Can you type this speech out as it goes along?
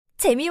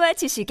재미와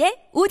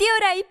지식의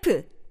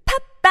오디오라이프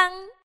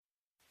팝빵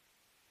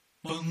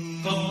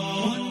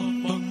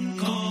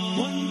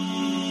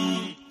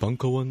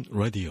벙커원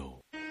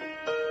라디오.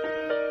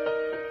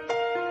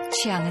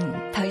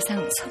 취향은 더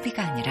이상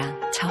소비가 아니라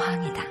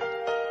저항이다.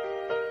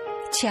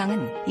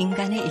 취향은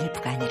인간의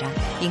일부가 아니라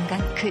인간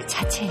그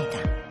자체이다.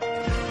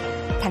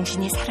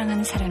 당신이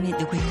사랑하는 사람이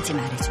누구인지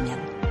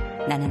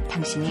말해주면 나는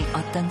당신이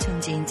어떤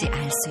존재인지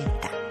알 수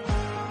있다.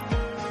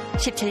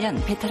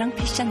 17년 베테랑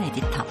패션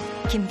에디터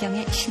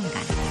김경의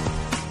신간.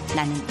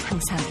 나는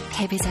항상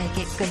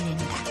패배자에게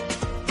끌린다.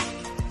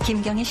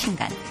 김경의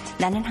신간.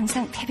 나는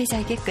항상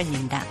패배자에게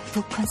끌린다.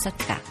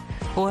 북콘서트가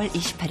 5월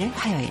 28일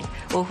화요일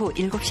오후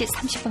 7시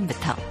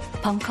 30분부터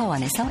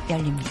벙커원에서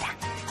열립니다.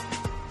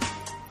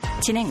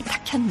 진행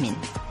탁현민,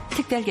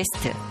 특별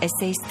게스트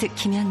에세이스트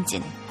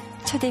김현진,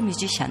 초대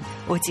뮤지션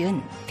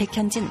오지은,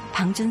 백현진,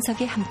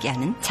 방준석이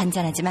함께하는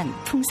잔잔하지만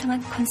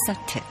풍성한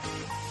콘서트.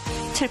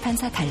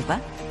 출판사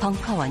달과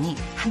벙커원이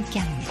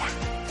함께합니다.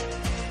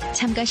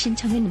 참가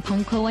신청은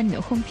벙커원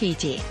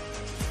홈페이지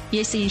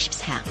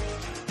예스24,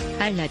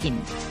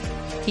 알라딘,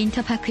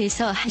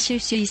 인터파크에서 하실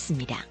수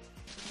있습니다.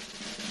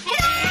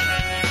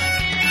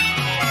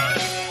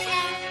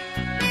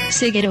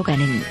 세계로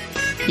가는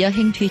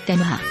여행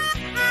뒷단화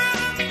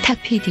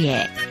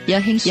탁PD의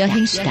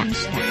여행수다.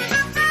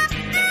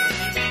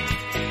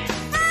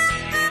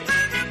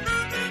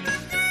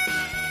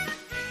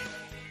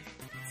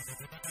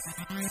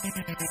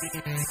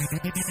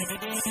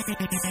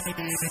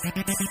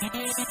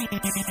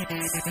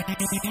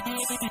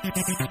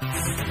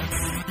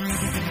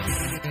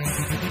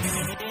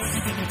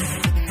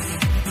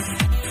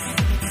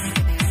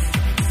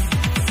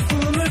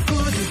 꿈을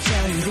꾸듯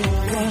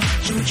자유로워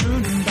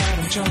춤추는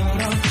바람처럼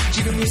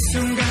지금 이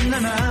순간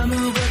난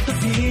아무것도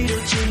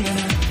필요치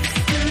않아.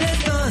 그래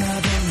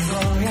떠나보는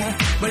거야,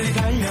 멀리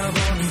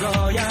달려보는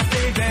거야,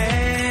 baby.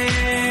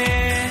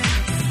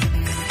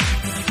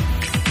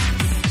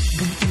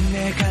 문득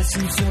내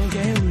가슴 속에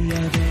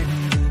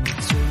울려대는 그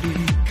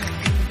목소리.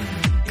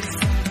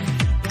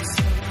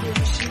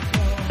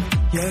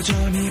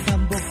 여전히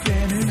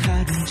반복되는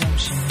하루는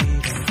잠시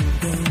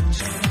미뤄두고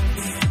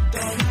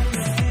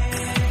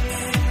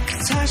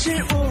사실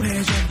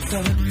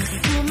오래전부터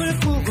꿈을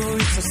꾸고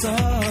있었어.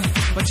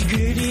 마치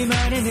그림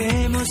안에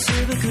내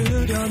모습을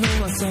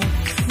그려놓았어.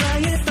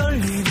 나의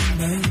떨리는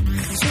마음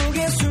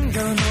속에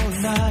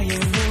숨겨놓은 나의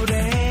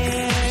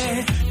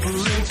노래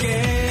부를게.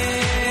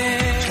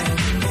 처음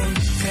본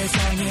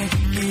세상에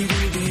길을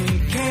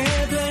잃게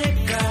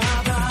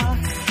될까봐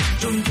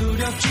좀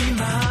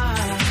두렵지만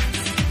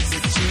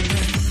스치는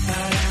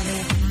바람에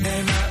내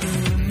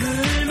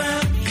마음을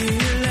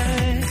맡길래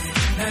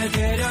날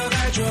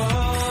데려가줘.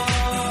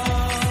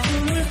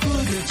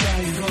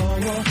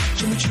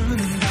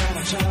 춤추는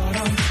바람처럼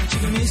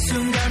지금 이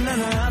순간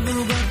난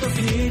아무것도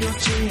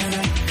필요치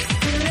않아.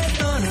 그래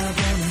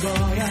떠나보는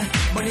거야,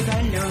 멀리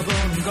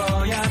달려보는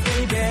거야,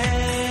 baby.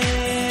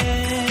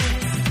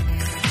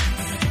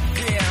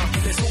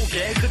 Yeah, 내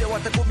속에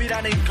그려왔던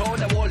꿈이라는 거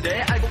나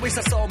원래 알고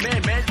있었어.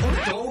 매일매일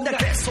오늘도 내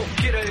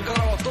뱃속길을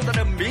걸어 또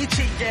다른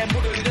미치게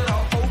물을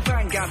들어.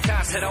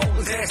 반갑다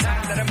새로운 세상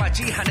나를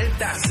맞이하는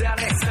따스한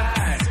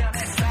햇살.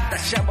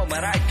 다시 한번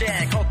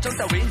말할게 걱정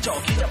따윈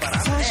저기 잊어봐라.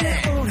 사실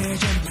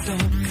오래전부터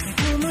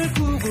꿈을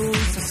꾸고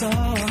있었어.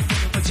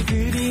 마치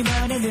그림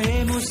안에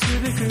내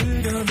모습을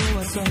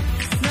그려놓았어.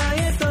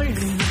 나의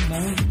떨리는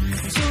마음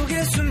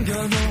속에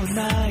숨겨놓은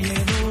나의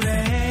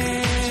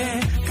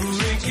노래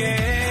부를게.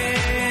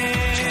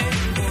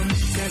 처음 본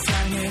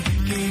세상에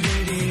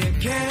길을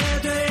잃게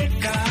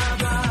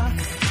될까봐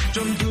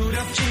좀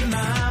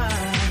두렵지만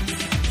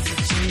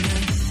스치는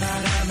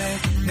바람에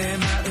내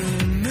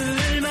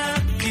마음을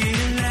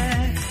맡길래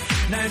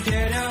날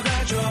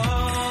데려가줘.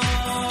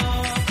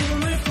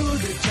 꿈을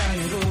꾸듯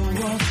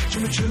자유로워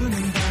춤을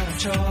추는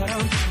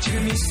바람처럼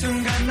지금 이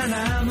순간 난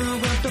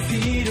아무것도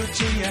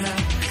필요치 않아.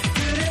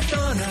 그래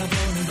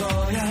떠나보는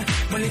거야,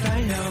 멀리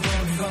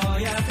달려보는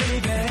거야,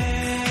 baby.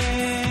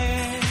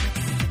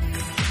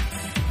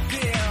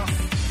 Yeah,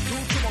 두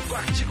주먹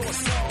꽉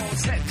쥐고서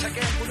세차게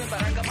부는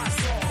바람과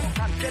맞서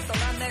함께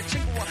떠난 내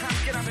친구와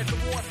함께라면 또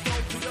무엇도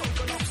두려울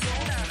건 없어.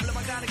 나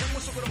흘러가는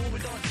강물 속으로 몸을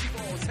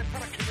던지고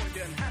새파랗게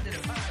보이는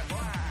하늘을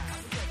바라봐.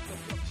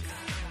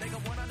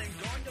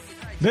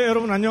 네,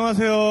 여러분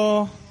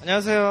안녕하세요.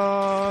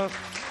 안녕하세요.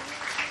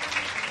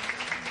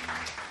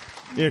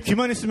 예,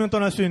 귀만 있으면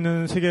떠날 수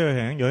있는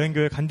세계여행,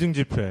 여행교회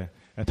간증집회,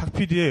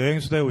 탁PD의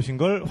여행수다에 오신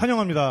걸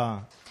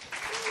환영합니다.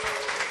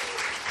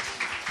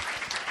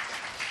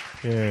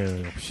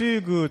 예,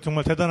 역시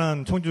정말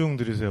대단한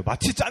청중들이세요.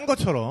 마치 짠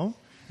것처럼.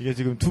 이게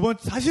지금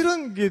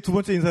사실은 이게 두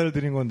번째 인사를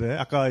드린 건데,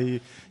 아까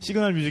이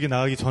시그널 뮤직이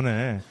나가기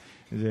전에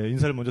이제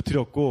인사를 먼저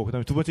드렸고, 그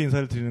다음에 두 번째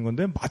인사를 드리는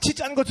건데, 마치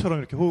짠 것처럼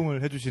이렇게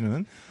호응을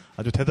해주시는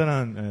아주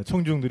대단한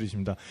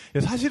청중들이십니다. 예,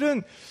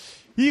 사실은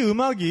이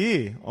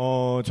음악이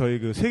저희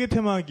그 세계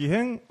테마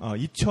기행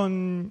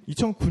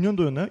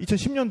 2009년도였나요?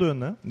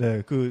 2010년도였나요?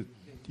 네, 그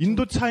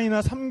인도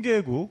차이나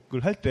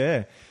 3개국을 할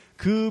때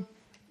그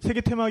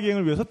세계 테마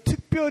기행을 위해서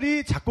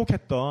특별히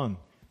작곡했던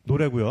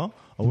노래고요.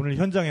 오늘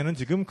현장에는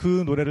지금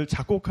그 노래를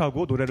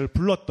작곡하고 노래를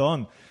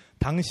불렀던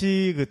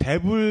당시 그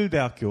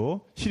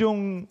대불대학교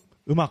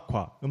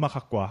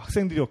실용음악학과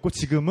학생들이었고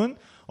지금은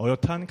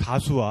어엿한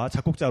가수와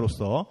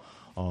작곡자로서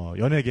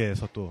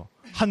연예계에서 또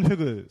한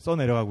획을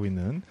써내려가고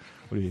있는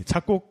우리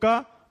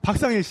작곡가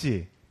박상일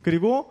씨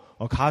그리고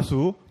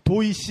가수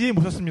도희 씨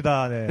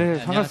모셨습니다. 네,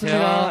 네,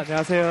 반갑습니다.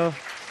 안녕하세요.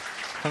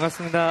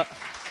 반갑습니다.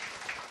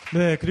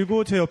 네,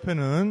 그리고 제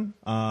옆에는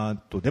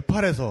또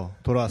네팔에서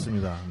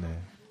돌아왔습니다. 네.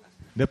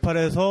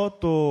 네팔에서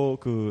또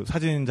그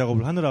사진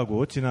작업을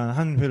하느라고 지난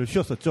한 회를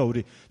쉬었었죠.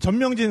 우리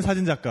전명진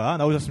사진 작가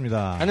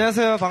나오셨습니다.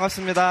 안녕하세요.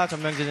 반갑습니다.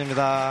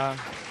 전명진입니다.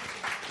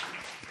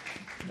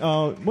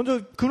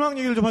 먼저 근황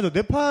얘기를 좀 하죠.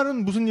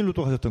 네팔은 무슨 일로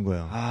또 가셨던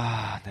거예요?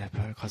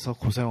 네팔 가서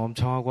고생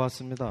엄청 하고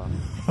왔습니다.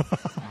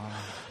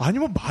 아니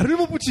뭐 말을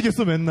못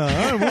붙이겠어 맨날.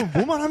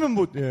 뭐만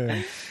하면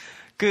예.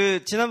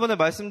 지난번에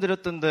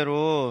말씀드렸던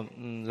대로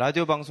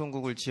라디오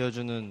방송국을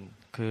지어주는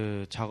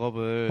그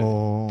작업을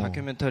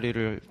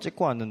다큐멘터리를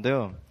찍고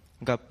왔는데요.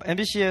 그러니까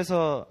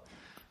MBC에서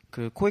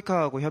그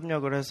코이카하고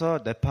협력을 해서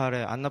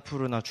네팔의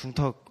안나푸르나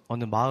중턱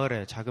어느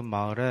마을에 작은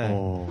마을에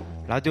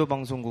라디오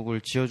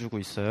방송국을 지어주고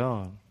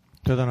있어요.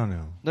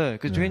 대단하네요. 네,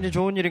 굉장히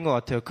좋은 일인 것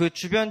같아요. 그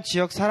주변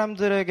지역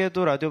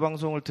사람들에게도 라디오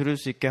방송을 들을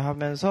수 있게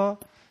하면서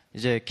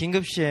이제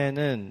긴급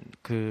시에는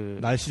그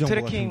날씨 정보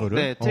같은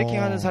거를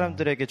트래킹하는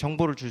사람들에게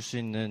정보를 줄 수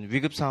있는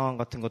위급 상황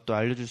같은 것도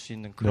알려줄 수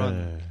있는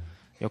그런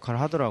역할을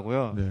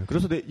하더라고요. 네,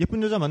 그래서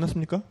예쁜 여자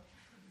만났습니까?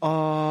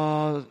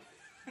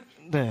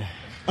 네.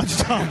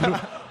 진짜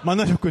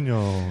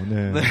만나셨군요.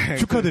 네, 네,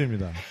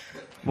 축하드립니다.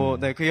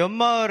 그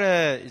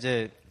옆마을에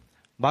이제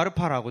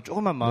마르파라고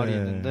조그만 마을이 네.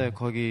 있는데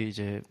거기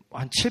이제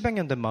한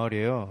 700년 된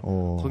마을이에요.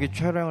 거기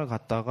촬영을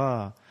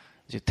갔다가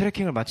이제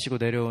트레킹을 마치고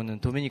내려오는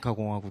도미니카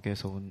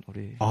공화국에서 온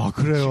우리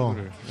그래요.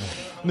 친구를.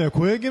 네,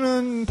 그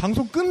얘기는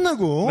방송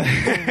끝나고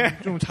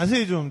좀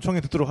자세히 좀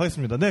청해 듣도록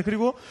하겠습니다. 네,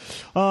 그리고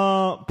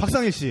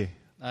박상일 씨.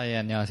 예,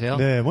 안녕하세요.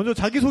 네, 먼저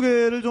자기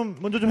소개를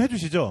먼저 좀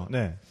해주시죠.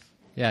 네.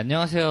 예,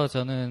 안녕하세요.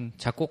 저는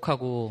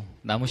작곡하고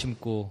나무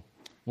심고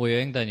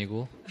여행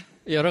다니고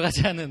여러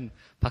가지 하는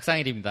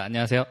박상일입니다.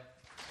 안녕하세요.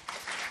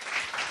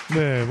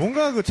 네,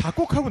 뭔가 그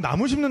작곡하고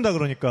나무 심는다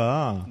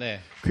그러니까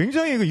네.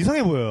 굉장히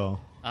이상해 보여요.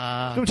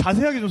 좀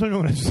자세하게 좀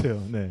설명을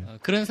해주세요. 네.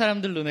 그런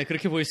사람들 눈에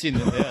그렇게 보일 수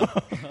있는데요.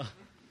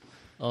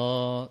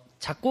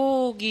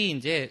 작곡이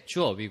이제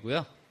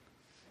주업이고요.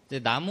 이제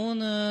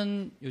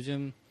나무는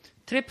요즘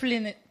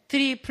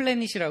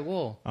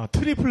트리플래닛이라고.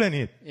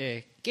 트리플래닛.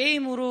 예,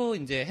 게임으로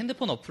이제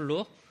핸드폰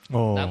어플로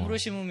나무를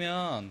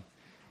심으면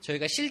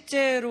저희가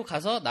실제로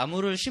가서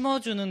나무를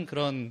심어주는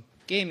그런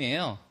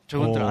게임이에요.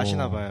 저분들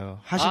아시나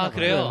봐요. 하시나 봐요.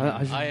 그래요?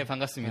 예,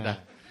 반갑습니다.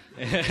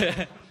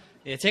 네.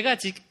 예, 제가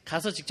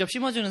가서 직접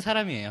심어주는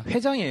사람이에요.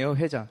 회장이에요,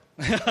 회장.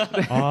 네.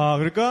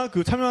 그러니까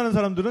그 참여하는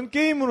사람들은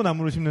게임으로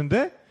나무를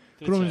심는데,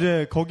 그렇죠. 그럼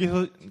이제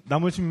거기서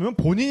나무를 심으면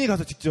본인이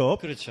가서 직접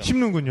그렇죠.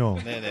 심는군요.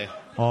 네네.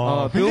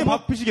 굉장히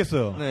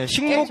바쁘시겠어요. 네,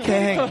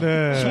 식목대행,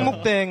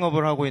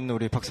 식목대행업을 하고 있는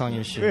우리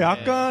박상일 씨.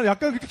 약간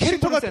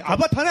캐릭터가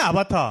아바타네,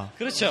 아바타.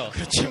 그렇죠.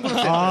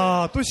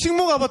 또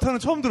식목 아바타는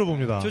처음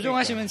들어봅니다.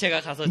 조종하시면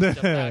제가 가서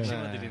직접 딱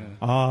심어드리는.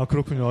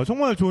 그렇군요.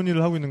 정말 좋은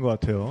일을 하고 있는 것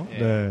같아요.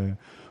 네.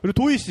 그리고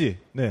도희 씨.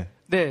 네.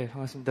 네,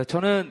 반갑습니다.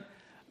 저는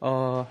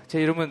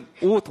제 이름은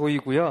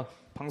오도희고요.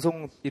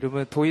 방송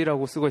이름은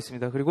도희라고 쓰고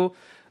있습니다. 그리고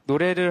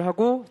노래를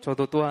하고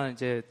저도 또한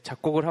이제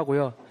작곡을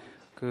하고요.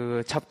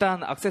 그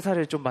잡다한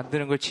액세서리를 좀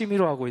만드는 걸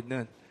취미로 하고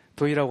있는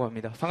도희라고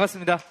합니다.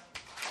 반갑습니다.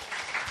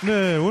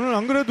 네, 오늘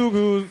안 그래도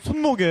그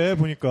손목에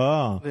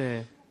보니까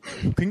네.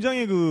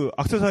 굉장히 그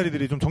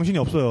액세서리들이 좀 정신이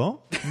없어요.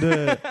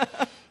 근데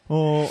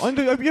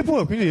근데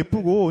예뻐요. 굉장히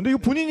예쁘고. 근데 이거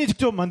본인이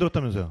직접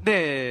만들었다면서요?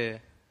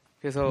 네.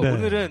 그래서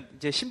오늘은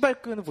이제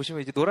신발끈을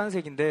보시면 이제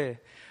노란색인데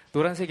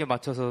노란색에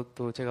맞춰서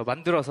또 제가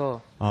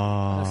만들어서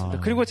해놨습니다.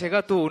 그리고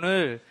제가 또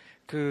오늘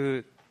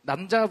그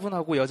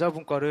남자분하고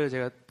여자분 거를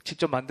제가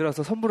직접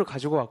만들어서 선물을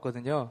가지고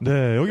왔거든요.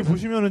 네, 여기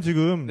보시면은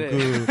지금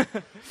그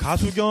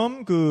가수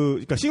겸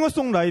그러니까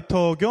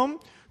싱어송라이터 겸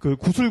그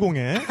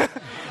구슬공예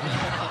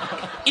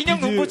인형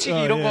눈붙이기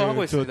이런 거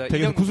하고 있습니다.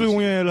 되게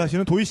구슬공예를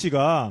하시는 도희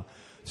씨가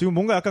지금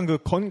뭔가 약간 그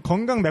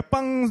건강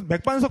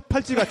맥반석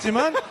팔찌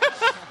같지만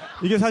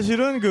이게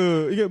사실은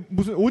이게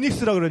무슨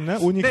오닉스라 그랬나요?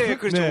 오닉스? 네,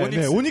 그렇죠.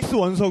 오닉스. 오닉스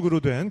원석으로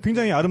된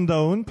굉장히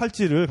아름다운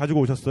팔찌를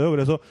가지고 오셨어요.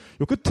 그래서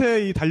요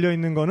끝에 이 달려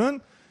있는 거는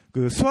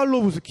그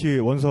스왈로브스키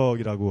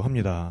원석이라고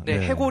합니다. 네,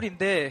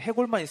 해골인데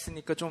해골만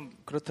있으니까 좀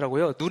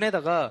그렇더라고요.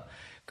 눈에다가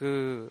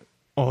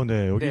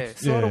여기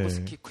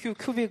스왈로브스키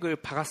큐빅을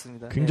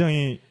박았습니다.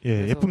 굉장히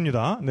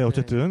예쁩니다. 네,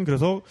 어쨌든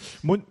그래서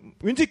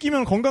왠지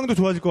끼면 건강도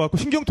좋아질 것 같고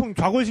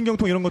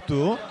좌골신경통 이런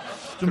것도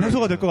좀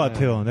해소가 될 것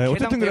같아요. 네,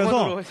 어쨌든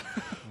그래서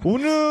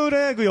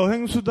오늘의 그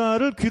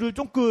여행수다를 귀를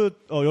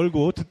쫑긋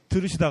열고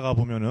들으시다가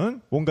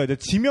보면은 뭔가 이제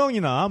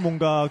지명이나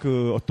뭔가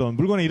그 어떤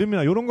물건의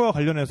이름이나 이런 거와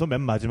관련해서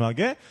맨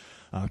마지막에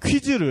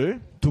퀴즈를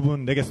두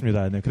분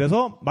내겠습니다. 네,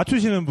 그래서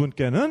맞추시는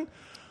분께는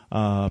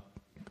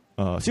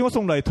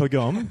싱어송라이터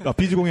겸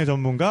비즈공예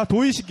전문가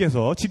도희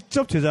씨께서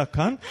직접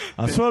제작한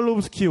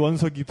스왈로브스키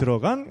원석이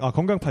들어간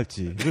건강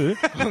팔찌를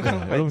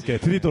여러분께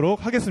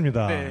드리도록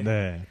하겠습니다. 네.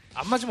 네.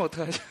 안 맞으면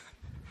어떡하죠?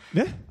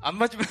 네? 안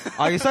맞으면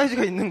이게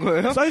사이즈가 있는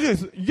거예요? 사이즈가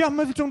있어. 이게 안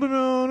맞을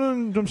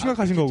정도면은 좀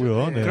심각하신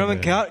거고요. 네. 네.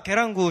 그러면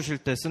계란 구우실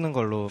때 쓰는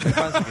걸로.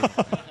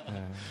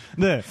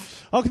 네.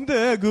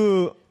 근데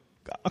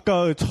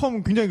아까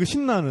처음 굉장히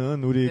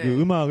신나는 우리 네.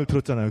 그 음악을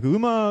들었잖아요. 그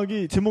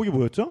음악이 제목이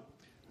뭐였죠?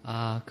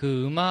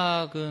 그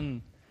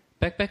음악은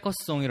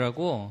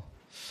백패커송이라고.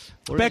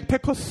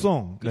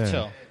 백패커송. 그렇죠.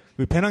 네.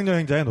 그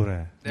배낭여행자의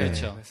노래. 네.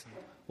 그렇죠.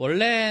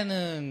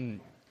 원래는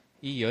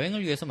이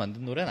여행을 위해서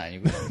만든 노래는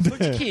아니고요.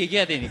 솔직히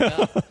얘기해야 되니까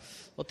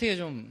어떻게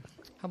좀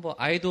한번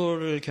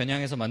아이돌을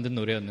겨냥해서 만든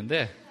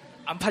노래였는데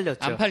안 팔렸죠.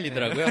 안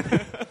팔리더라고요.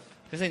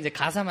 그래서 이제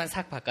가사만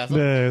싹 바꿔서.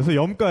 네, 그래서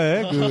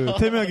염가의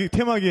그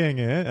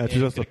테마기행에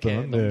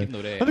주셨었던. 넘긴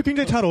노래. 근데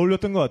굉장히 잘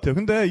어울렸던 것 같아요.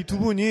 근데 이 두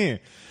분이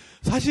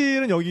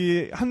사실은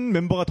여기 한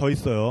멤버가 더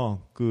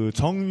있어요. 그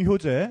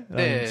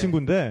정효재라는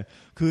친구인데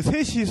그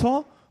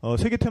셋이서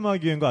세계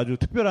테마기행과 아주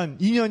특별한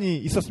인연이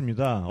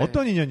있었습니다.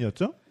 어떤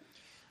인연이었죠?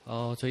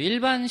 저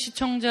일반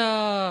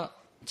시청자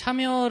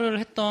참여를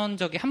했던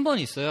적이 한 번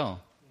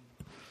있어요.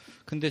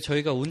 근데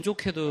저희가 운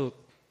좋게도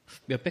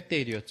몇백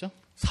대 1이었죠?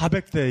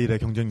 400대 1의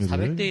경쟁률을.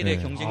 400대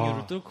 1의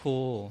경쟁률을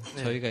뚫고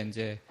저희가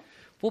이제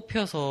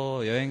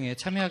뽑혀서 여행에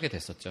참여하게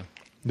됐었죠.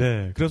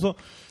 네. 그래서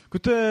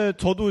그때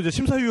저도 이제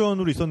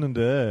심사위원으로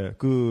있었는데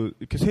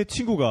이렇게 세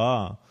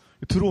친구가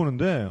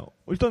들어오는데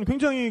일단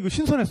굉장히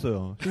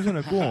신선했어요.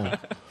 신선했고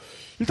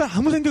일단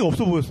아무 생각이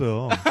없어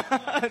보였어요.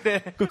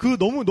 네. 그러니까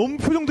너무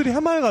표정들이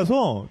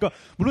해맑아서, 그러니까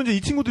물론 이제 이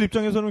친구들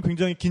입장에서는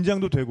굉장히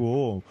긴장도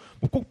되고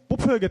꼭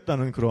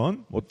뽑혀야겠다는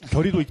그런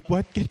결의도 있고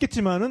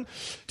했겠지만은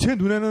제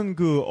눈에는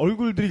그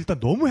얼굴들이 일단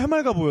너무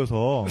해맑아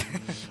보여서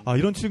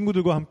이런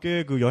친구들과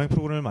함께 그 여행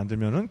프로그램을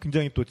만들면은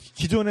굉장히 또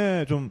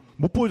기존에 좀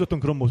못 보여줬던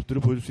그런 모습들을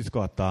보여줄 수 있을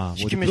것 같다.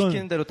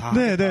 시키는 대로 다.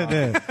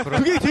 네네네.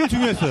 그게 제일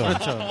중요했어요.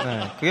 그렇죠.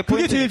 네.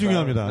 그게 제일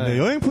중요합니다. 네. 네,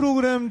 여행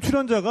프로그램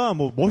출연자가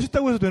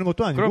멋있다고 해서 되는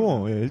것도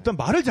아니고 일단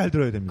말을 잘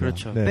들어야 됩니다.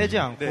 그렇죠. 네. 빼지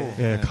않고.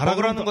 가라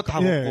먹으라는 거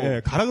다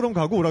먹고. 가라 그러면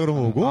가고 오라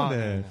그러면 오고.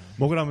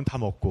 먹으라면 다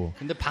먹고.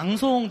 근데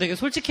방송 되게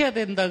솔직해야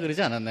된다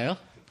그러지 않았나요?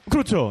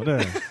 그렇죠. 네.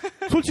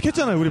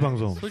 솔직했잖아요, 우리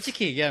방송.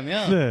 솔직히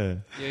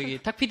얘기하면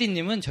여기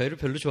탁PD님은 저희를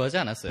별로 좋아하지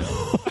않았어요.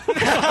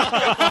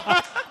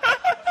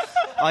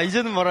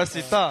 이제는 말할 수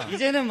있다?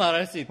 이제는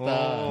말할 수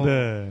있다.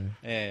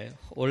 네.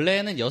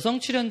 원래는 여성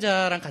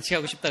출연자랑 같이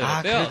가고 싶다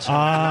그랬고요. 그렇죠.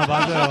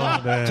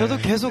 맞아요. 네. 저도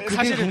계속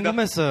그게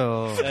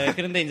궁금했어요. 네,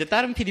 그런데 이제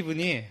다른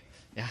PD분이,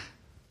 야,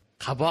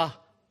 가봐.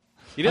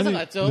 이래서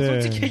맞죠? 네.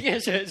 솔직히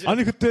얘기하셔야죠.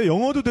 아니, 그때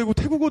영어도 되고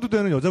태국어도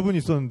되는 여자분이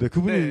있었는데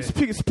그분이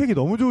스펙이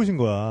너무 좋으신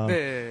거야.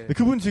 네.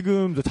 그분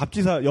지금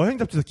여행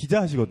잡지사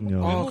기자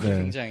하시거든요.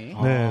 굉장히.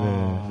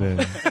 네.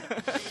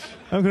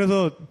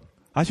 그래서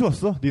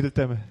아쉬웠어, 니들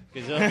때문에.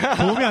 그죠?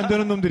 도움이 안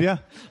되는 놈들이야.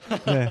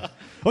 네.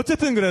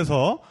 어쨌든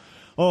그래서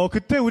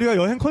그때 우리가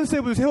여행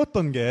컨셉을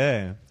세웠던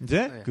게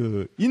이제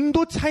그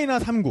인도 차이나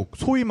 3국,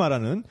 소위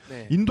말하는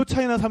인도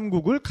차이나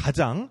 3국을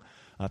가장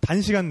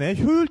단시간 내에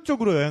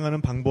효율적으로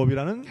여행하는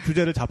방법이라는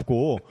주제를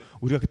잡고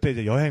우리가 그때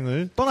이제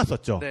여행을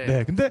떠났었죠.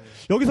 네. 근데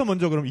여기서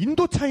먼저 그럼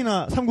인도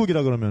차이나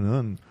 3국이라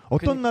그러면은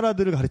어떤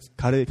나라들을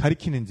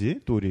가리키는지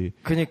또 우리.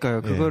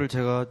 그니까요. 그거를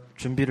제가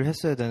준비를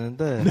했어야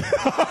되는데.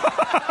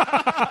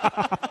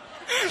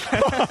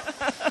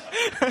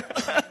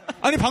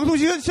 아니, 방송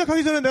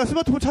시작하기 전에 내가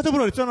스마트폰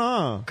찾아보라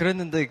그랬잖아.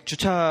 그랬는데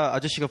주차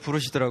아저씨가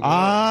부르시더라고요.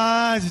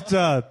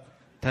 진짜.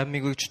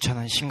 대한민국의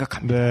주차는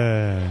심각합니다.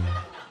 네.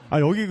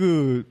 여기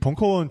그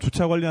벙커원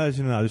주차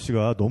관리하시는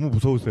아저씨가 너무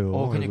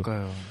무서우세요.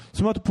 그니까요.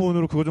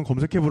 스마트폰으로 그거 좀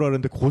검색해보라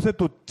그랬는데 곳에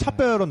또 차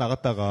빼러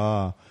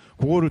나갔다가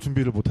그거를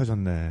준비를 못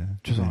하셨네.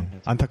 죄송합니다.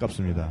 네.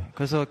 안타깝습니다.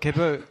 그래서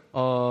개별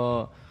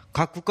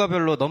각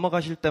국가별로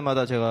넘어가실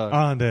때마다 제가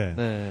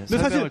설명을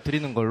사실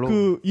드리는 걸로.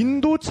 그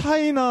인도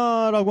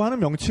차이나라고 하는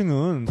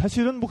명칭은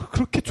사실은 뭐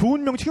그렇게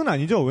좋은 명칭은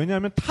아니죠.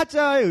 왜냐하면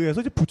타자에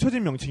의해서 이제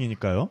붙여진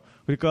명칭이니까요.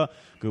 그러니까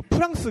그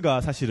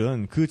프랑스가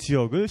사실은 그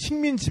지역을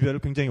식민 지배를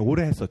굉장히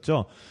오래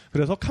했었죠.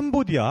 그래서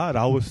캄보디아,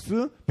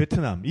 라오스,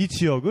 베트남 이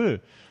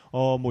지역을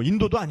뭐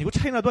인도도 아니고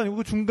차이나도 아니고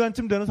그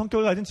중간쯤 되는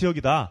성격을 가진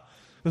지역이다.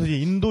 그래서 이제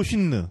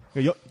인도쉰느,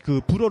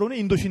 그 불어로는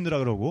인도쉰느라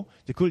그러고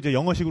그걸 이제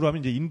영어식으로 하면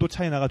이제 인도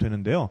차이나가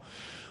되는데요.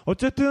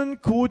 어쨌든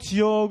그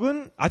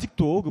지역은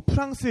아직도 그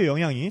프랑스의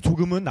영향이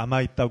조금은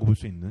남아있다고 볼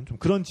수 있는 좀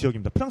그런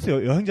지역입니다. 프랑스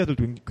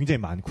여행자들도 굉장히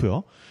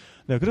많고요.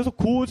 네, 그래서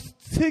그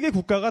세 개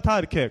국가가 다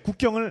이렇게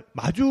국경을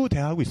마주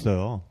대하고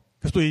있어요.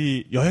 그래서 또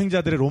이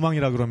여행자들의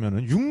로망이라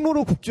그러면은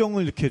육로로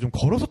국경을 이렇게 좀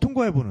걸어서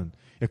통과해보는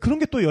그런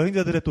게 또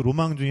여행자들의 또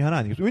로망 중에 하나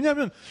아니겠어요?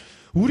 왜냐하면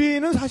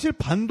우리는 사실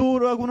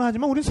반도라고는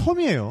하지만 우리는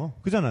섬이에요.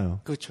 그잖아요.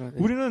 그렇죠. 네.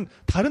 우리는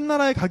다른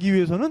나라에 가기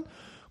위해서는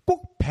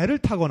꼭 배를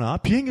타거나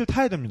비행기를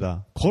타야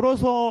됩니다.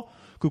 걸어서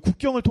그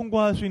국경을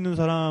통과할 수 있는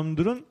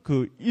사람들은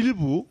그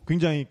일부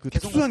굉장히 그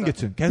특수한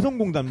계층,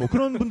 개성공단 뭐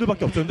그런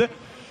분들밖에 없었는데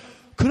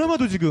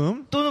그나마도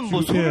지금 또는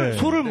뭐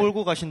소를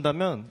몰고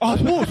가신다면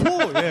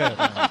예.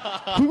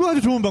 그거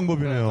아주 좋은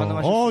방법이네요.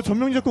 가능하실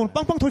전명기 작가 오늘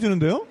빵빵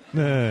터지는데요.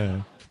 네.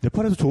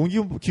 네팔에서 좋은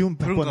기운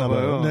바꿨나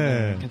봐요.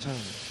 네.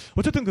 괜찮은데.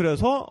 어쨌든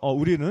그래서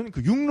우리는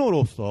그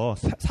육로로서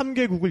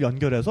 3개국을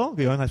연결해서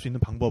그 여행할 수 있는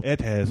방법에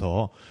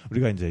대해서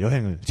우리가 이제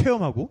여행을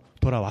체험하고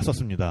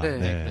돌아왔었습니다.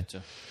 네.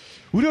 그렇죠.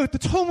 우리가 그때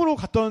처음으로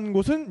갔던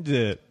곳은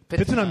이제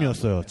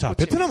베트남이었어요. 자,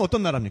 베트남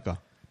어떤 나라입니까?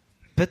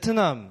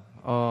 베트남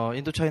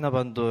인도차이나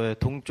반도의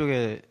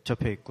동쪽에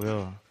접해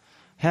있고요.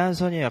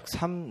 해안선이 약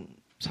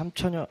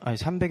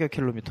 300여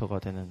킬로미터가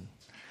되는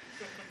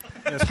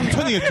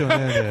 3천이겠죠.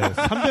 네.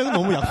 300은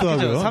너무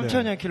약소하고요.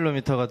 3천여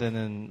킬로미터가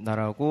되는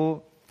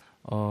나라고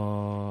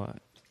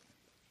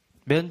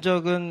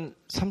면적은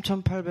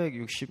 38만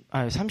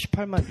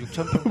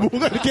 6천 평.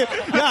 뭐가 이렇게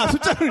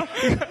숫자를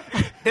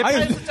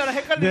네팔 숫자랑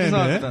헷갈리는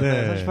죄송합니다.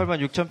 네.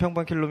 38만 6천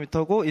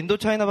평방킬로미터고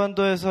인도차이나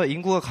반도에서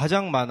인구가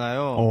가장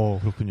많아요.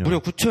 그렇군요. 무려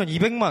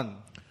 9,200만.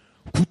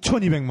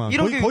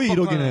 9,200만. 거의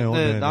 1억이네요.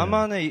 네,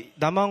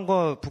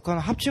 남한과 북한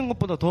합친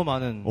것보다 더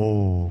많은.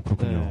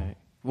 그렇군요. 네,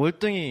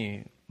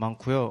 월등히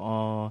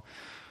많고요.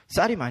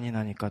 쌀이 많이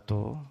나니까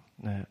또.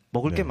 네,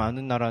 먹을 게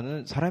많은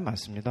나라는 사람이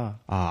많습니다.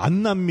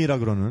 안남미라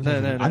그러는.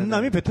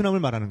 안남이 베트남을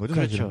말하는 거죠,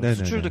 그렇죠. 사실은.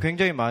 수출도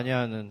굉장히 많이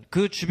하는.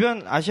 그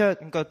주변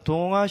그러니까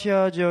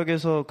동아시아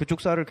지역에서 그쪽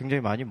쌀을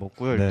굉장히 많이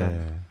먹고요,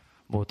 일단.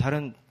 뭐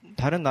다른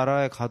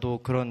나라에 가도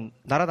그런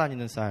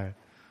날아다니는 쌀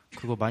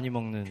그거 많이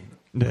먹는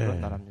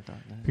그런 나라입니다.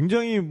 네.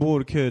 굉장히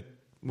이렇게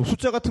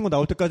숫자 같은 거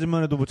나올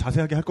때까지만 해도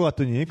자세하게 할 것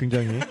같더니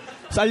굉장히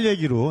쌀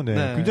얘기로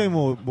굉장히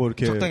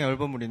이렇게 적당히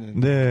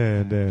얼버무리는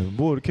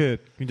이렇게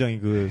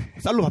굉장히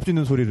쌀로 밥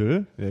짓는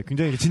소리를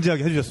굉장히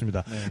진지하게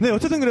해주셨습니다. 네,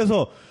 어쨌든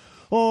그래서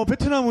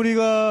베트남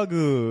우리가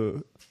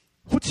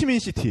호치민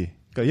시티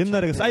그러니까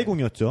옛날에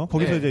사이공이었죠.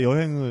 거기서 이제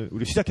여행을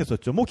우리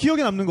시작했었죠.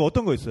 기억에 남는 거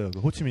어떤 거 있어요?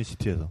 호치민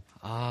시티에서.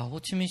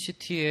 호치민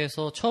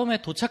시티에서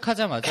처음에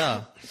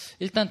도착하자마자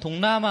일단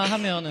동남아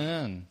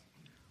하면은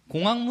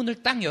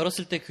공항문을 딱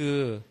열었을 때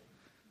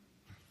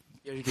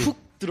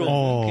훅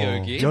들어오는 그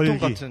열기. 열기.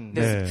 같은.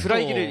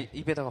 드라이기를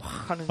입에다가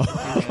확 하는.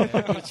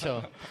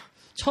 그렇죠.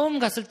 처음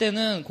갔을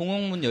때는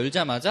공항문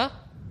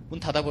열자마자 문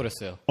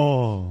닫아버렸어요.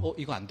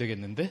 이거 안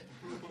되겠는데?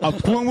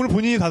 공항문을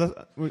본인이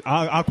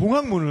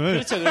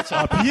공항문을. 그렇죠.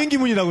 비행기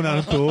문이라고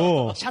나는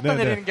또. 샷다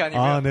내리는 게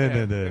아니고요.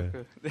 네네네.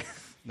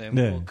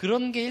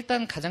 그런 게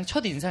일단 가장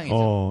첫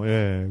인상이죠.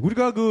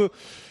 우리가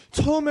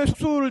처음에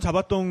숙소를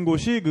잡았던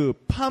곳이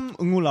팜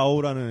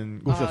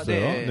응우라오라는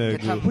곳이었어요.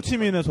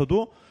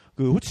 호치민에서도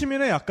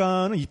호치민의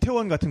약간은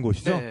이태원 같은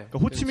곳이죠. 그러니까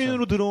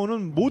호치민으로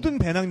들어오는 모든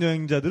배낭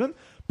여행자들은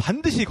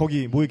반드시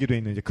거기 모이게 돼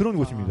있는 그런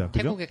곳입니다.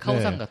 그죠? 태국의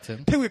카오산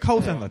같은. 태국의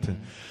카오산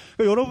같은.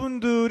 그러니까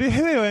여러분들이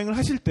해외 여행을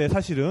하실 때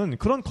사실은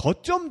그런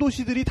거점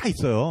도시들이 다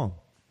있어요.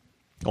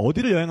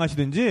 어디를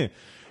여행하시든지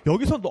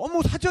여기서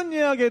너무 사전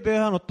예약에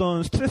대한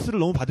어떤 스트레스를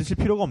너무 받으실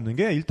필요가 없는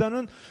게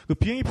일단은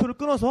비행기표를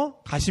끊어서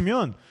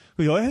가시면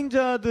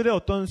여행자들의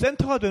어떤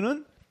센터가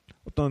되는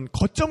어떤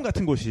거점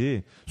같은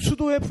곳이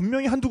수도에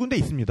분명히 한두 군데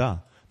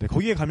있습니다.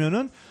 거기에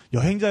가면은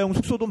여행자용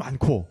숙소도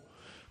많고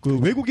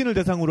외국인을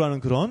대상으로 하는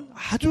그런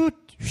아주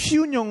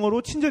쉬운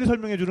영어로 친절히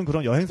설명해주는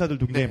그런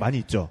여행사들도 굉장히 많이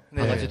있죠.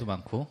 바가지도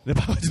많고.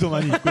 바가지도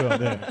많이 있고요.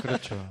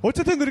 그렇죠.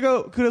 어쨌든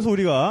그래서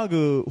우리가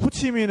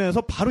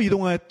호치민에서 바로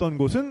이동했던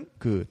곳은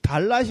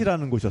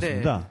달랏이라는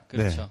곳이었습니다.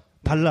 그렇죠.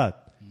 달랏.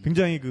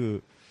 굉장히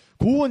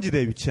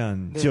고원지대에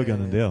위치한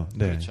지역이었는데요.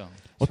 그렇죠.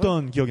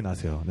 어떤 기억이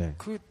나세요?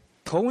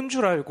 더운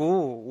줄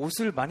알고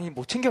옷을 많이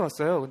못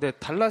챙겨갔어요. 근데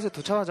달랏에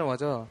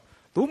도착하자마자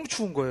너무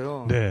추운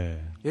거예요.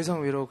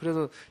 예상 외로.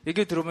 그래서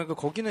얘기를 들어보니까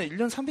거기는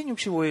 1년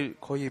 365일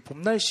거의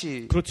봄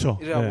날씨라고 그렇죠.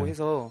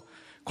 해서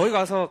거기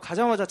가서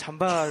가자마자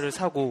잠바를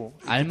사고.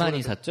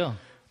 알마니 샀죠?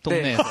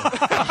 동네에서.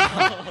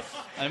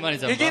 알마니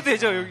잠바. 얘기해도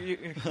되죠, 여기.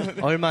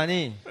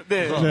 얼마니?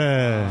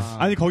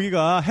 아니,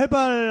 거기가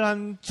해발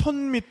한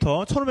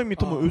 1000m,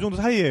 1500m 요 정도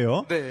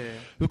사이에요.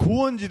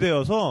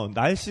 고원지대여서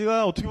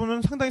날씨가 어떻게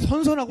보면 상당히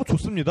선선하고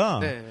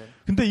좋습니다.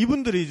 근데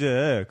이분들이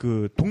이제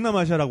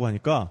동남아시아라고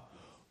하니까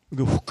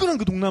후끈한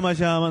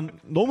동남아시아만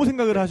너무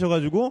생각을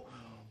하셔가지고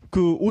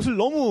옷을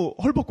너무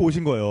헐벗고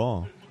오신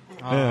거예요.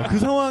 그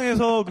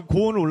상황에서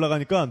고원을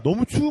올라가니까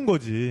너무 추운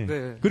거지.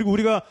 그리고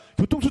우리가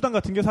교통수단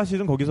같은 게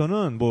사실은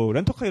거기서는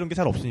렌터카 이런 게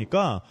잘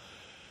없으니까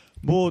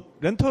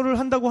렌터를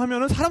한다고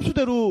하면은 사람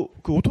수대로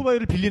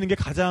오토바이를 빌리는 게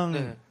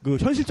가장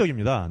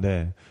현실적입니다.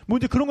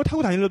 이제 그런 걸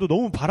타고 다니려도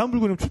너무 바람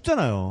불고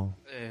춥잖아요.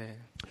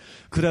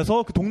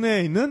 그래서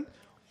동네에 있는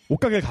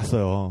옷가게에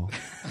갔어요.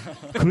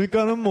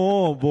 그러니까는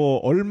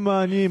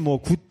얼마니,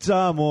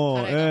 굿자,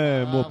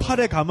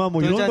 팔에 가마,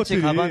 이런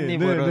것들이. 가봤니,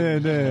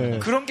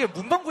 그런 게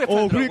문방구에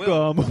팔더라고요.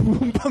 그러니까,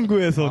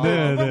 문방구에서,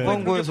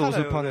 문방구에서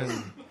옷을 파는.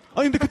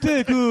 근데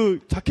그때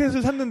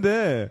자켓을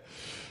샀는데,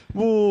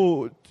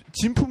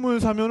 진품을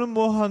사면은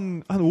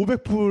한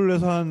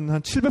 500불에서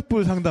한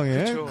 700불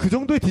상당의 그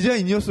정도의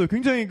디자인이었어요.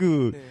 굉장히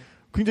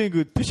굉장히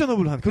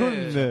패셔너블한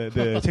그런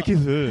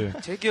재킷을.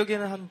 제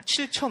기억에는 한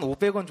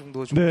 7,500원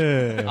정도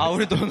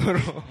우리 돈으로.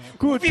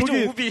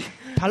 우비.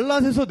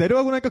 달랏에서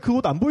내려가고 나니까 그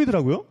옷 안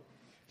보이더라고요.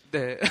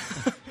 네.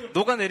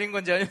 녹아내린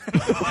건지 아니면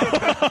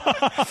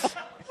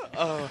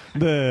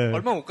네.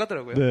 얼마 못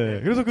가더라고요.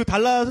 네. 그래서 그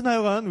달랏은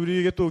하여간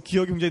우리에게 또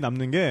기억이 굉장히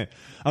남는 게,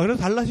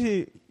 그래서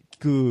달랏이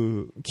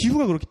그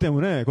기후가 그렇기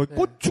때문에 거기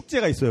꽃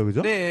축제가 있어요,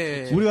 그죠?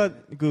 네. 우리가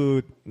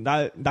그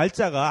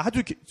날짜가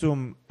아주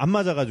좀 안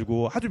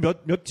맞아가지고 아주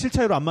며칠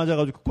차이로 안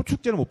맞아가지고 꽃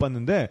축제를 못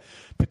봤는데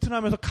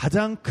베트남에서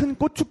가장 큰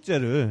꽃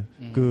축제를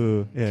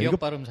기억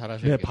발음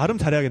잘하셔야겠네요. 네, 발음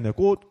잘해야겠네요.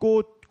 꽃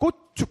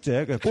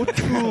축제, 꽃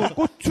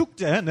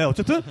축제. 네,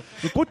 어쨌든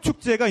꽃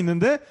축제가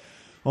있는데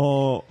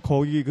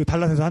거기 그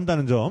달랏에서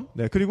한다는 점.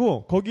 네,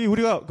 그리고 거기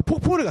우리가 그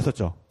폭포를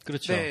갔었죠.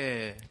 그렇죠.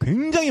 네.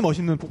 굉장히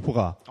멋있는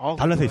폭포가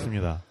달랏에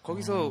있습니다.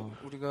 거기서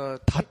우리가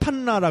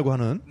다탄나라고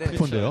하는 네.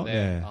 폭포인데요. 그렇죠.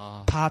 네. 네.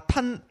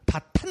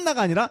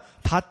 다탄나가 아니라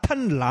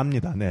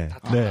다탄라입니다. 네.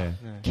 네.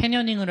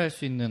 캐녀닝을 할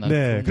수 있는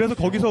네. 그래서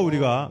거기서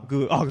우리가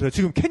그래요.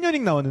 지금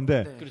캐녀닝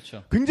나왔는데 네.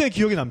 그렇죠. 굉장히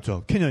기억에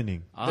남죠.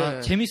 캐녀닝.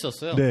 네.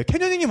 재밌었어요. 네.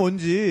 캐녀닝이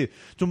뭔지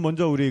좀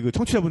먼저 우리 그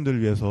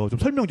청취자분들을 위해서 좀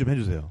설명 좀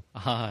해주세요.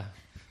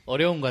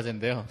 어려운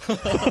과제인데요.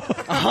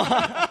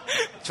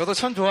 저도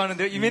참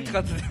좋아하는데요. 이벤트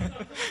같은데.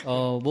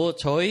 뭐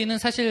저희는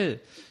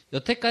사실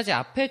여태까지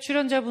앞에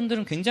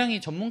출연자분들은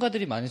굉장히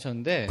전문가들이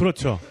많으셨는데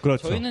그렇죠.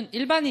 저희는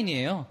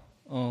일반인이에요.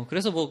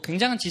 그래서 뭐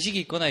굉장한 지식이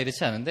있거나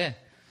이렇지 않은데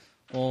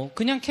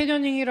그냥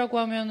캐녀닝이라고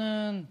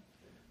하면은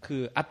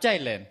그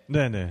앞자일랜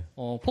네네.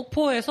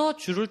 폭포에서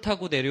줄을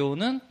타고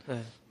내려오는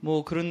네.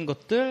 뭐 그런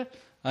것들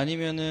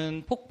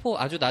아니면은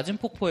아주 낮은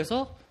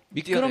폭포에서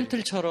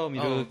미끄럼틀처럼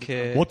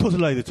이렇게 워터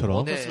슬라이드처럼.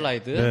 워터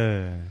슬라이드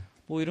네.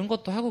 뭐 이런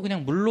것도 하고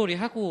그냥 물놀이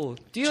하고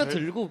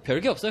뛰어들고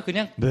별게 없어요.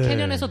 그냥 네.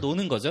 캐년에서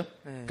노는 거죠.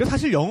 네. 그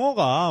사실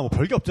영어가 뭐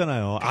별게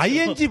없잖아요.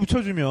 ing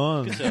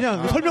붙여주면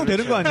그냥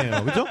설명되는 거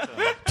아니에요, 그죠?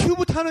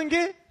 튜브 타는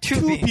게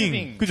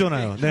튜빙,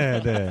 그잖아요.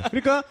 네, 네.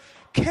 그러니까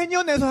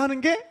캐년에서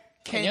하는 게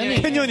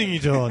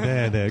캐녀닝이죠.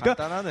 네, 네. 그러니까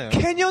간단하네요.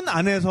 캐년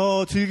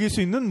안에서 즐길 수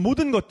있는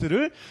모든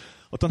것들을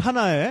어떤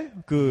하나의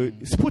그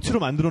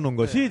스포츠로 만들어 놓은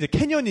것이 이제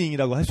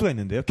캐녀닝이라고 할 수가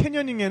있는데요.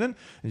 캐녀닝에는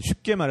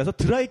쉽게 말해서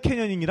드라이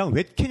캐녀닝이랑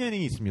웻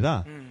캐녀닝이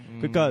있습니다.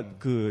 그러니까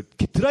그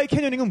드라이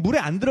캐녀닝은 물에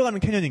안 들어가는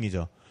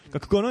캐녀닝이죠. 그러니까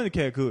그거는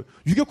이렇게 그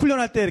유격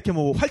훈련할 때 이렇게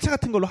뭐 활차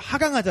같은 걸로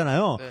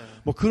하강하잖아요. 네.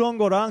 뭐 그런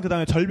거랑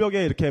그다음에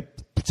절벽에 이렇게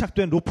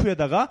부착된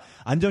로프에다가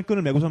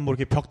안전끈을 메고선 뭐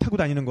이렇게 벽 타고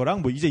다니는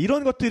거랑 뭐 이제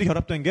이런 것들이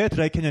결합된 게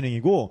드라이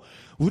캐녀닝이고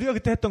우리가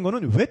그때 했던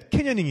거는 웻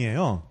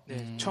캐녀닝이에요.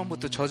 네.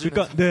 처음부터 젖으면서.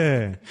 그러니까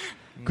네.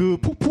 그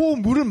폭포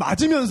물을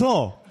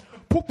맞으면서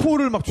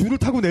폭포를 막 줄을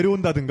타고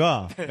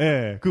내려온다든가,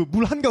 예, 그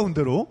물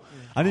한가운데로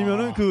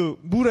아니면은 그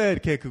물에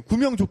이렇게 그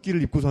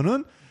구명조끼를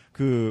입고서는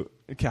그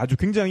이렇게 아주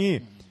굉장히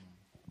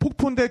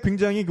폭포인데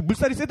굉장히 그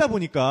물살이 세다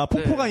보니까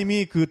폭포가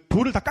이미 그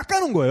돌을 다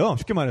깎아놓은 거예요.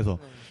 쉽게 말해서.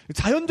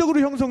 자연적으로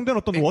형성된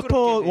어떤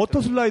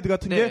워터 슬라이드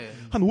같은 게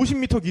한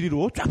 50m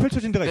길이로 쫙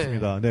펼쳐진 데가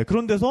있습니다. 네,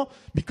 그런 데서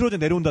미끄러져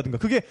내려온다든가.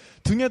 그게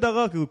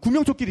등에다가 그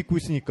구명조끼를 입고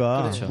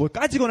있으니까 그렇죠. 뭐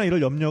까지거나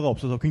이럴 염려가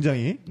없어서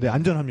굉장히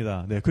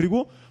안전합니다. 네,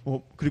 그리고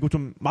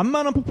좀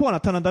만만한 폭포가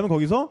나타난다면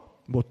거기서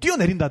뭐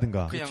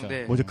뛰어내린다든가. 그냥,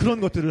 뭐 이제 그런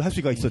것들을 할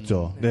수가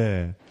있었죠.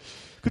 네.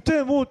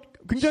 그때 뭐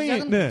굉장히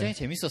시작은 굉장히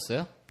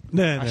재밌었어요.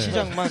 네, 네.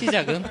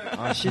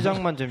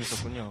 시작만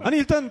재밌었군요. 아니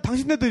일단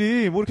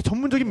당신네들이 뭐 이렇게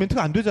전문적인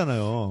멘트가 안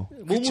되잖아요.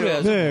 몸으로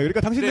해야죠. 네,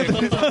 그러니까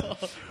당신네들이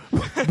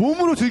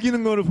몸으로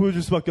즐기는 거를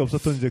보여줄 수밖에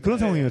없었던 이제 그런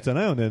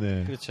상황이었잖아요.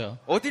 네네. 그렇죠.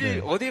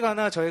 어디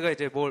가나 저희가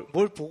이제 뭘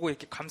보고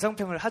이렇게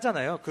감상평을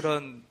하잖아요.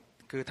 그런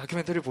그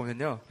다큐멘터리를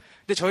보면요.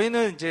 근데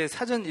저희는 이제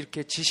사전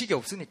이렇게 지식이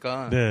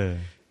없으니까.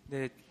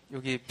 네,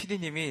 여기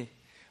PD님이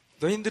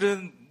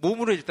너희들은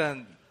몸으로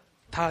일단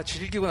다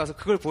즐기고 나서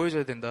그걸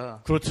보여줘야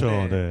된다. 그렇죠.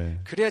 네.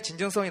 그래야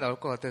진정성이 나올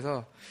것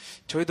같아서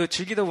저희도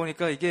즐기다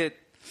보니까 이게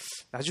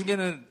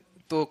나중에는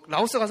또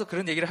라오스 가서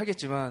그런 얘기를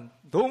하겠지만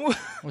너무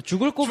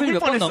죽을 고비를 몇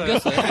번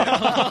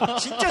넘겼어요.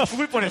 진짜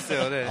죽을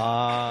뻔했어요. 네.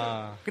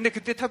 아. 근데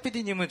그때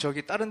탑PD님은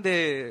저기 다른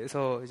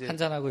데서 이제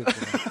한잔하고 있고.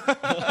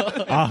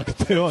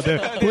 그때요. 네.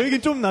 그 얘기는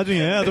좀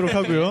나중에 하도록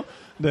하고요.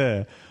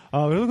 네.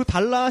 그래서 그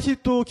달랏이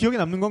또 기억에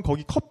남는 건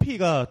거기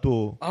커피가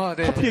또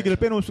네. 커피 얘기를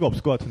빼놓을 수가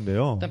없을 것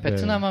같은데요. 일단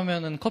베트남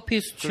하면은 커피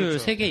수출 그렇죠.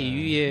 세계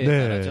 2위의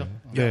네. 나라죠.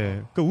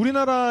 네. 그러니까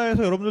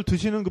우리나라에서 여러분들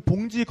드시는 그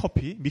봉지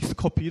커피, 믹스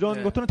커피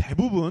이런 것들은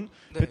대부분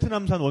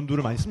베트남산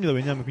원두를 많이 씁니다.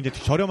 왜냐하면 굉장히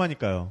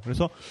저렴하니까요.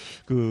 그래서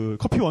그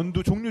커피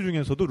원두 종류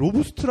중에서도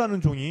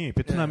로부스트라는 종이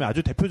베트남의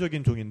아주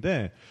대표적인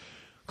종인데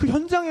그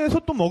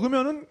현장에서 또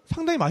먹으면은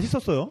상당히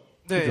맛있었어요.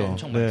 네, 그죠?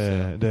 엄청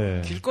맛있어요.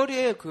 네.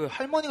 길거리에 그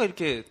할머니가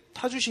이렇게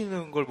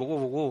타주시는 걸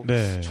먹어보고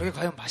저게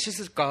과연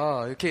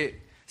맛있을까 이렇게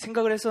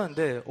생각을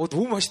했었는데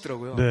너무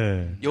맛있더라고요.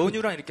 네.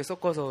 연유랑 이렇게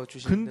섞어서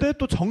주시는데. 근데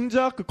또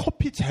정작 그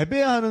커피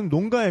재배하는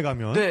농가에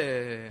가면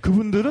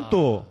그분들은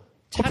또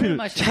차를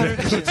마시는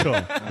그렇죠.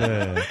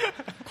 네.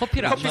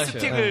 커피를 안 커피 마셔요.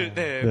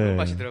 스틱을 못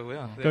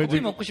마시더라고요. 그러니까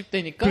커피 먹고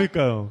싶다니까.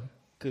 그러니까요.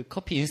 그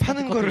커피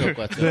인스턴트 커피를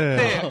갖고 왔죠.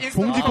 네.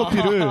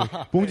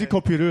 봉지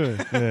커피를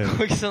네.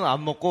 거기서는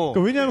안 먹고.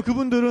 그러니까 왜냐하면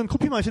그분들은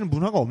커피 마시는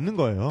문화가 없는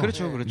거예요.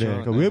 그렇죠. 네.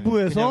 그러니까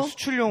외부에서 그냥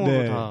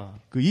수출용으로 다.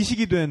 그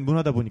이식이 된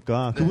문화다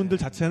보니까 그분들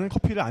자체는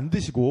커피를 안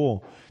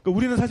드시고, 그러니까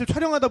우리는 사실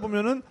촬영하다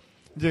보면은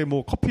이제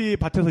뭐 커피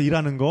밭에서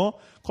일하는 거,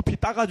 커피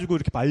따가지고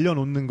이렇게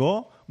말려놓는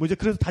거, 뭐 이제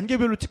그래서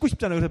단계별로 찍고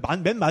싶잖아요.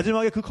 그래서 맨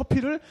마지막에 그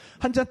커피를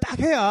한 잔 딱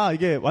해야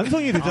이게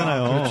완성이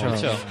되잖아요.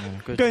 그렇죠.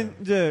 그러니까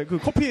이제 그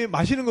커피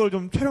마시는 걸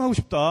좀 촬영하고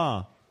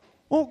싶다.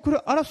 그래,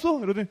 알았어.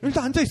 이러더니,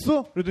 일단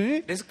앉아있어.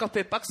 그러더니.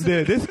 네스카페 박스.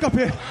 네,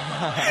 네스카페.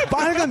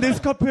 빨간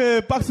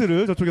네스카페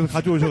박스를 저쪽에서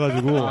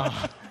가져오셔가지고.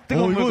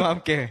 뜨거운 물과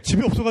함께.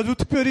 집에 없어가지고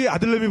특별히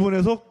아들내미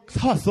보내서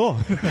사왔어.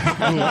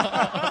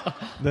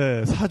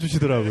 네,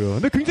 사주시더라고요.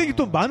 근데 굉장히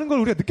또 많은 걸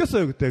우리가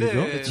느꼈어요, 그때. 그죠?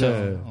 그렇죠.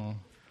 네.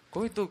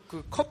 거기 또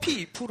그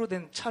커피 잎으로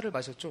된 차를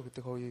마셨죠,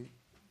 그때 거기.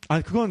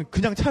 아니, 그건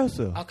그냥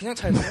차였어요. 아, 그냥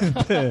차였어요?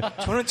 네.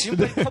 저는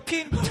지금까지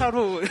커피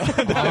차로.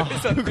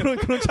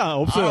 그런 차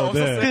없어요.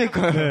 없었어요? 네.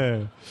 그러니까요.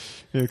 네.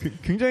 네,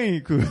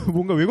 굉장히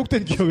뭔가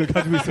왜곡된 기억을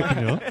가지고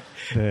있었군요.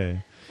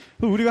 네.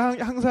 우리가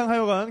항상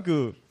하여간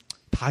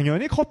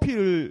당연히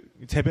커피를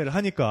재배를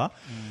하니까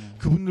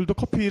그분들도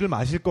커피를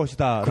마실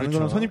것이다. 라는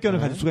그런 선입견을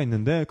가질 수가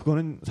있는데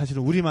그거는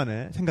사실은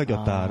우리만의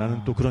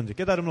생각이었다라는 또 그런 이제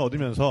깨달음을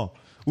얻으면서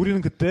우리는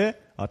그때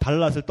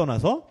달랏을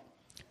떠나서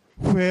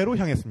후에로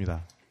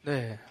향했습니다.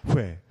 네.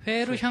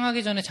 회로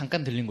향하기 전에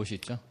잠깐 들린 곳이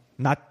있죠.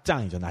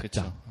 낮장이죠,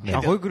 낮장. 네.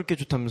 거기 그렇게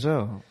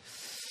좋다면서요?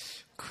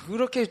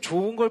 그렇게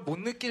좋은 걸 못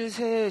느낄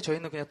새에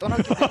저희는 그냥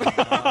떠났기 때문에.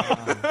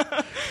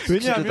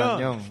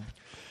 왜냐하면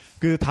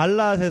그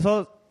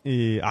달랏에서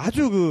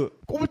아주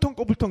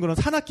꼬불통꼬불통 그런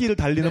산악기를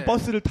달리는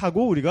버스를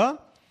타고 우리가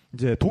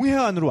이제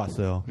동해안으로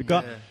왔어요.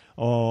 그러니까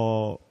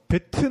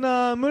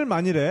베트남을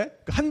만일에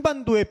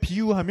한반도에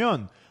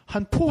비유하면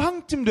한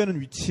포항쯤 되는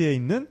위치에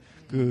있는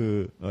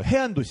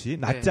해안 도시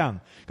나짱.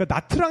 그러니까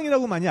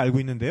나트랑이라고 많이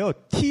알고 있는데요.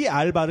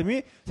 TR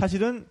발음이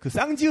사실은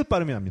쌍지읒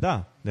발음이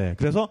납니다. 네.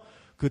 그래서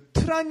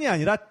트란이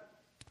아니라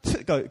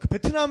그러니까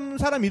베트남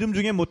사람 이름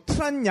중에 뭐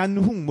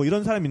트란얀홍 뭐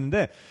이런 사람이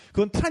있는데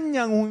그건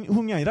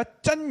트란얀홍이 아니라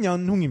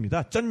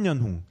쩐연홍입니다.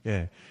 쩐연홍.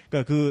 예.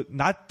 그러니까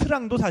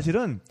나트랑도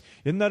사실은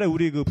옛날에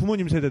우리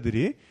부모님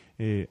세대들이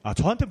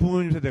저한테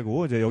부모님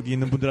세대고 이제 여기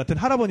있는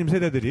분들한테는 할아버님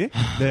세대들이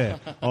네.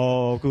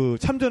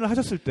 참전을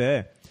하셨을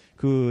때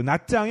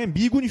나짱에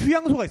미군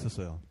휴양소가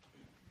있었어요.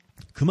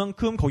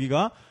 그만큼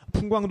거기가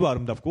풍광도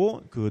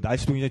아름답고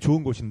날씨도 굉장히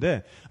좋은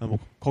곳인데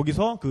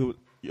거기서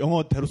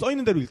영어대로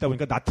써있는 대로 읽다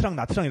보니까 나트랑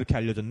이렇게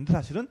알려졌는데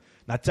사실은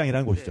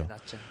나짱이라는 곳이죠.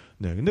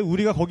 네, 근데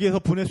우리가 거기에서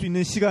보낼 수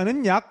있는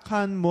시간은 약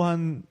한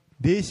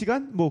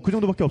 4시간? 그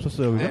정도밖에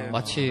없었어요. 그죠? 네,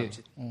 마치,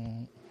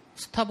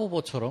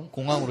 스타보버처럼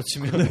공항으로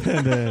치면.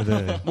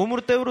 네.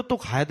 몸으로 때우러 또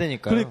가야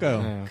되니까요.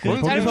 그러니까요. 네.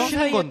 그 짧은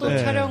사이에 또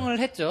촬영을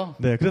했죠.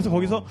 네, 그래서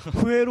거기서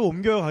후회로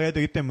옮겨가야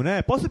되기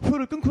때문에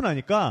버스표를 끊고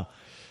나니까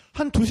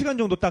한 2시간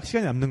정도 딱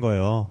시간이 남는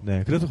거예요.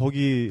 네, 그래서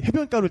거기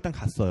해변가로 일단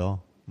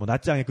갔어요.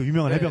 나짱의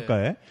유명한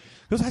해변가에.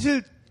 그래서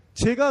사실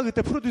제가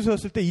그때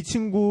프로듀서였을 때 이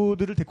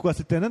친구들을 데리고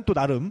갔을 때는 또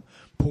나름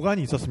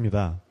보관이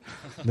있었습니다.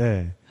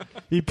 네.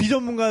 이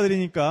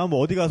비전문가들이니까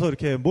어디 가서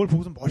이렇게 뭘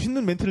보고서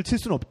멋있는 멘트를 칠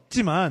수는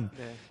없지만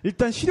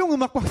일단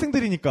실용음악과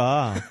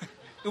학생들이니까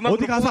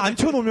어디 가서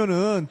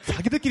앉혀놓으면은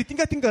자기들끼리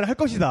띵가띵가를 할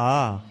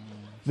것이다.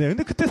 네.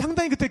 근데 그때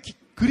상당히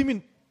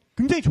그림이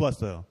굉장히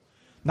좋았어요.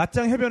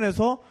 낮장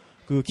해변에서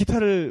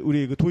기타를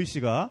우리 도희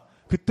씨가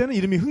그때는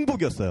이름이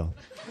흥복이었어요.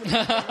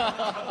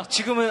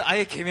 지금은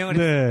아예 개명을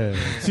네.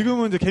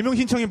 지금은 이제 개명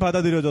신청이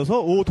받아들여져서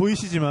오도희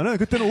씨지만은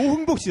그때는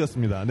오흥복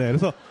씨였습니다. 네.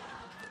 그래서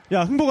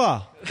야,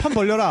 흥복아, 판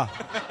벌려라.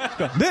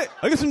 그러니까, 네,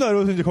 알겠습니다.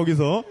 이러면서 이제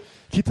거기서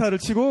기타를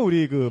치고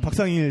우리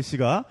박상일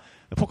씨가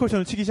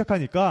퍼커션을 치기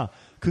시작하니까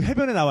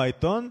해변에 나와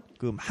있던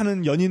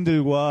많은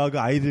연인들과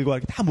아이들과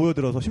이렇게 다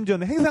모여들어서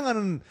심지어는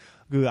행상하는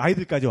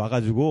아이들까지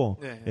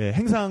와가지고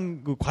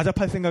행상 과자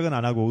팔 생각은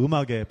안 하고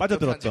음악에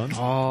빠져들었던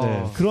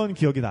그런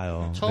기억이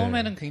나요.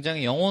 처음에는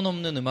굉장히 영혼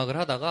없는 음악을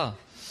하다가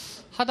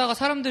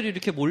사람들이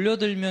이렇게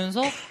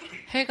몰려들면서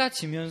해가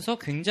지면서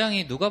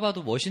굉장히 누가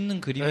봐도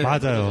멋있는 그림이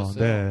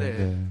그려졌어요.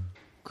 네.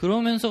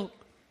 그러면서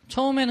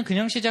처음에는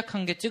그냥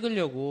시작한 게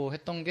찍으려고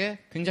했던 게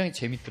굉장히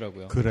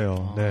재밌더라고요.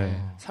 그래요. 네.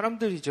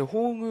 사람들이 이제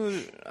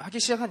호응을 하기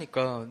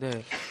시작하니까,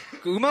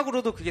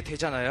 음악으로도 그게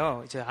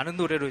되잖아요. 이제 아는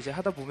노래로 이제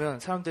하다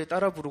보면 사람들이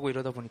따라 부르고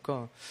이러다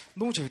보니까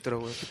너무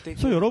재밌더라고요.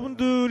 그래서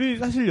여러분들이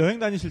사실 여행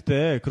다니실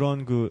때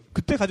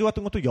그때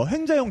가져갔던 것도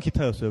여행자용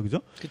기타였어요.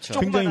 그죠? 그쵸.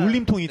 굉장히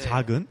울림통이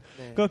작은.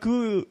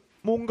 그러니까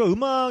뭔가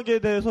음악에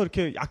대해서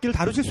이렇게 악기를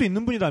다루실 수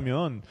있는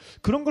분이라면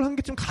그런 걸 한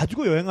개쯤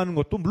가지고 여행하는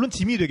것도 물론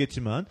짐이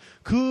되겠지만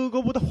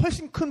그거보다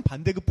훨씬 큰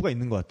반대급부가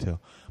있는 것 같아요.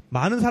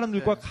 많은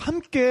사람들과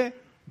함께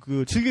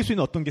즐길 수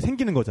있는 어떤 게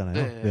생기는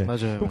거잖아요. 네.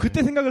 맞아요. 그럼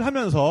그때 생각을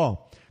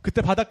하면서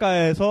그때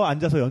바닷가에서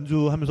앉아서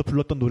연주하면서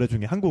불렀던 노래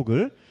중에 한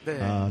곡을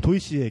도희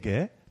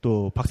씨에게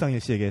또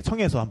박상일 씨에게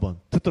청해서 한번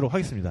듣도록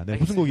하겠습니다. 네,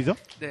 무슨 곡이죠?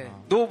 네,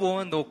 No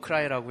Woman No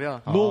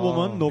Cry라고요. No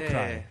Woman No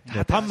Cry.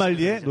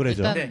 반말리의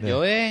노래죠. 일단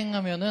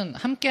여행하면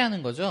함께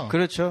하는 거죠.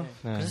 그렇죠.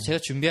 네. 그래서 제가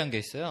준비한 게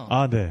있어요.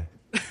 아, 네.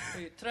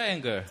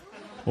 트라이앵글.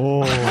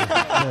 오. 네.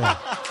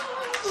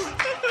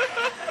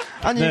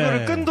 아니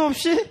이거를 끈도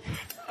없이?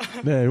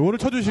 네, 요거를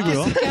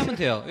쳐주시고요. 함께 하면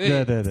돼요.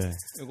 네.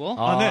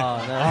 이거.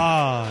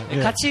 네.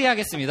 같이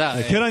하겠습니다.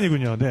 네,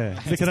 계란이군요. 네.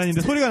 근데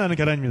계란인데 소리가 나는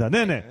계란입니다.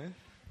 네네.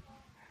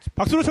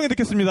 박수로 청해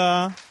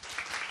듣겠습니다.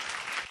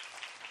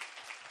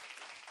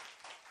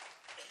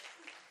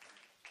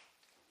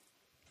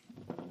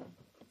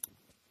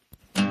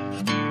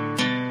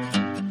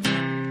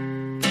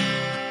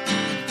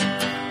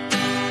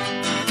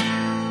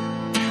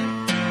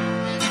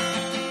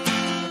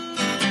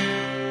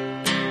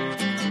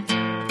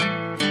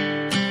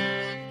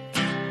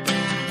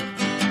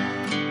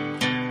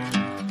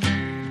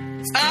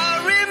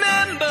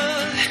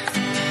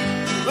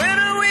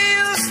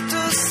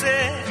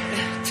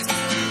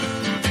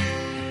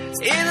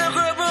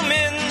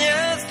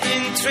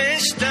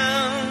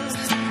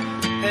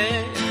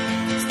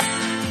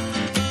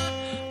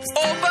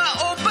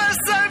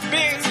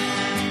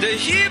 the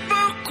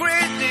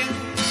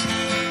hypocrites.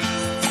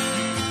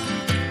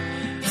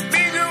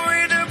 Bigger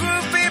with the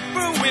good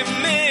people we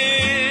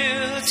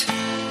meet.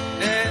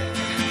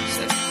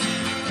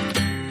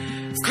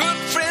 Good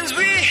friends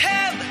we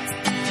have,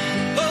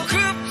 oh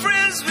good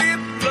friends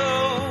we've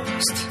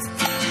lost.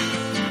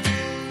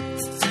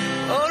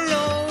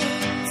 Along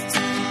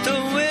the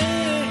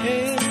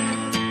way.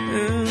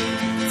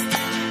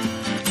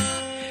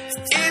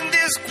 In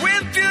this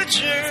great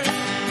future,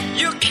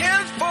 you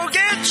can't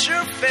forget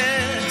your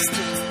past.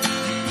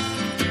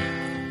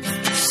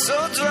 So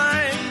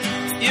dry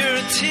your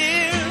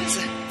tears.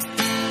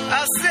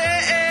 I say,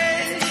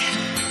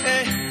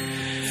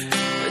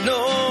 no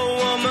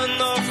woman,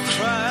 no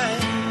cry.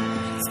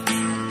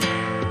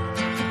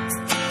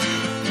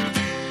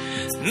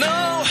 No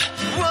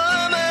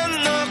woman,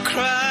 no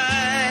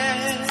cry.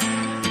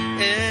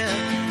 Yeah.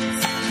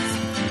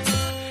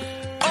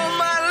 Oh,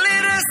 my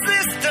little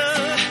sister,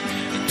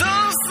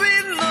 don't see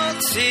no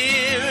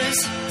tears.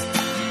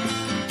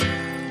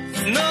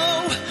 No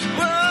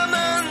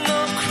woman, no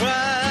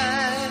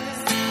cry,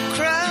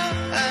 cry.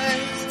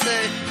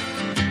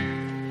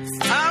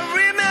 I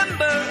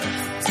remember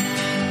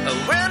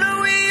when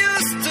we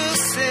used to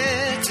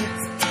sit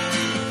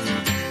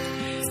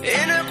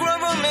in a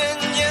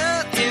government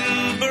yacht in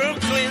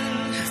Brooklyn,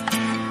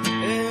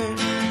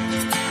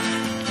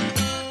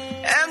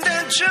 and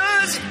then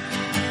just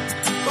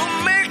who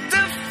make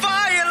the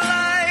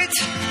firelight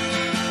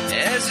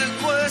as it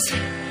was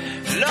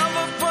love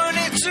upon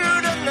it through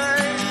the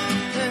night.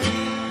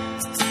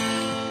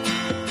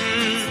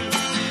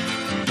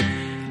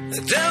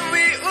 Then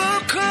we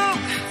would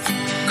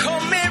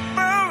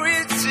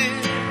commemorate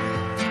it.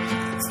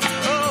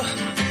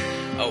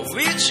 Oh,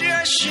 which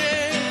I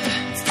share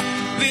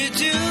with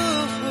you.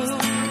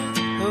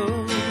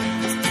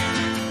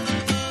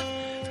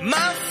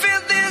 My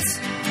feelings,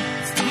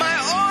 my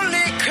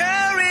only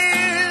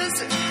carries.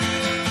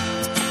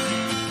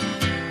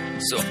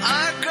 So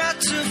I got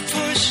to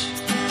push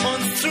on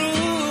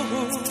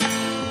through.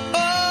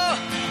 Oh,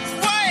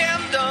 why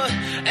I'm done.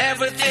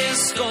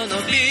 Everything's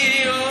gonna be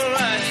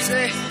alright.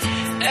 Say,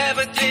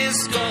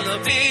 everything's gonna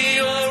be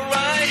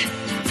alright.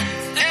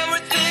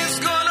 Everything's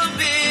gonna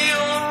be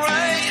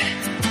alright.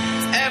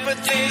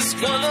 Everything's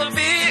gonna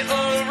be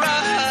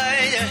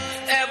alright.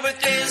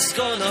 Everything's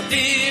gonna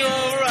be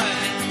alright.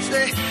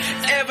 Say,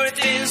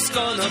 everything's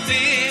gonna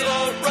be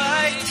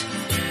alright.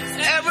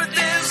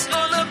 Everything's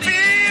gonna be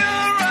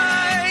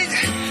alright.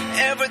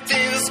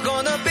 Everything's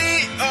gonna be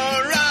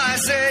alright.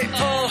 Say,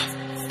 oh,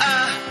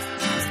 ah,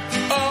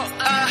 oh,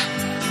 ah,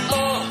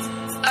 oh,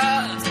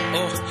 ah,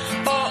 oh,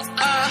 oh,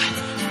 ah,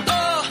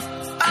 oh,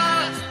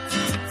 ah,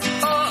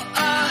 oh,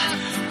 ah,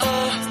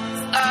 oh,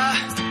 ah, oh,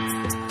 ah,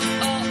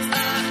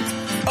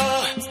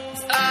 oh,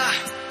 ah,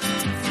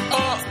 oh,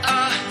 ah, oh,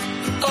 ah,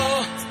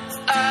 oh,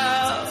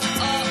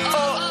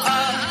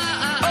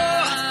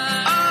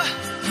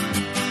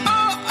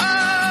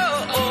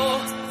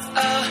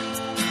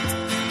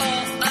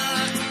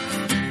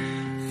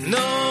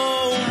 no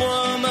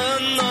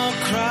woman, no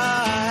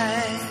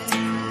cry.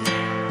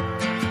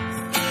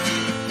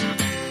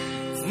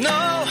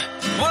 No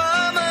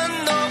woman,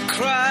 no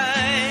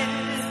cry.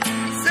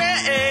 Say,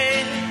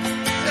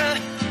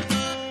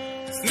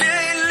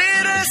 my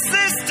little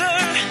sister,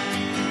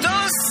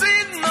 don't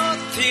see no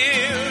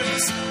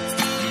tears.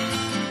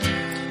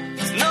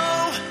 No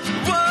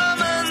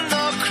woman,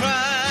 no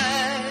cry.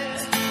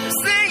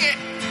 Sing it.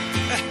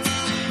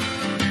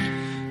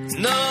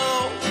 No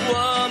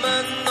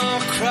woman, no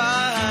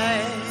cry.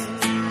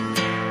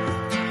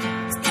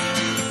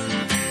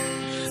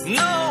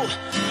 No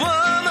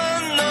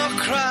woman, no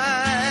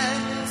cry.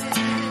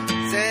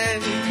 Say,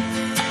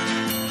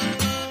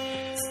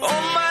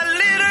 oh, my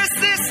little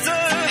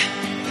sister,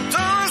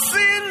 don't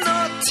see no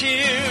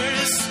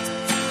tears.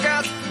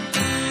 Got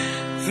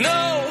no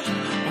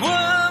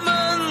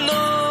woman,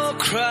 no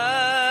cry.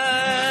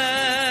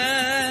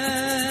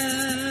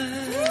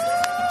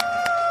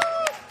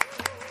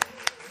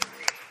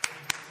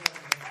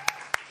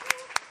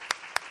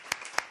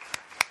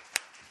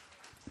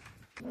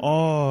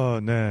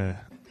 네.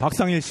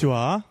 박상일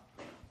씨와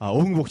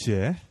오흥복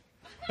씨의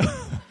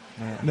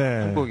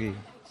네. 행복이.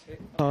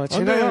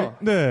 제가요.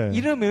 네.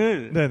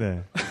 이름을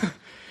네네.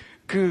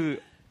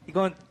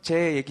 이건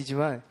제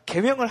얘기지만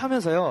개명을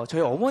하면서요.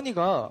 저희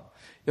어머니가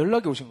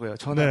연락이 오신 거예요.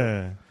 전화.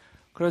 네.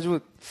 그래가지고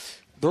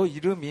너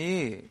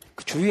이름이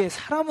그 주위에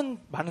사람은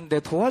많은데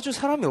도와줄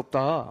사람이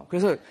없다.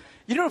 그래서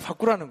이름을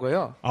바꾸라는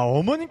거예요.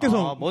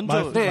 어머님께서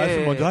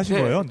말씀 먼저 하신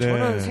거예요? 네.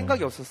 저는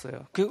생각이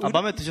없었어요.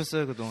 마음에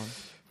드셨어요 그동안?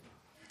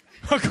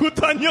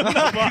 그것도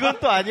아니었나 봐. 그건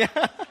또 아니야.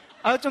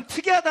 좀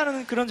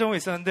특이하다는 그런 점은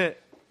있었는데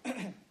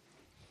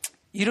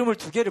이름을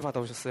 2개를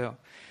받아오셨어요.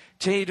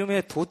 제 이름에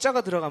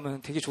도자가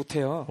들어가면 되게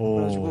좋대요.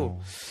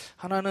 그래가지고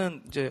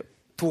하나는 이제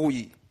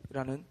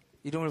도이라는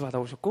이름을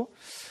받아오셨고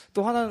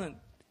또 하나는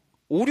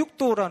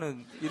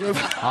 569도라는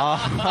이름을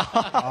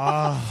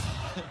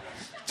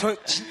저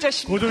진짜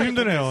그거 좀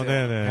힘드네요.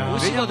 네네.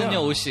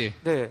 오씨거든요, 오씨.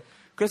 네.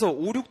 그래서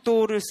 5,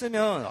 6도를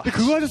쓰면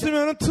그거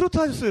하셨으면 트로트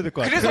하셨어야 될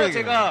것 같아요. 그래서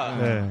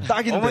제가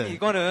딱인데. 어머니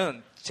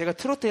이거는 제가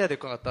트로트 해야 될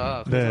것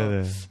같다.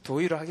 그래서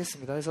도의로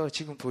하겠습니다. 해서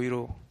지금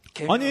도의로.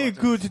 아니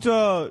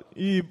진짜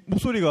이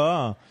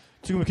목소리가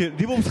지금 이렇게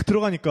리버브 싹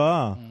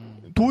들어가니까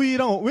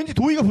도희랑 왠지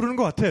도희가 부르는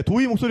것 같아.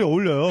 도희 목소리가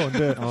어울려요.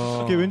 근데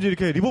이렇게 왠지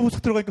이렇게 리버브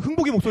싹 들어가니까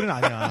흥복이 목소리는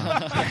아니야.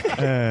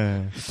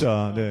 네,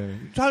 진짜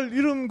잘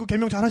이름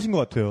개명 잘 하신 것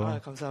같아요.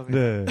 감사합니다.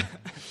 네.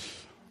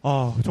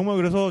 정말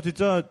그래서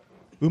진짜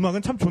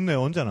음악은 참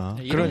좋네요, 언제나.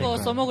 이런 거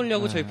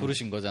써먹으려고 저희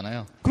부르신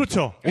거잖아요.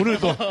 그렇죠.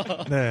 오늘도.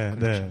 네,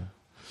 네.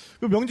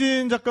 그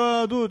명진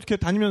작가도 이렇게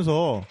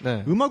다니면서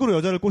음악으로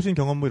여자를 꼬신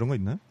경험 뭐 이런 거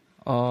있나요?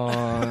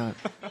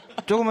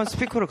 조그만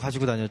스피커를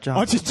가지고 다녔죠.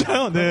 아,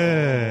 진짜요?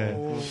 네.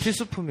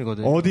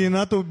 필수품이거든요.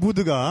 어디나 또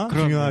무드가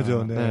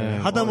중요하죠. 네.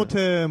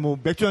 하다못해 뭐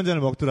맥주 한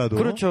잔을 먹더라도.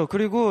 그렇죠.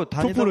 그리고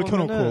다니다 보면은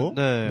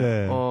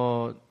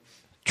켜놓고.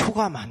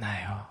 초가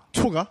많아요.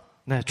 초가?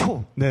 네,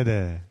 초.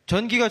 네네.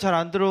 전기가 잘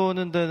안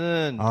들어오는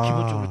데는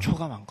기본적으로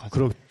초가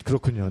많거든요.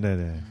 그렇군요.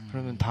 네네.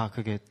 그러면 다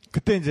그게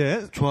그때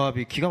이제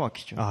조합이 기가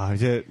막히죠.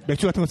 이제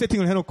맥주 같은 거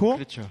세팅을 해놓고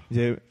그렇죠.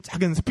 이제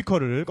작은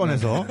스피커를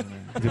꺼내서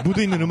이제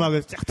무드 있는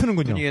음악을 쫙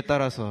트는군요. 분위기에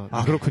따라서.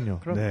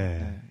 그렇군요.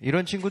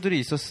 이런 친구들이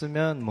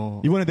있었으면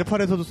뭐 이번에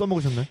네팔에서도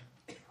써먹으셨나요?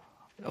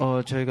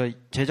 저희가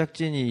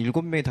제작진이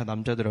 7명이 다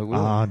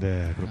남자더라고요.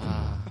 네, 그렇군요.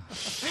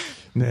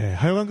 네,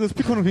 하여간 그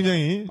스피커는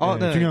굉장히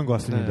중요한 것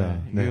같습니다.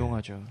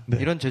 유용하죠.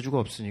 이런 재주가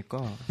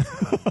없으니까.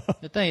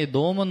 일단 이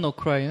No More No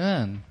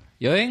Cry는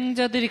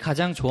여행자들이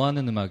가장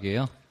좋아하는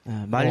음악이에요.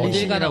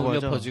 말리신이라고 울려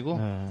하죠. 퍼지고.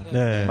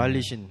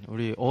 말리신.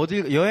 우리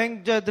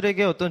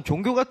여행자들에게 어떤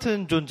종교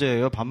같은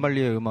존재예요.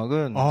 반말리의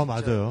음악은.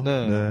 맞아요.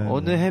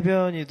 어느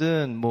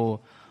해변이든 뭐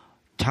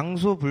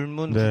장소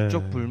불문,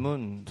 국적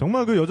불문.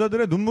 정말 그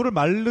여자들의 눈물을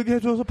마르게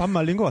해줘서 반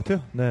말린 것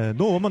같아요. 네,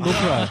 No Woman No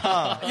Cry.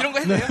 이런 거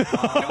해도 돼요?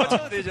 이런 거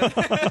쳐도 되죠.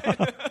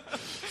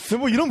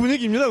 뭐 이런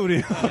분위기입니다,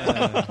 우리.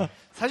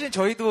 사실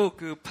저희도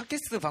그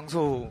팟캐스트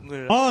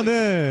방송을.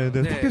 네.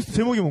 팟캐스트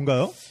제목이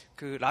뭔가요?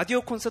 그 라디오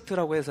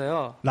콘서트라고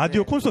해서요.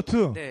 라디오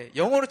콘서트? 네,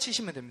 영어로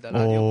치시면 됩니다.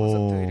 라디오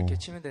콘서트 이렇게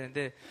치면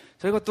되는데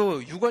저희가 또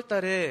 6월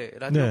달에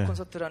라디오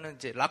콘서트라는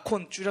이제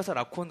라콘 줄여서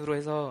라콘으로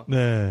해서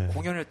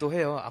공연을 또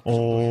해요.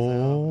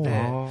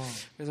 압구정동에서요.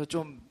 그래서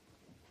좀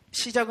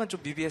시작은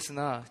좀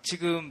미비했으나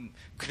지금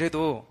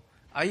그래도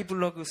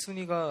아이블로그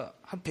순위가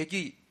한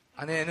 100위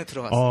안에는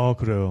들어갔어요.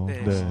 그래요.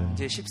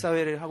 이제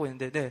 14회를 하고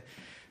있는데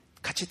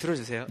같이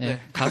들어주세요.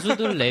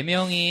 가수들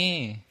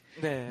 4명이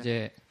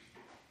이제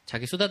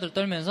자기 수다들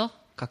떨면서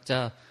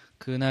각자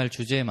그날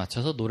주제에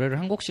맞춰서 노래를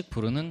한 곡씩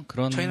부르는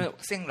그런. 저희는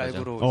생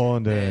라이브로.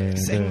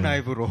 생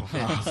라이브로.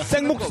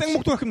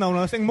 생목도 가끔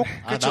나오나요? 생목?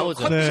 그렇죠.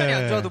 나오죠. 컨디션이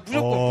안 좋아도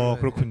무조건.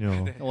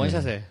 그렇군요.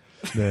 원샷에.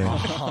 네.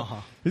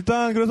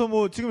 일단 그래서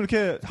뭐 지금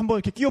이렇게 한번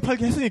이렇게 끼워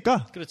팔기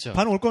했으니까 그렇죠.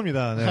 반응 올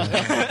겁니다.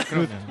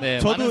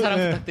 많은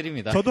사랑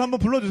부탁드립니다. 저도 한번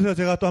불러주세요.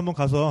 제가 또 한번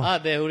가서.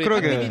 우리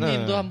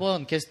PD님도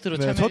한번 게스트로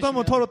참여해 주시면. 저도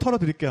한번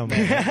털어드릴게요.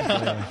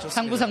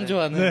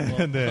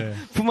 상부상조하는.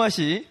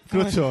 품앗이.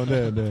 그렇죠.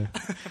 네.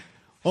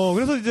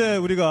 그래서 이제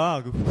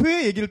우리가 그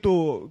후회 얘기를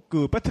또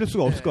빼뜨릴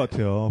수가 없을 것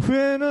같아요.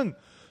 후회는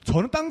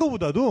저는 딴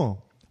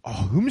거보다도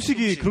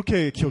음식이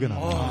그렇게 기억에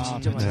남아요.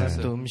 진짜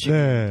맛있었어요. 또 음식.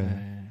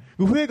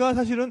 그 후회가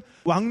사실은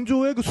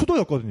왕조의 그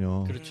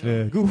수도였거든요. 그렇죠.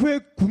 그 후회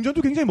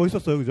궁전도 굉장히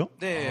멋있었어요, 그죠?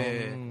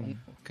 네.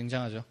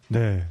 굉장하죠.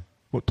 네.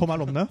 뭐 더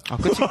말 없나요?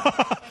 끝이.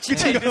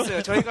 진짜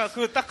이랬어요. 저희가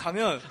그거 딱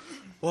가면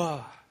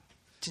와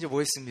진짜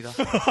멋있습니다.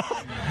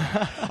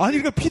 아니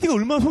그러니까 PD가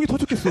얼마나 속이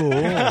터졌겠어.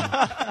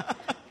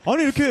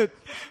 아니 이렇게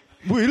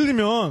뭐 예를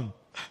들면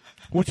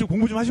지금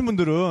공부 좀 하신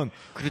분들은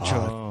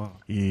그렇죠.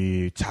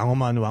 이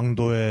장엄한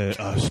왕도의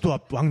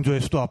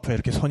왕조의 수도 앞에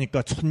이렇게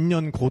서니까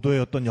천년 고도의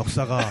어떤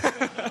역사가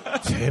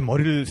제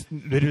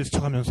뇌리를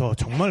스쳐가면서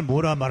정말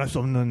뭐라 말할 수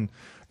없는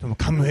좀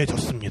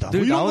감회해졌습니다. 뭐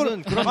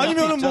이런 거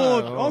아니면은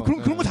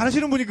그런 거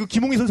잘하시는 분이 그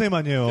김홍희 선생님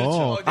아니에요.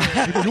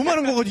 그렇죠.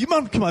 요만한 거 가지고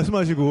이만큼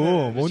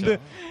말씀하시고 근데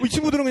이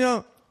친구들은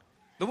그냥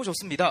너무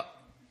좋습니다.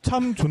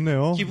 참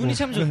좋네요. 기분이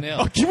참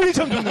좋네요. 기분이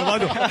참 좋네요.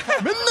 맞아.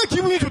 맨날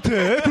기분이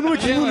좋대. 그놈의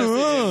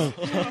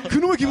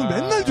기분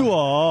맨날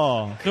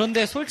좋아.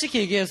 그런데 솔직히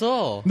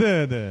얘기해서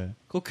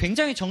그거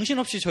굉장히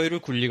정신없이 저희를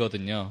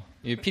굴리거든요.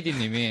 이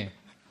PD님이.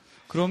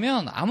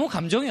 그러면 아무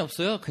감정이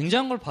없어요.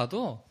 굉장한 걸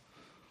봐도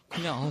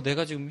그냥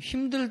내가 지금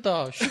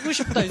힘들다, 쉬고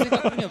싶다 이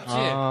생각뿐이 없지.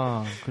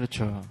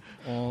 그렇죠.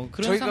 그런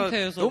저희가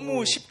상태에서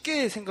너무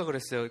쉽게 생각을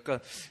했어요. 그러니까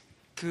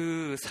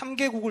그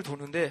 3개국을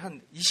도는데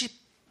한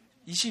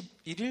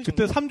 21일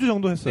그때 3주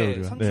정도 했어요.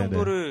 네, 3주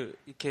정도를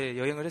이렇게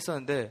여행을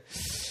했었는데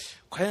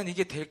과연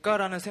이게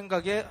될까라는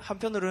생각에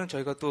한편으로는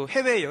저희가 또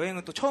해외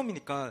여행은 또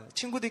처음이니까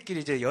친구들끼리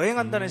이제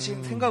여행한다는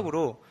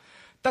생각으로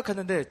딱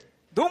갔는데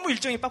너무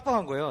일정이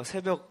빡빡한 거예요.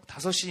 새벽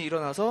 5시에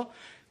일어나서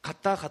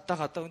갔다.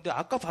 근데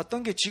아까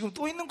봤던 게 지금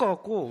또 있는 것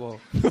같고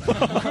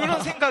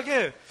그런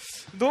생각에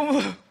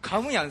너무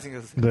감흥이 안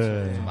생겼어요.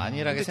 네. 좀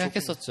안일하게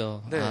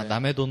생각했었죠.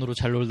 남의 돈으로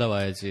잘 놀다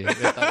와야지.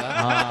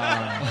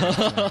 그랬다가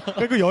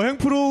그 여행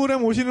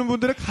프로그램 오시는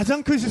분들의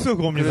가장 큰 실수가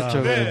그겁니다.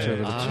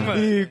 그렇죠.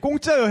 이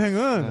공짜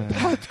여행은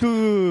다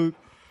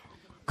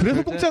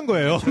그래서 공짜인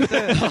거예요.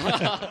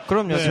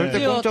 그럼요. 네.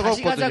 절대 공짜가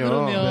다시 없거든요. 가자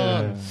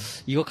그러면 네.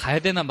 이거 가야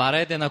되나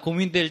말아야 되나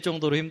고민될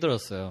정도로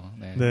힘들었어요.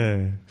 네.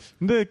 네.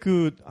 근데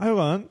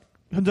하여간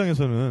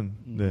현장에서는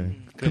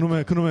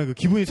그놈의 그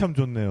기분이 참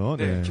좋네요.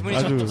 네, 기분이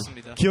참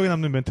좋습니다. 기억에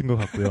남는 멘트인 것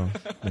같고요.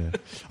 네.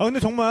 근데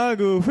정말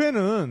그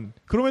회는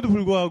그럼에도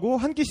불구하고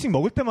한 끼씩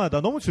먹을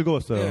때마다 너무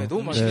즐거웠어요. 네,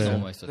 너무 맛있었어요.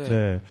 너무 맛있었죠.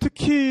 네.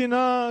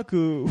 특히나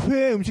그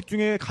회 음식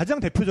중에 가장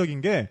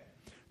대표적인 게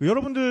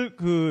여러분들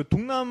그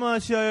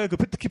동남아시아의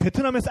특히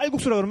베트남의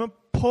쌀국수라 그러면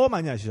퍼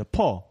많이 아시죠?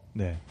 퍼.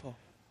 네.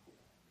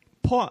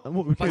 퍼.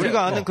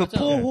 우리가 아는 그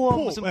포호화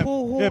무슨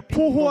포호.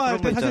 포호화 할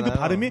때 사실 그 있잖아요.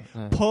 발음이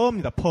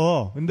퍼입니다.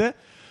 퍼. 근데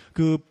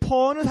그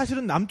퍼는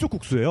사실은 남쪽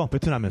국수예요.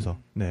 베트남에서.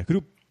 네.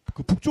 그리고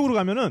그 북쪽으로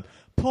가면은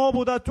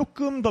퍼보다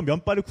조금 더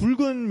면발이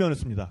굵은 면을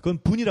씁니다. 그건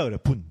분이라 그래요.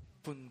 분.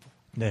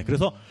 네.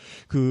 그래서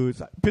그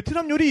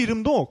베트남 요리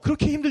이름도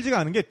그렇게 힘들지가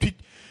않은 게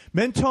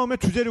맨 처음에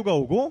주재료가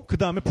오고 그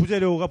다음에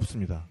부재료가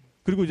붙습니다.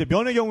 그리고 이제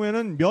면의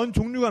경우에는 면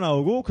종류가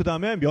나오고 그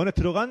다음에 면에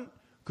들어간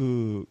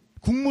그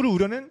국물을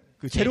우려낸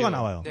그 재료가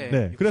나와요.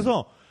 네.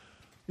 그래서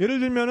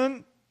예를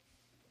들면은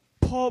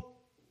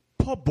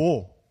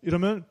퍼보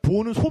이러면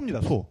보는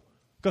소입니다. 소.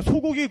 그러니까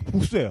소고기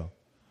국수예요.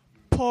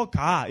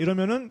 퍼가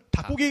이러면은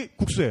닭고기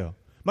국수예요.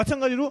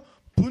 마찬가지로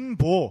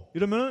분보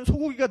이러면은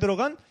소고기가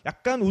들어간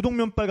약간 우동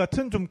면발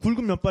같은 좀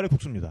굵은 면발의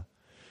국수입니다.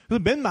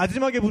 그래서 맨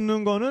마지막에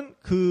붙는 거는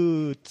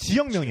그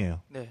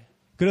지역명이에요. 네.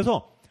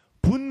 그래서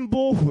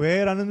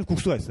분보회라는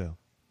국수가 있어요.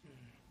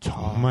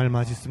 정말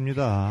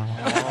맛있습니다.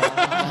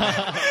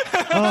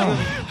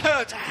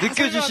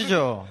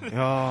 느껴지시죠?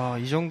 야,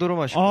 이 정도로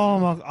맛있어.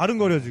 막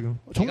아른거려 지금.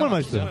 정말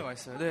맛있어요. 정말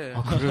맛있어요. 네.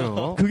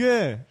 그래요?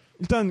 그게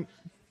일단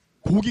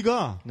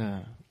고기가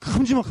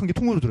큼지막한 게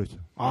통으로 들어있어요.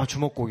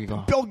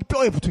 주먹고기가.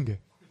 뼈에 붙은 게.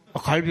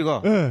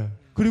 갈비가? 네.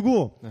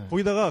 그리고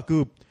거기다가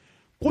그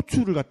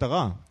고추를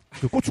갖다가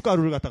그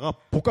고춧가루를 갖다가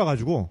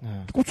볶아가지고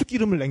고추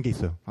기름을 낸 게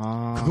있어요.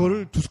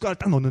 그거를 2숟가락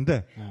딱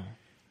넣었는데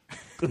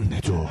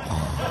끝내줘.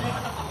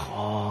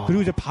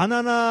 그리고 이제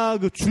바나나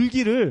그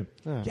줄기를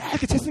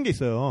얇게 채 쓴 게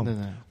있어요.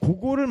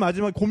 그거를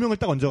마지막에 고명을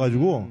딱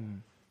얹어가지고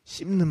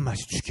씹는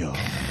맛이 죽여.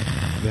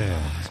 네.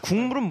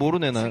 국물은 뭐로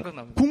내나요?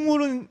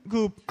 국물은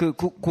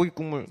고기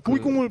국물.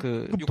 고기 국물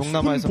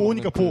동남아에서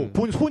보니까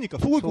소니까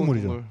소고기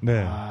국물이죠.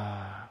 네.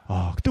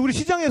 그때 우리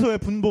시장에서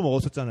분보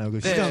먹었었잖아요. 그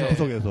시장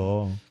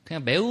구석에서.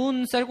 그냥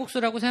매운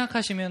쌀국수라고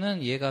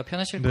생각하시면은 이해가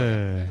편하실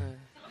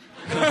거예요.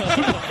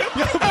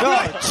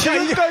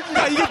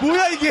 야, 이게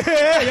뭐야 이게?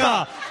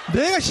 야,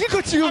 내가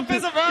실컷 지금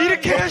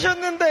이렇게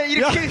하셨는데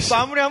이렇게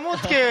마무리하면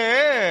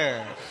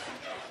어떡해?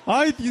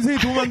 인생이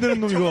도움 안 되는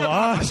놈 이거.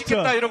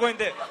 맛있겠다 진짜. 이러고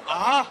했는데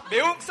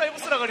매운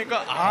쌀국수라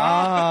그러니까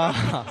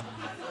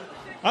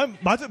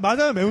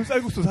맞아요. 매운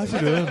쌀국수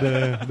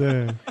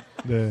사실은.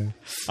 네.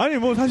 아니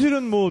뭐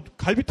사실은 뭐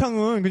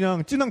갈비탕은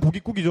그냥 진한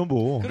고깃국이죠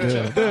뭐.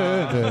 그렇죠.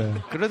 네.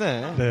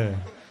 그러네. 네.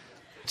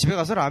 집에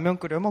가서 라면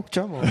끓여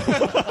먹자 뭐.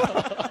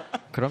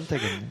 그럼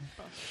되겠네.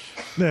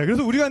 네.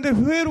 그래서 우리가 근데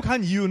회로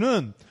간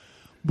이유는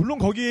물론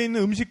거기에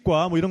있는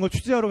음식과 뭐 이런 걸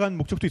취재하러 간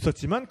목적도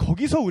있었지만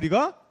거기서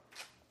우리가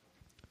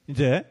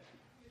이제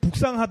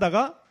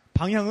북상하다가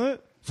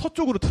방향을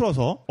서쪽으로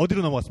틀어서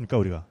어디로 넘어갔습니까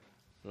우리가?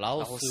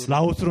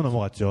 라오스로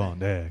넘어갔죠.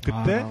 네.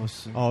 그때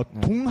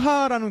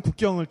동하라는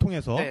국경을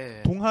통해서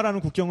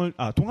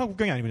동하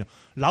국경이 아니군요.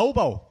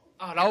 라오바오.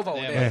 라오바오.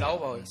 네.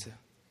 라오바오였어요.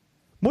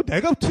 뭐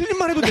내가 틀린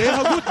말 해도 네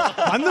하고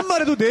맞는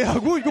말 해도 네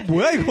하고 이거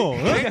뭐야 이거?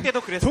 여행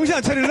때도 그랬어요. 정신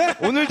안 차릴래?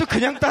 오늘도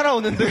그냥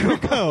따라오는데.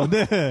 그러니까요.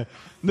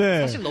 네.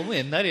 사실 너무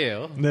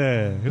옛날이에요.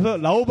 네. 그래서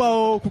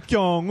라오바오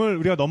국경을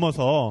우리가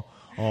넘어서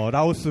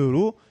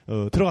라오스로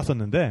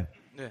들어갔었는데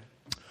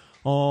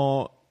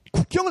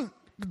국경을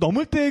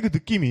넘을 때의 그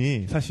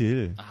느낌이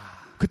사실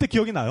그때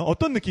기억이 나요?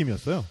 어떤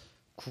느낌이었어요?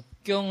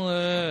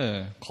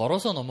 국경을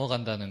걸어서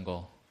넘어간다는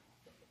거.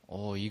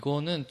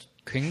 이거는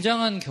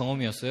굉장한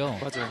경험이었어요.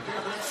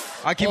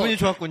 맞아요. 기분이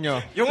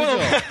좋았군요. 영어는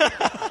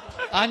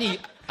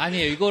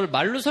아니에요. 이걸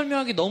말로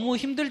설명하기 너무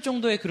힘들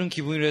정도의 그런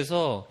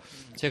기분이라서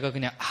제가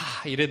그냥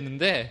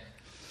이랬는데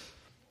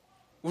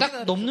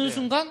딱 넘는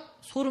순간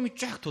소름이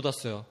쫙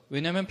돋았어요.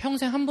 왜냐면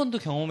평생 한 번도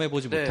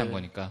경험해보지 못한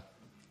거니까.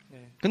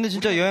 근데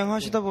진짜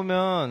여행하시다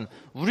보면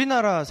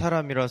우리나라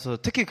사람이라서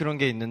특히 그런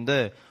게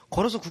있는데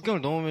걸어서 국경을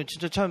넘으면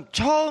진짜 참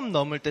처음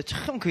넘을 때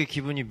참 그게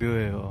기분이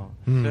묘해요.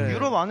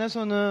 유럽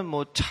안에서는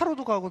뭐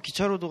차로도 가고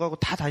기차로도 가고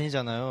다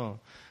다니잖아요.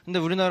 근데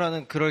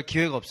우리나라는 그럴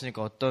기회가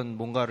없으니까 어떤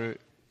뭔가를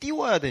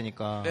띄워야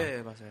되니까. 네,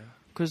 맞아요.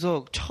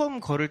 그래서 처음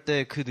걸을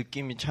때 그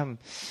느낌이 참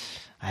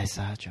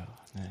알싸하죠.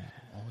 네.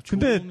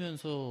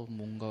 좋으면서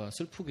뭔가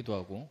슬프기도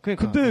하고.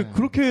 근데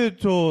그렇게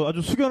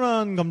아주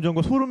숙연한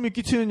감정과 소름이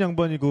끼치는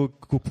양반이 그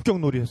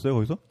국경놀이 했어요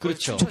거기서?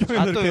 그렇죠.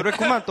 또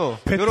요랬구만 또.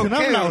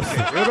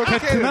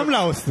 베트남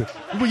라오스.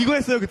 뭐 이거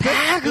했어요 그때?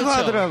 그거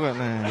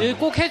하더라고요. 네.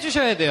 꼭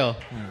해주셔야 돼요.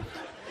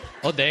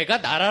 내가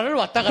나라를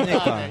왔다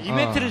갔다 하네. 이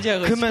멘트를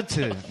제가 그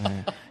멘트.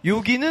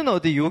 여기는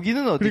어디?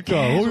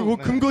 그러니까 뭐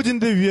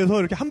근거진대 위에서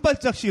이렇게 한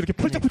발짝씩 이렇게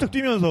펄짝펄짝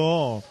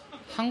뛰면서.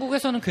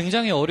 한국에서는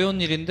굉장히 어려운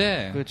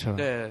일인데. 그렇죠.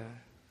 네.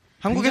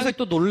 한국에서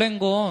또 놀란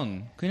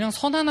건 그냥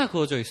선 하나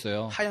그어져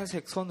있어요.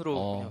 하얀색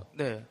선으로.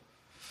 그냥, 네.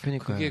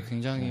 그러니까 그게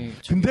굉장히.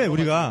 근데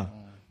우리가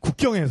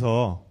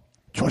국경에서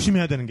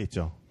조심해야 되는 게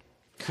있죠.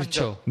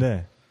 그렇죠.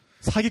 네.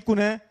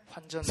 사기꾼의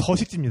환전.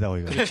 서식지입니다,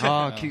 거기가.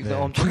 네.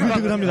 엄청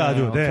비글비글합니다,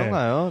 아주. 네.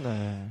 엄청나요.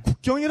 네.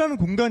 국경이라는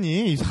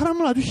공간이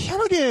사람을 아주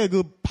희한하게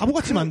그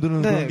바보같이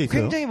만드는 그런 게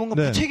있어요. 굉장히 뭔가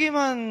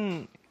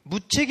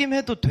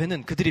무책임해도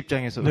되는 그들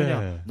입장에서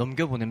그냥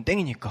넘겨보내면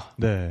땡이니까.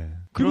 네.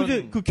 그리고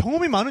이제 그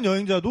경험이 많은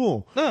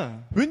여행자도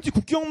왠지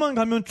국경만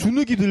가면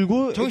주눅이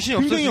들고 정신이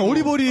굉장히 없어지고.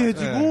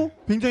 어리버리해지고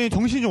굉장히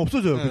정신이 좀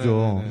없어져요.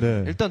 그죠?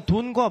 네. 일단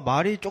돈과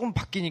말이 조금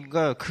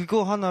바뀌니까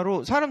그거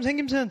하나로 사람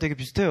생김새는 되게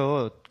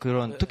비슷해요.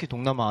 그런 특히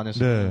동남아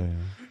안에서. 네.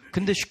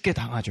 근데 쉽게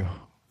당하죠.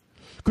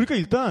 그러니까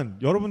일단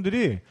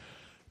여러분들이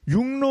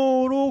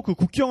육로로 그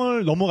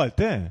국경을 넘어갈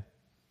때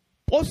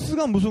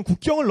버스가 무슨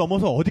국경을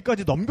넘어서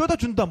어디까지 넘겨다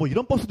준다 뭐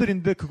이런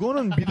버스들인데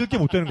그거는 믿을 게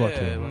못 되는 것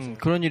같아요.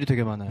 그런 일이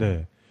되게 많아요.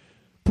 네.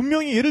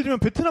 분명히 예를 들면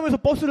베트남에서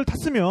버스를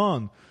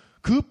탔으면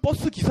그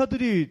버스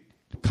기사들이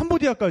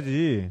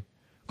캄보디아까지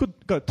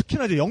그러니까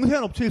특히나 이제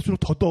영세한 업체일수록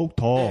더더욱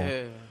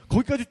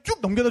거기까지 쭉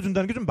넘겨다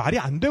준다는 게 좀 말이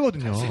안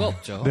되거든요. 갈 수가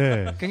없죠.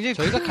 네. 굉장히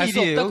저희가 갈 수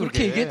없다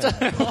그렇게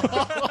얘기했잖아요.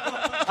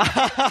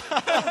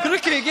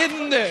 그렇게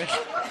얘기했는데.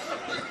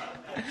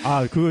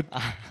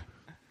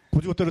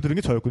 보지못대로 들은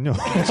게 저였군요.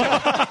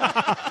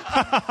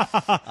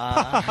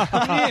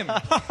 형님,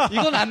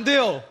 이건 안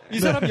돼요. 이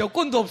사람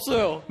여권도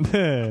없어요.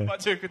 네.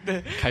 맞아요.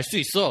 근데 갈 수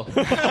있어.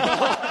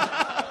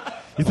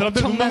 이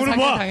사람들 눈망울을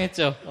봐.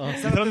 당했죠. 이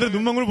사람들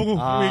눈망울을 보고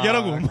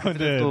얘기하라고.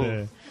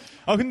 네.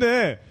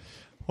 근데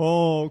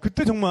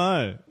그때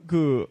정말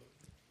그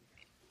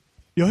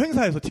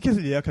여행사에서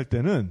티켓을 예약할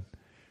때는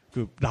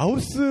그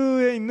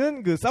라오스에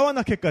있는 그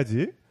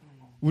사와나케까지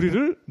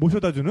우리를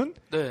모셔다주는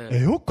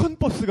에어컨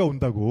버스가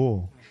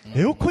온다고.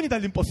 에어컨이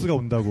달린 버스가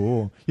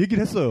온다고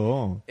얘기를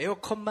했어요.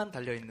 에어컨만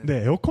달려있는.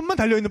 네, 에어컨만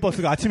달려있는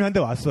버스가 아침에 한 대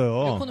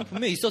왔어요. 에어컨은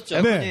분명히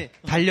있었죠. 네.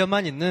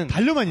 달려만 있는. 네.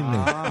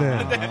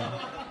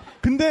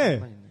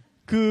 근데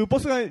그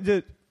버스가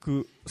이제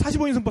그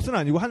 45인승 버스는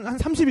아니고 한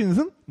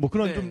 30인승? 뭐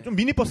그런 좀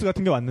미니 버스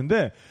같은 게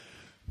왔는데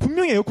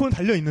분명히 에어컨은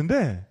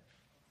달려있는데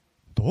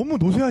너무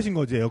노쇠하신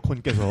거지,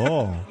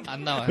 에어컨께서.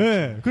 안 나와요.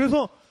 네.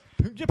 그래서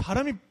굉장히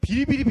바람이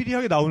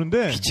비리비리하게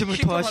나오는데. 기침을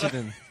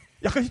토하시는.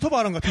 약간 히터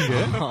바람 같은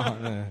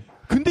게. 네.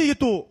 근데 이게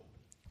또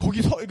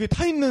거기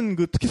타 있는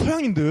그 특히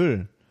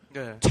서양인들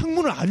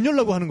창문을 안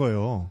열라고 하는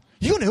거예요.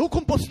 이건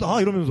에어컨 버스다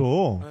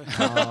이러면서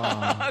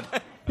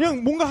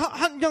그냥 뭔가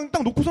그냥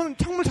딱 놓고서는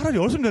창문을 차라리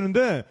열었으면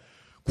되는데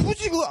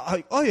굳이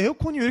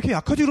에어컨이 왜 이렇게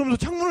약하지 이러면서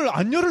창문을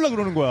안 열으려고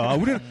그러는 거야.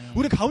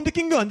 우리는 가운데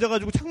낑겨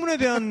앉아가지고 창문에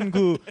대한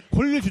그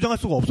권리를 주장할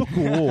수가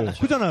없었고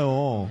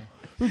그잖아요.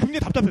 굉장히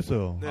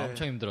답답했어요. 네.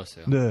 엄청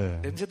힘들었어요. 네.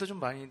 냄새도 좀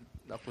많이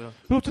났고요.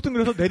 어쨌든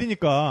그래서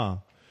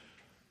내리니까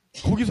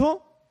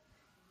거기서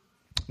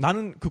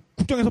나는 그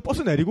국경에서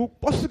버스 내리고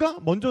버스가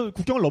먼저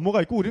국경을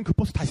넘어가 있고 우리는 그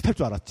버스 다시 탈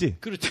줄 알았지.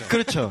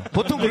 그렇죠.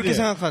 보통 그렇게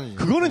생각하는.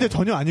 그거는 이제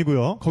전혀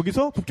아니고요.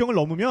 거기서 국경을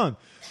넘으면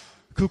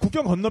그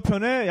국경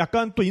건너편에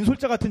약간 또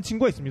인솔자 같은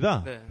친구가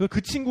있습니다.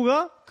 그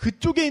친구가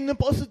그쪽에 있는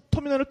버스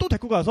터미널을 또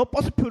데리고 가서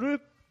버스표를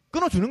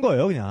끊어주는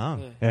거예요,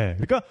 그냥.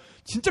 그러니까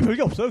진짜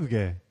별게 없어요,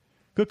 그게.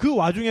 그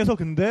와중에서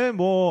근데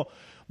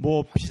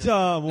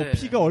비자,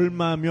 피가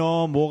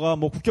얼마며,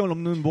 국경을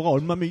넘는 뭐가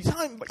얼마며,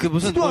 이상한, 그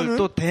무슨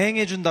또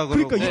대행해준다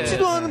그러고. 그러니까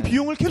있지도 않은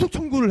비용을 계속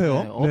청구를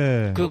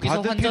해요.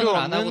 거기서 환전을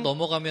안 하고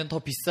넘어가면 더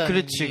비싼.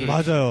 그렇지.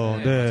 맞아요.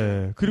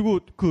 네. 그리고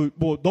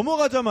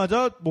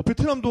넘어가자마자,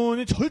 베트남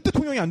돈이 절대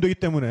통용이 안 되기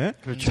때문에,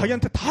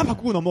 자기한테 다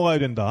바꾸고 넘어가야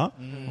된다.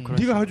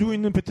 네가 가지고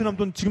있는 베트남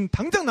돈 지금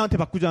당장 나한테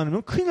바꾸지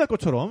않으면 큰일 날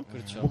것처럼.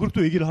 그렇게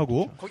또 얘기를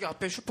하고. 거기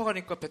앞에 슈퍼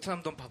가니까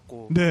베트남 돈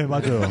받고. 네,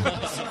 맞아요.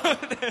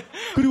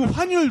 그리고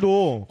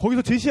환율도,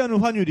 거기서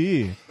제시하는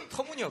환율이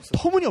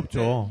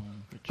터무니없죠.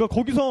 그러니까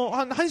거기서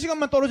한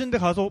 1시간만 떨어진 데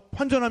가서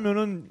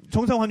환전하면은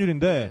정상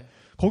환율인데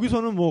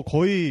거기서는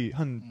거의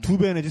한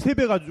 2배 내지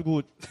 3배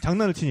가지고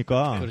장난을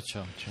치니까.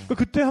 그렇죠. 그러니까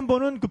그때 한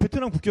번은 그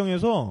베트남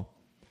국경에서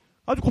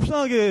아주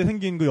곱상하게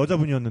생긴 그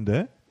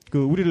여자분이었는데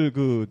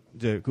우리를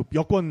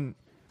여권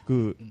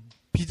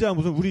비자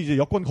우리 이제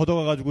여권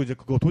걷어가가지고 이제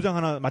그거 도장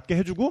하나 맞게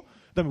해주고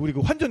그다음에 우리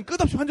환전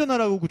끝없이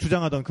환전하라고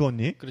주장하던 그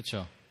언니.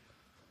 그렇죠.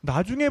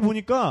 나중에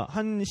보니까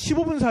한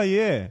 15분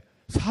사이에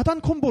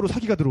 4단 콤보로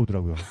사기가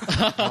들어오더라고요.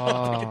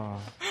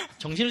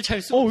 정신을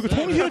차릴 수가 없어요.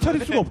 정신을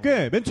차릴 수가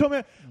없게 맨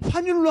처음에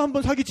환율로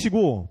한번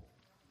사기치고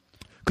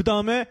그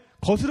다음에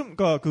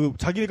그러니까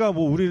자기가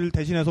우리를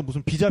대신해서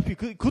무슨 비자피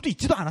그것도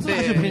있지도 않았어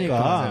사실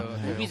보니까.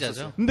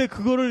 무비자죠. 근데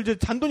그거를 이제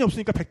잔돈이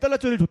없으니까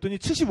 $100짜리를 줬더니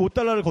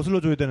 $75를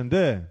거슬러 줘야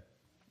되는데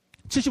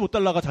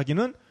 $75가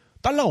자기는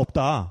달러가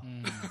없다.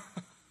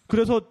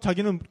 그래서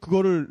자기는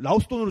그거를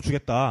라오스 돈으로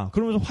주겠다.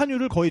 그러면서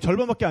환율을 거의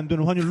절반밖에 안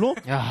되는 환율로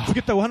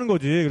주겠다고 하는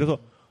거지. 그래서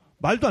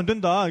말도 안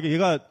된다.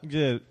 얘가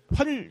이제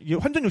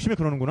환전 욕심에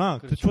그러는구나.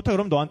 좋다.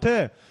 그럼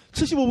너한테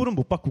 75불은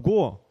못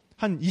바꾸고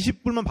한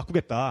 20불만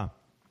바꾸겠다.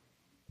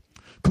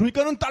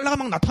 그러니까는 달러가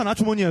막 나타나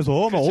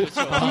주머니에서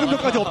방금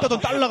전까지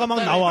없다던 달러가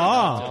막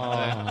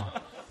나와.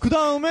 그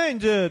다음에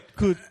이제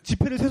그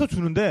지폐를 세서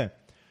주는데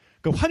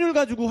그 환율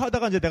가지고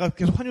하다가 이제 내가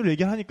계속 환율을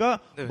얘기하니까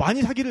네.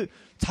 많이 자기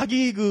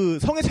그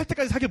성에 찰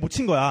때까지 사기를 못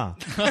친 거야.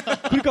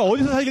 그러니까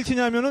어디서 사기를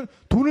치냐면은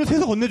돈을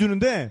세서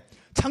건네주는데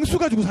장수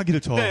가지고 사기를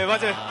쳐. 네,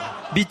 맞아요.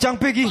 밑장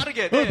빼기.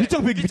 빠르게. 네.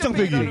 밑장 빼기.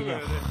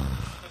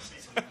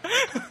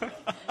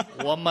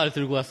 오한말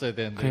들고 왔어야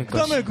되는데.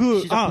 그다음에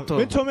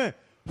맨 처음에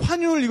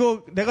환율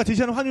이거 내가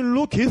제시하는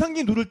환율로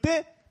계산기 누를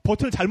때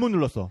버튼을 잘못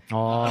눌렀어.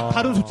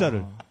 다른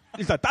숫자를.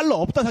 일단 달러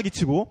없다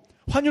사기치고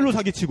환율로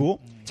사기치고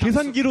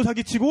계산기로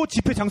사기치고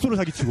지폐 장소로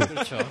사기치고.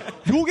 그렇죠.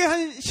 요게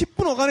한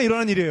 10분 어간에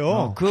일어난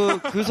일이에요.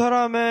 그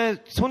사람의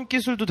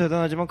손기술도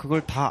대단하지만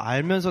그걸 다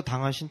알면서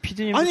당하신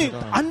PD님도 아니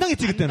안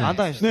당했지 그때는. 안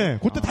당했어요. 네,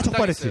 그때 다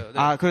적발했지. 네.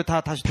 그걸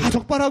다시 다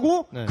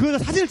적발하고 그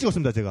여자 사진을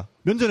찍었습니다 제가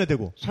면전에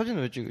대고.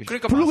 사진을 왜 찍으시죠?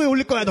 그러니까 블로그에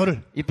올릴 거야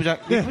너를.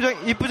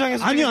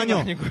 이쁘장에서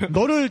아니요.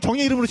 너를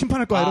정의 이름으로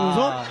심판할 거야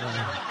이러면서.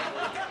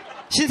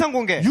 신상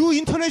공개. 유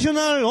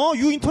인터내셔널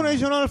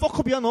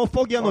퍼컵이야 너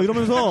퍽이야 너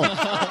이러면서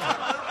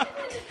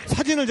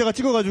사진을 제가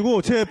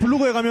찍어가지고 제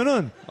블로그에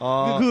가면은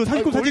그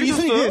사기꾼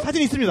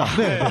사진이 있습니다.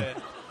 네.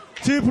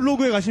 제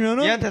블로그에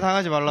가시면은 얘한테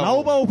당하지 말라고.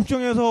 라오바오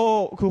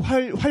국정에서 그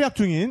활약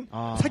중인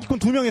사기꾼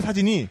 2명의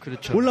사진이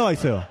그렇죠. 올라와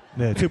있어요.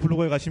 네, 제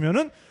블로그에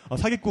가시면은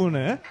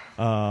사기꾼의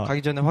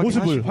가기 전에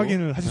모습을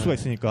확인을 하실 수가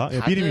있으니까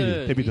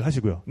미리미리 대비를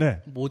하시고요. 네.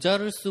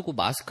 모자를 쓰고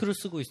마스크를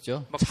쓰고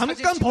있죠.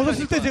 잠깐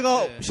벗었을 때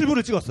제가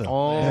실물을 찍었어요.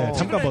 네,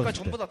 잠깐 벗었을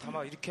때. 전부 다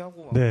막 이렇게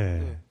하고. 막.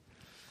 네.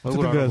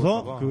 어쨌든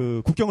그래서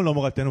그 국경을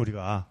넘어갈 때는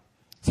우리가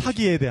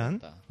사기에 대한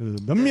그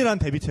면밀한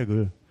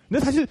대비책을.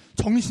 근데 사실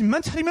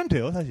정신만 차리면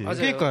돼요, 사실. 맞아요.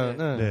 그러니까요.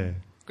 네. 네.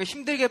 그러니까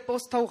힘들게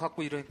버스 타고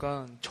갔고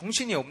이러니까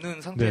정신이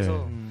없는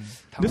상태에서.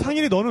 근데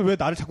상일이 너는 왜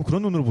나를 자꾸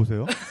그런 눈으로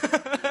보세요?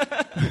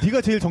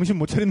 네가 제일 정신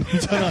못 차린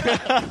놈이잖아.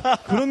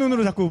 그런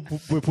눈으로 자꾸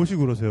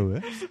보시고 그러세요, 왜?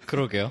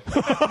 그러게요.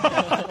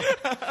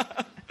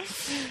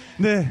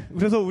 네,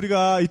 그래서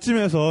우리가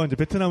이쯤에서 이제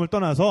베트남을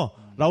떠나서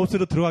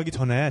라오스로 들어가기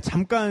전에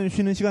잠깐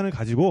쉬는 시간을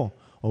가지고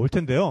올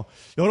텐데요.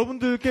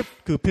 여러분들께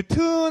그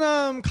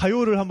베트남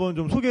가요를 한번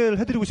좀 소개를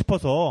해드리고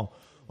싶어서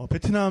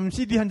베트남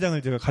CD 한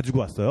장을 제가 가지고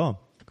왔어요.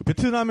 그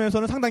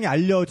베트남에서는 상당히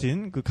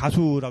알려진 그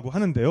가수라고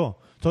하는데요.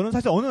 저는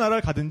사실 어느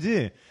나라를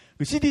가든지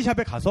그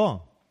CD샵에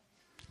가서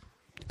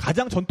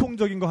가장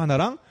전통적인 거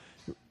하나랑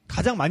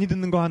가장 많이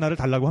듣는 거 하나를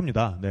달라고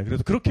합니다. 네,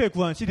 그래서 그렇게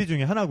구한 CD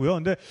중에 하나고요.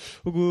 근데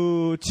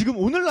지금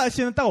오늘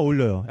날씨에는 딱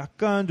어울려요.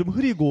 약간 좀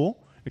흐리고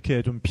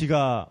이렇게 좀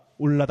비가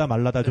올라다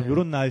말라다 좀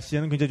이런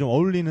날씨에는 굉장히 좀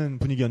어울리는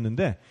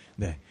분위기였는데,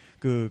 네,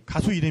 그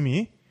가수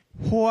이름이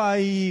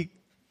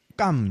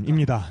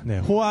호아이깜입니다.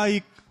 네,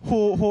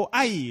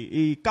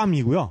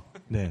 호아이깜이고요.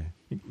 네,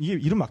 이게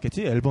이름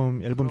맞겠지?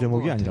 앨범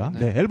제목이 아니라.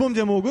 네, 앨범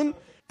제목은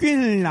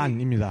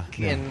퀸란입니다.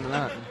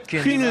 퀸란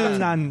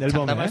앨범에.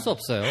 장담할 수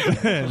없어요.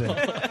 네, 네.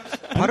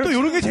 바로 또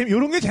요런 게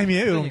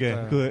재미예요, 요런 게.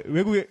 그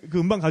외국에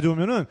그 음반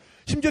가져오면은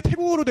심지어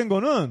태국어로 된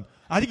거는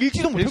아직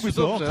읽지도 못하고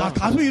있어.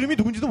 가수 이름이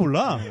누군지도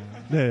몰라.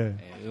 네.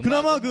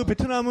 그나마 그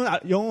베트남은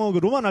영어 그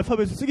로만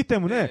알파벳을 쓰기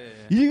때문에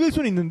읽을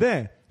수는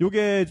있는데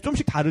요게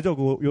좀씩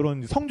다르죠.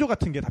 요런 성조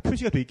같은 게 다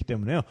표시가 돼 있기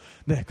때문에요.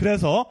 네.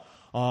 그래서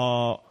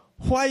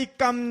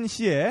호아이깜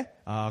씨의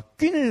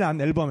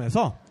퀸란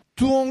앨범에서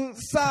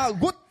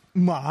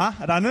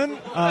두옹사굿마라는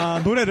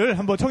노래를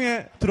한번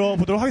청해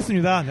들어보도록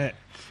하겠습니다. 네.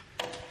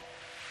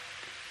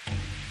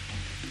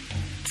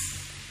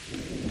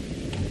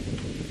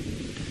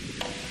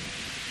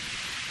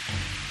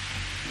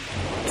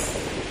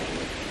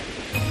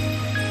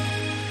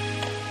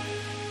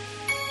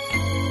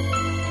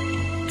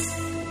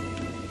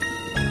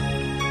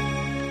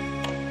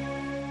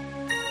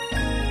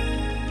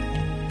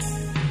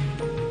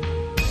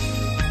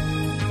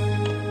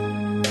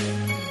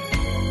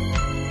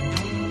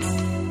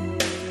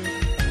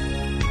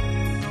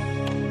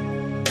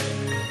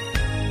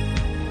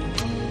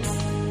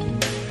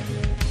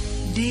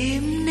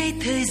 Đêm nay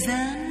thời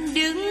gian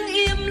đứng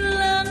im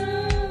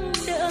lắng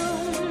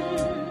động,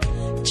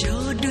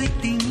 cho đôi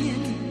tình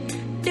nhân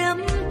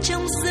đắm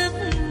trong giấc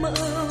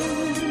mộng.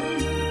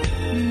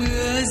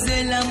 Mưa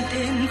rơi làm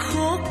thêm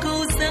khó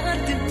câu giã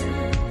từ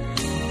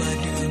và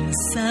đường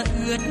xa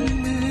ướt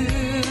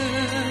mưa.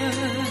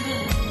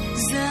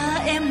 Da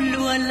em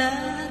lùa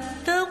lá,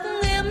 tóc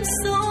em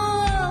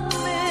xõa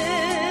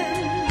mềm,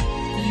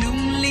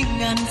 lung linh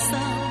ngàn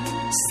sao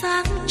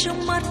sáng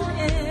trong mắt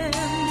em.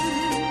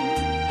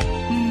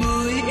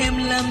 Em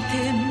làm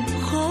thêm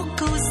khó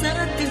câu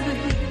giã từ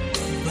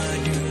và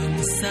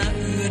đường xa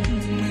ướt mưa.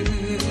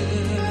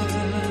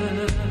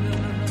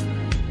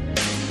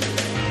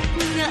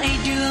 Ngại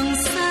đường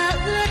xa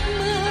ướt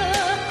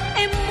mưa,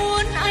 em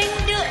muốn anh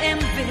đưa em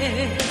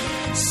về.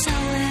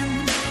 Sao em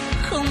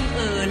không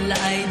ở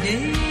lại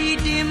đây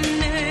đêm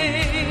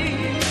nay?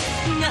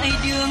 Ngại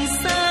đường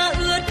xa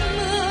ướt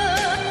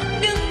mưa,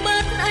 đừng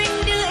bắt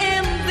anh đưa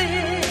em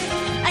về.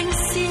 Anh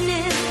xin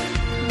em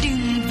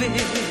đừng về.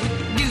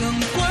 Đường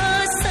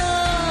quá xa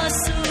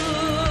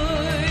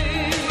xôi,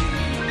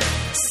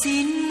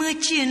 xin mưa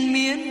triền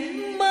miên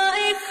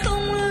mãi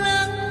không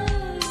lắng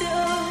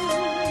đâu,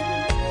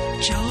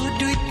 cho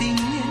đôi tình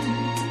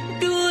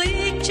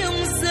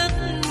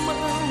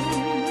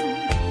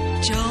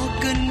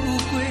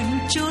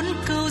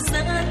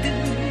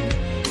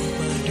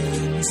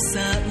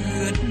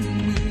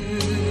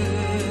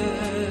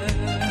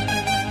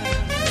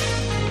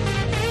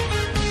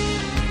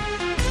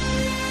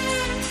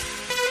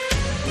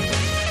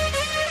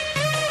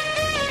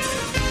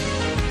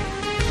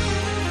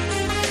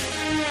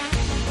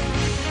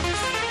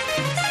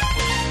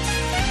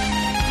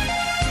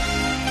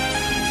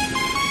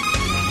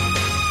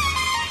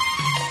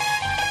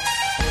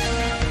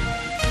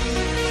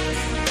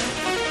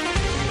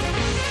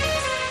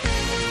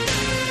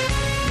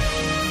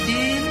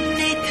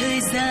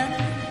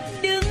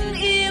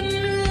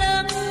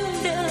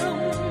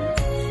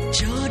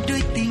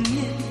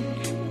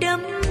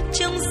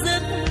trong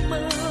giấc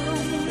mộng.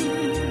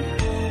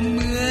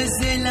 Mưa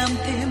rơi làm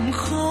thêm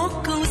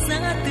khó câu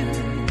giá từ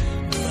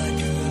và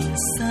đường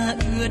xa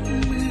ướt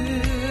mưa.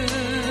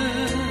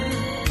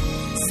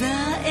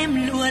 Da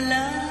em lụa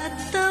lá,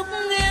 tóc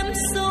em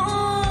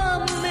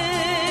gió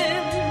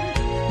mềm,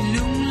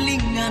 lung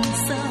linh ngàn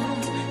sao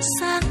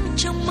sáng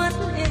trong mắt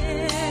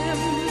em.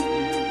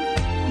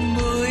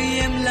 Môi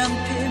em làm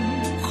thêm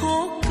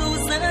khó câu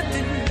giá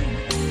từ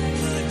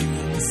và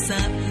đường xa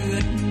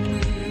ướt mưa.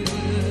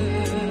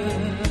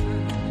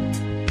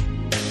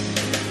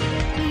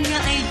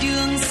 Ngại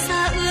đường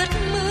xa ướt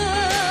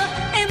mưa,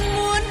 em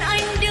muốn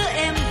anh đưa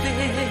em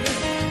về.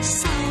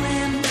 Sao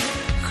em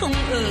không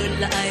ở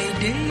lại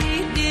đây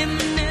đêm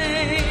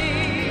nay?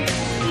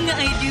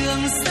 Ngại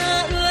đường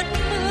xa ướt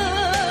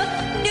mưa,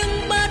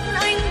 đừng bắt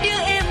anh đưa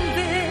em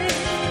về.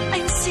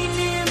 Anh xin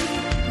em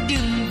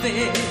đừng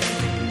về,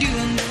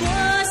 đường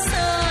quá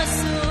xa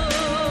rồi.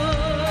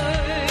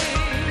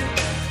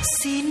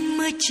 Xin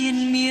mưa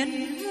triền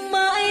miên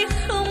mãi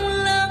không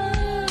lắng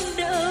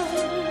động,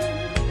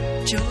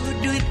 cho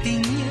đôi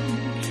tình nhân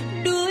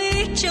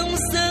đuối trong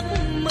giấc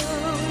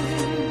mộng.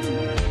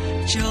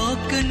 Cho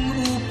cơn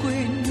ngủ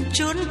quên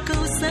trốn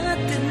câu giá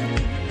từ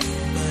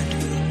và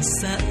đường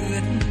xa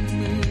ướt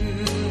mưa.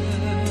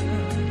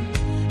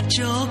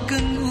 Cho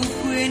cơn ngủ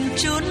quên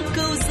trốn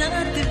câu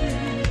giá từ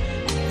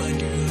và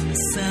đường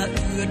xa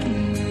ướt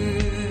mưa.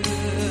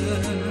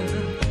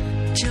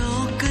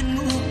 Cho cơn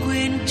ngủ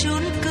quên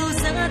trốn câu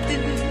giá từ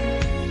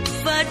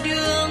và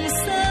đường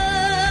xa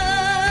ướt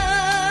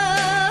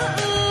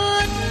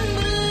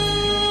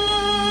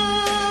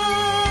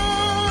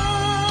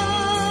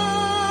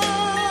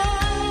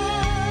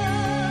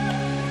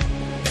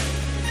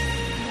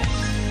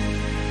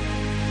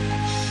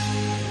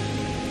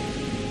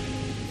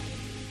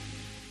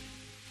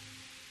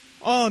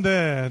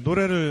네.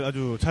 노래를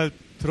아주 잘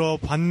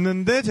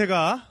들어봤는데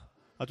제가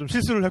좀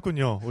실수를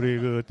했군요.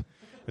 우리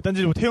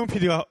딴지일보 태용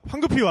PD가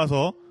황급히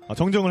와서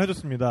정정을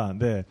해줬습니다.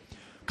 네.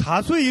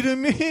 가수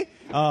이름이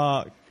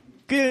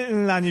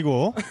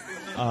낄란이고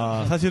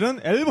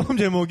사실은 앨범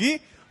제목이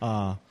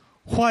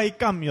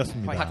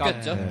화이감이었습니다.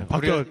 바뀌었죠. 네,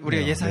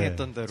 우리가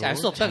예상했던 대로. 알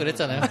수 없다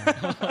그랬잖아요.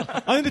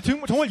 아니 근데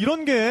정말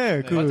이런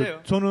게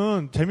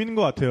저는 재밌는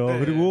것 같아요. 네.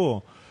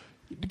 그리고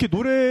이렇게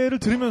노래를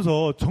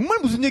들으면서 정말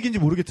무슨 얘기인지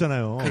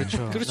모르겠잖아요.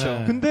 그렇죠. 그렇죠.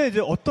 네. 근데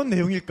이제 어떤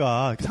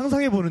내용일까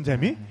상상해보는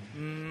재미?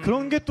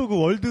 그런 게 또 그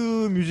월드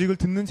뮤직을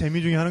듣는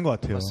재미 중에 하나인 것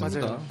같아요. 맞습니다.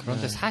 맞아요.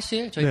 그런데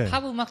사실 저희 네.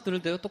 팝 음악 들을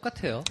때도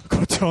똑같아요.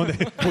 그렇죠. 네.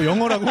 뭐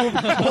영어라고 뭐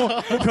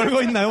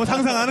별거 있나요? 뭐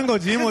상상하는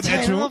거지. 뭐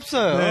대충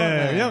없어요. 네.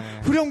 네. 그냥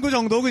후렴구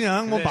정도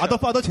그냥 뭐 마더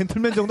파더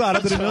젠틀맨 정도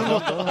알아들으면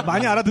뭐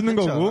많이 알아듣는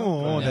그렇죠.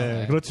 거고. 그렇죠.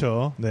 네.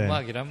 그렇죠. 네.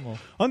 음악이란 뭐.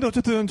 근데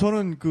어쨌든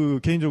저는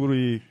개인적으로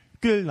이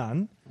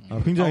낄난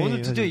굉장히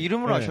오늘 드디어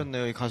이름을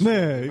아셨네요, 이 가수.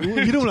 네,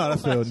 이름을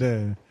알았어요.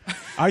 네.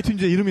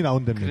 아이튠즈에 이름이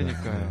나온답니다.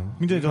 그러니까요.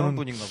 굉장히 저는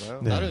분인가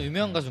봐요. 네. 나름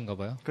유명한 가수인가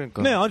봐요.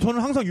 그러니까. 네,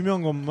 저는 항상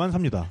유명한 것만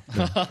삽니다.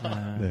 네.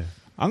 네.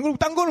 안 그러고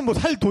딴 거는 뭐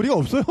살 도리가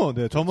없어요.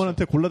 네,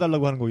 저분한테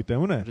골라달라고 하는 거기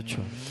때문에.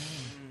 그렇죠.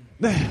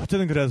 네,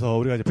 어쨌든 그래서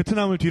우리가 이제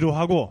베트남을 뒤로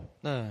하고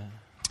네.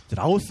 이제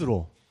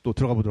라오스로 또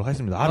들어가 보도록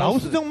하겠습니다.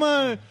 라오스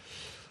정말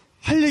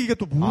할 얘기가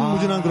또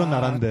무궁무진한 그런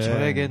나라인데.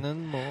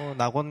 저에게는 뭐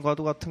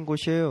낙원과도 같은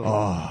곳이에요.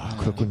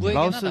 그렇군요.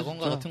 누구에게나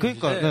낙원과 같은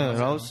그러니까 곳이죠. 네,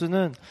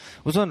 라오스는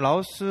우선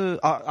라오스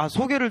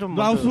소개를 좀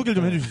라오스 소개를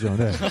좀 해주시죠.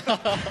 네.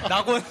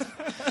 낙원.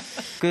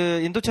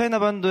 그 인도차이나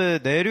반도의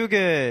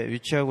내륙에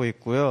위치하고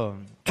있고요.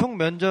 총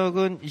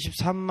면적은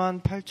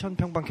 23만 8천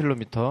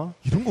평방킬로미터.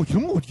 이런 거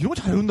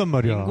잘 외운단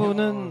말이야.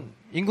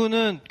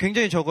 인구는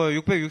굉장히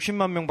적어요.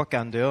 660만 명밖에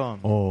안 돼요.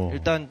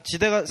 일단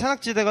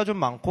산악지대가 좀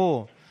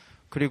많고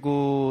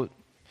그리고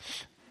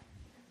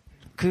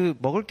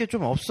먹을 게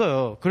좀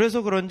없어요.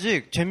 그래서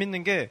그런지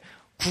재밌는 게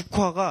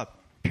국화가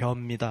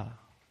벼입니다.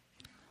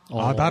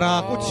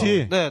 나라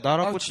꽃이? 네,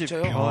 나라 꽃이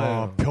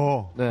벼예요.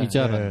 벼. 네. 이제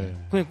알았네. 네.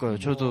 그러니까요.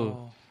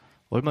 저도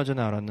얼마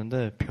전에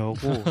알았는데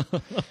벼고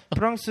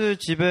프랑스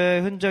지배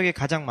흔적이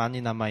가장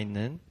많이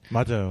남아있는.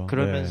 맞아요.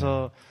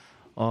 그러면서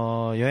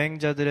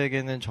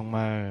여행자들에게는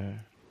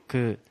정말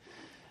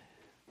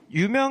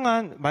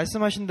유명한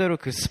말씀하신 대로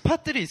그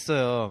스팟들이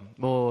있어요.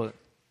 뭐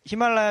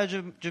히말라야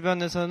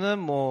주변에서는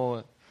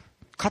뭐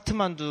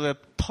카트만두의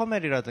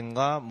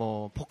터멜이라든가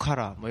뭐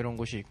포카라 뭐 이런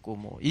곳이 있고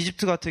뭐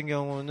이집트 같은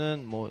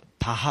경우는 뭐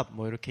다합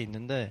뭐 이렇게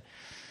있는데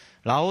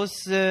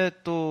라오스에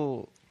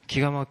또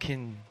기가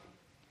막힌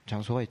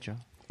장소가 있죠.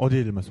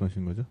 어디를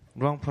말씀하시는 거죠?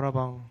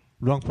 루앙프라방.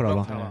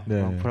 네.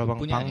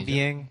 루앙프라방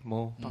방비엥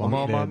뭐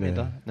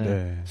어마어마합니다. 네.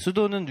 네.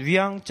 수도는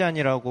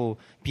위앙짠이라고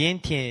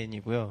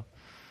비엔티엔이고요.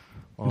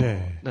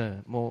 네.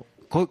 뭐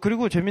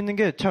그리고 재밌는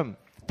게 참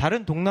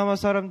다른 동남아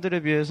사람들에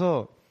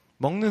비해서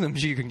먹는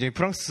음식이 굉장히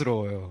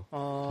프랑스스러워요.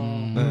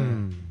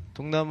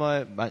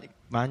 동남아에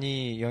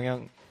많이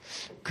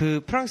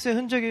프랑스의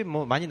흔적이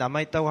뭐 많이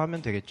남아있다고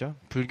하면 되겠죠.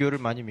 불교를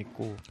많이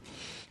믿고.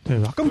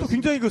 네, 아까부터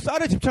굉장히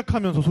쌀에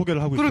집착하면서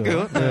소개를 하고 있어요.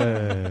 그러게요.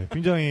 네.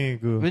 굉장히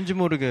왠지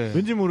모르게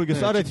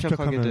쌀에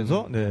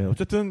집착하면서. 네,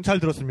 어쨌든 잘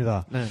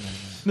들었습니다. 네.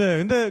 네,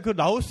 근데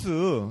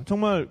라오스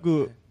정말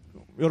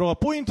여러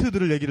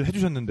포인트들을 얘기를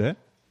해주셨는데,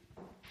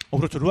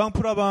 그렇죠.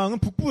 루앙프라방은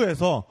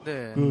북부에서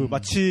네. 그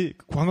마치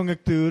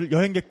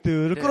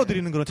여행객들을 네.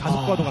 끌어들이는 그런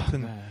자숙과도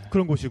같은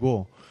그런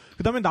곳이고,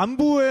 그다음에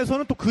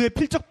남부에서는 또 그에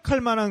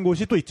필적할 만한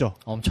곳이 또 있죠.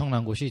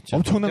 엄청난 곳이 있죠.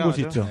 엄청난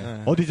곳이 있죠.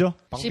 네. 어디죠?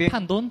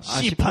 시판돈?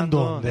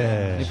 시판돈.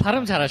 네.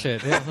 발음 잘하셔야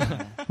돼요.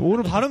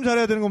 오늘 발음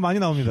잘해야 되는 건 많이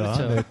나옵니다.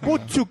 그렇죠. 네.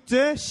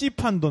 꽃축제,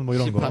 시판돈 뭐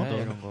이런 시판돈. 거.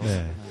 이런 거.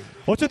 네.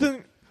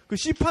 어쨌든 그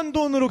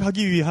시판돈으로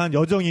가기 위한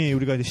여정이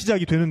우리가 이제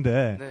시작이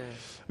되는데, 네.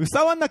 그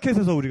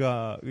사완나켓에서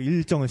우리가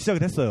일정을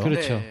시작을 했어요.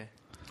 그렇죠. 네.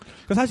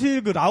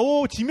 사실 그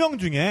라오 지명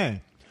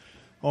중에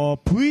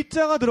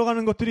V자가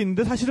들어가는 것들이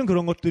있는데 사실은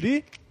그런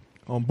것들이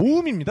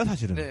모음입니다,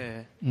 사실은.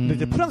 네. 근데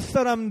이제 프랑스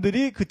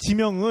사람들이 그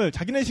지명을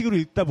자기네식으로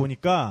읽다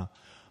보니까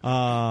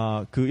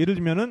그 예를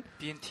들면은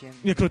BNTN.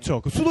 예,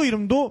 그렇죠. 그 수도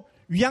이름도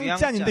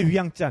위양짠인데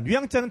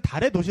위양짠은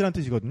달의 도시라는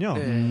뜻이거든요.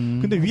 네.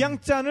 근데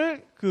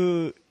위양짠을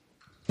그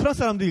프랑스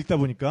사람들이 읽다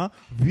보니까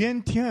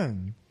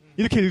위엔티앙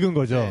이렇게 읽은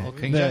거죠.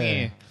 굉장히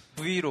네.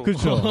 V로.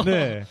 그렇죠.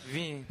 네.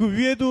 위. 그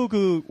위에도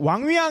그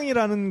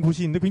왕위앙이라는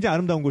곳이 있는데 굉장히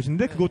아름다운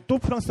곳인데 그것도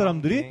프랑스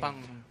사람들이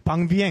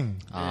방비엥.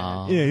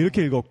 예,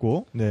 이렇게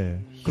읽었고. 네.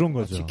 그런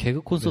거죠.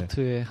 개그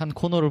콘서트의 한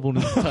코너를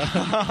보는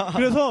듯한.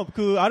 그래서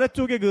그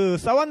아래쪽에 그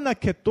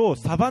사완나켓도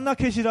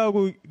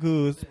사바나켓이라고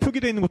그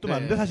표기되어 있는 것도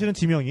많은데 사실은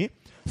지명이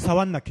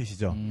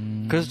사완나켓이죠.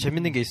 그래서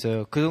재밌는 게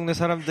있어요. 그 동네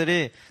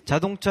사람들이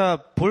자동차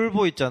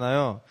볼보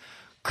있잖아요.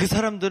 그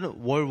사람들은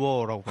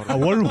월워라고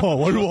부르요.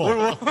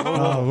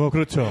 월워.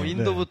 그렇죠.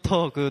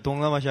 인도부터 그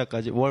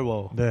동남아시아까지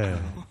월워. 네.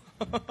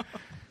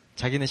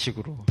 자기네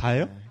식으로.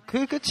 다예요?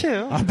 그게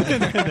끝이에요.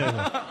 네네네.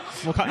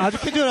 뭐 아주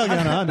캐주얼하게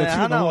하나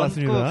치고 하나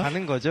넘어갔습니다. 얹고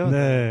가는 거죠.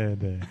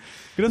 네.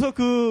 그래서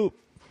그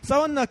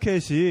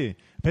사완나켓이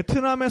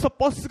베트남에서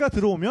버스가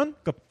들어오면,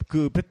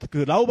 그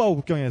라오바오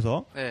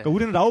국경에서, 그러니까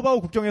우리는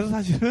라오바오 국경에서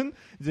사실은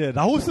이제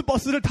라오스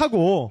버스를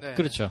타고,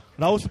 그렇죠.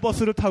 라오스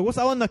버스를 타고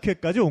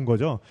사완나켓까지 온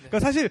거죠. 그러니까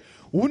사실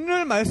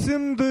오늘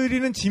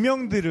말씀드리는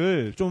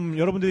지명들을 좀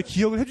여러분들이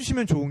기억을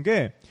해주시면 좋은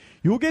게,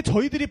 요게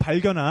저희들이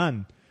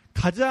발견한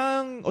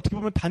가장 어떻게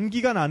보면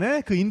단기간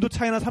안에 그 인도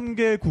차이나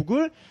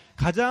 3개국을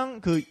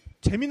가장 그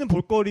재밌는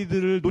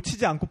볼거리들을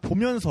놓치지 않고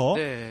보면서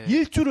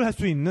일주를 할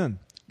수 있는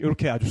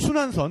이렇게 아주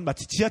순환선,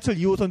 마치 지하철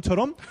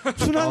 2호선처럼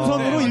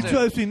순환선으로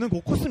일주할 수 있는 그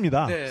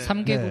코스입니다.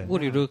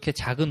 3개국을 이렇게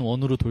작은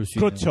원으로 돌 수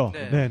있는. 그렇죠.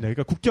 네.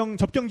 그러니까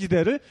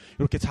접경지대를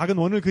이렇게 작은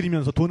원을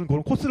그리면서 도는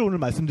그런 코스를 오늘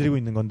말씀드리고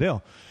있는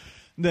건데요.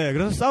 네,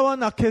 그래서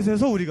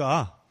사완나켓에서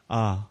우리가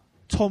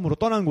처음으로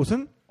떠난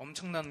곳은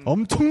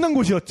엄청난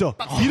곳이었죠.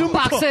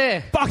 이름부터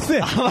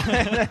빡세.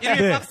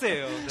 이름이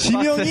빡세예요.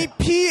 지명이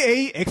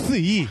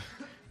PAXE.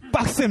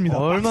 빡세입니다.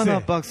 얼마나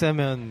빡세.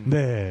 빡세면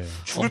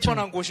죽을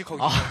뻔한 곳이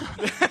거기.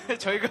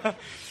 저희가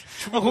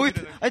거기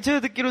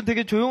제가 듣기로는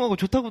되게 조용하고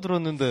좋다고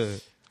들었는데.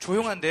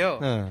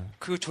 조용한데요.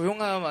 그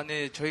조용함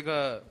안에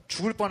저희가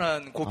죽을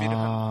뻔한 고비를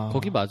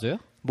거기 맞아요?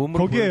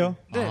 거기에요.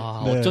 네.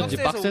 어쩐지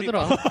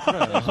빡세더라.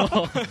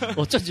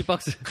 어쩐지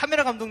빡세.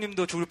 카메라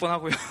감독님도 죽을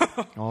뻔하고요.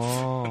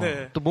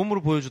 또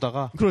몸으로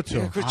보여주다가. 그렇죠.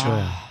 네,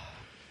 그렇죠.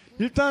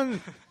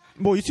 일단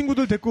뭐 이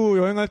친구들 데리고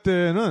여행할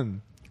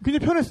때는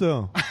굉장히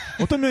편했어요.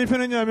 어떤 면이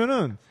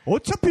편했냐면은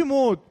어차피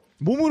뭐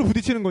몸으로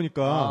부딪히는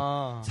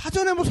거니까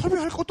사전에 뭐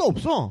설명할 것도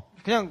없어.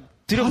 그냥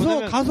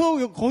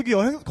가서 거기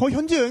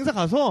현지 여행사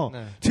가서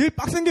제일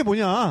빡센 게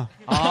뭐냐.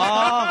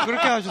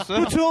 그렇게 하셨어요?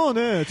 그렇죠.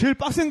 네. 제일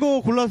빡센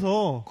거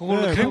골라서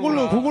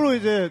그걸로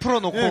이제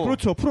풀어놓고. 네,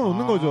 그렇죠.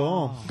 풀어놓는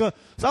거죠. 그러니까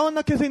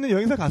사완나켓에 있는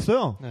여행사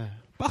갔어요.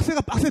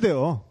 빡세가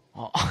빡세대요.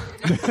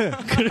 네.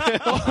 그래요?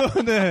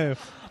 네.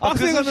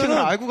 빡세 가면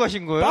알고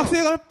가신 거예요?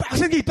 빡세 가면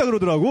빡센 게 있다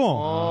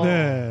그러더라고.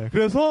 네.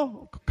 그래서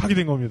가게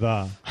된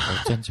겁니다.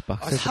 어쩐지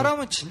빡세.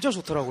 사람은 진짜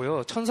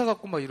좋더라고요. 천사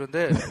같고 막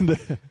이런데.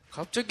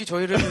 갑자기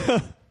저희를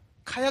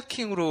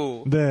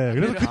카야킹으로. 네.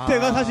 그래서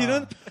그때가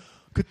사실은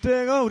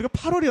그때가 우리가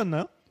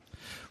 8월이었나요?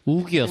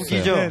 우기였어요.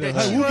 우기죠. 네.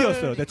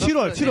 우기였어요. 네.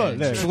 7월.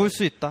 네. 죽을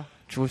수 있다.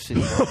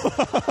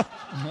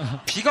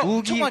 비가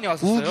엄청 많이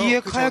왔었어요. 우기에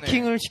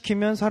카야킹을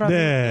시키면 사람이.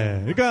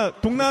 네. 그러니까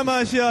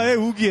동남아시아의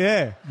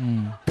우기에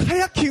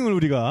카야킹을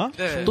우리가.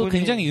 또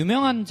굉장히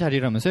유명한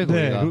자리라면서요,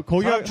 거기가. 네.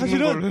 거기가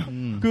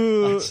사실은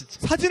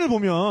사진을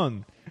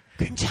보면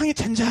굉장히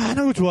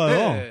잔잔하고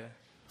좋아요.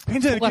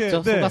 굉장히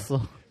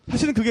속았어.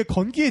 사실은 그게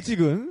건기에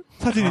찍은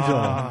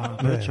사진이죠.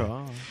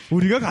 그렇죠.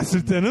 우리가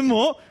갔을 때는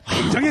뭐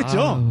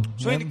굉장했죠.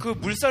 저희는 그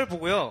물살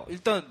보고요.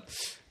 일단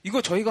이거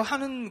저희가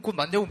하는 곳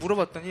맞냐고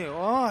물어봤더니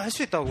할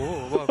수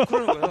있다고 막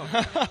그러는 거예요.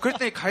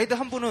 그랬더니 가이드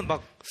한 분은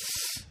막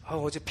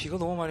어제 비가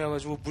너무 많이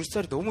와가지고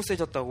물살이 너무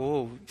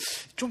세졌다고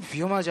좀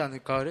위험하지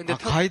않을까. 그런데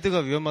가이드가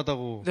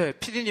위험하다고. 네,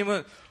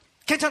 PD님은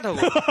괜찮다고.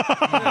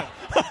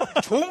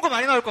 좋은 거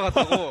많이 나올 것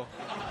같다고.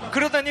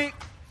 그러더니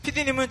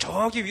PD님은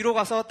저기 위로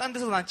가서 딴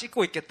데서 난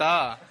찍고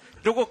있겠다.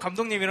 그리고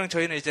감독님이랑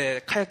저희는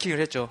이제 카야킹을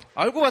했죠.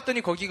 알고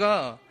봤더니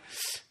거기가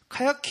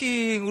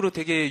카야킹으로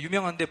되게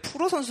유명한데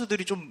프로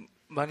선수들이 좀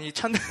많이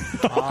찾는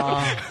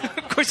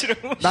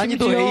곳이라고.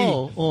 난이도 A.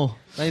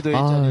 난이도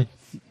A짜리.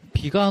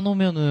 비가 안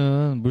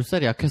오면은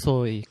물살이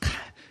약해서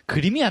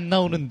그림이 안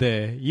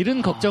나오는데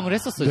이런 걱정을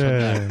했었어요,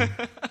 정말.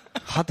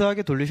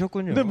 하드하게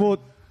돌리셨군요. 근데 뭐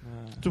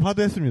좀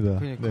하드했습니다.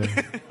 그러니까. 네.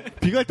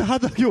 비가 할 때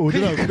하드하게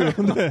오더라고요.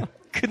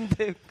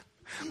 근데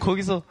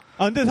거기서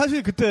근데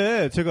사실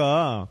그때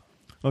제가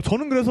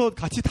저는 그래서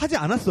같이 타지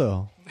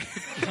않았어요.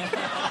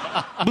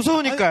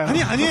 무서우니까요.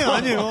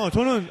 아니에요.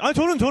 저는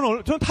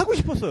타고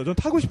싶었어요. 저는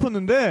타고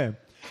싶었는데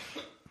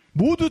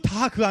모두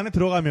다 그 안에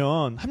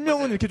들어가면 한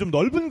명은 이렇게 좀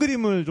넓은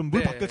그림을 좀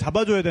물 밖에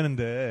잡아줘야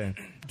되는데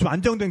좀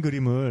안정된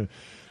그림을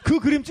그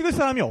그림 찍을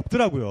사람이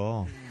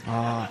없더라고요.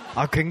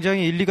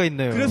 굉장히 일리가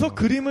있네요. 그래서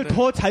그림을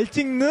더 잘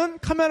찍는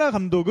카메라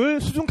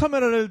감독을 수중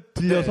카메라를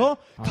들려서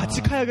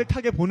같이 카약을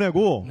타게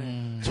보내고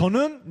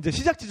저는 이제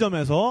시작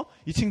지점에서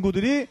이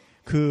친구들이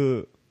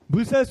그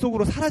물살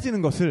속으로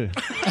사라지는 것을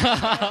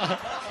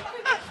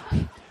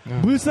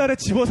물살에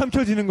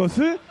집어삼켜지는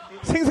것을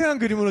생생한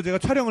그림으로 제가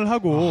촬영을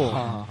하고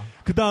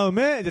그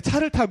다음에 이제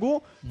차를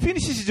타고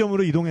피니시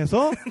지점으로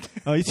이동해서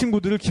이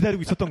친구들을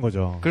기다리고 있었던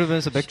거죠.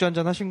 그러면서 맥주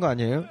한잔 하신 거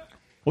아니에요?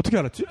 어떻게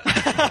알았지?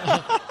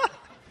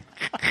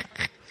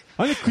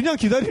 아니 그냥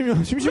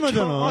기다리면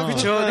심심하잖아.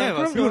 그렇죠. 네,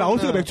 그리고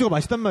라오스가 맥주가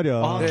맛있단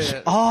말이야.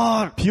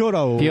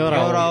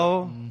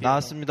 비어라오.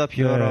 나왔습니다.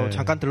 비어라오. 네.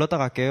 잠깐 들렀다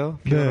갈게요.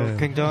 비어라오. 네.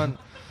 굉장한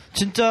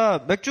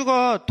진짜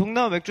맥주가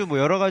동남아 맥주 뭐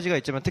여러 가지가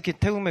있지만 특히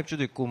태국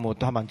맥주도 있고 뭐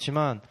다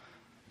많지만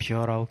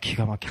비어라오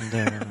기가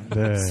막힌데.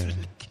 네.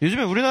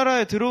 요즘에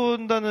우리나라에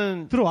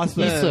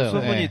들어왔어요. 있어요.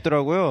 소문이 네.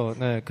 있더라고요.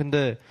 네.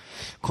 근데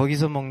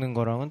거기서 먹는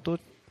거랑은 또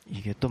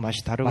이게 또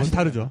맛이 다르거든요. 맛이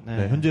다르죠. 네.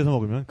 네, 현지에서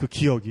먹으면 그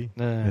기억이.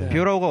 네.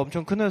 비어라오가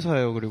엄청 큰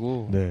회사예요.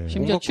 그리고 네.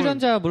 심지어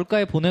출연자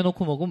물가에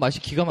보내놓고 먹으면 맛이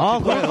기가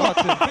막힐 그럴 거예요. 것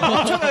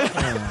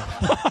같아요.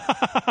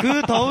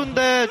 그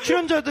더운데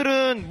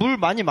출연자들은 물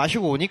많이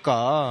마시고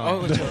오니까.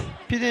 그렇죠.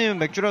 피디님은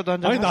맥주라도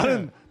한잔. 아니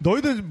나는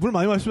너희들 물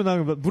많이 마시면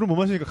나 물을 못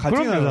마시니까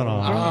갈증이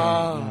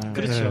나잖아.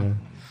 그렇죠.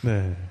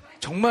 네.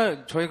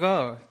 정말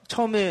저희가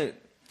처음에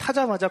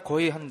타자마자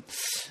거의 한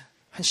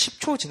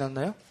 10초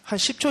지났나요? 한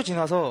 10초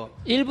지나서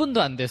 1분도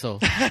안 돼서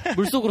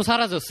물속으로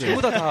사라졌어요.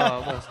 전부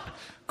다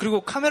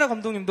그리고 카메라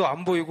감독님도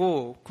안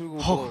보이고 그리고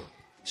뭐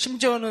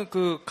심지어는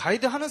그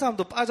가이드 하는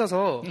사람도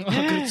빠져서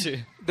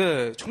그렇지.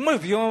 네 정말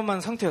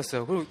위험한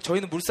상태였어요. 그리고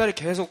저희는 물살이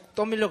계속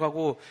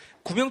떠밀려가고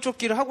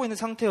구명조끼를 하고 있는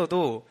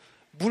상태여도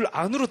물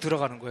안으로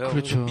들어가는 거예요.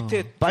 그렇죠.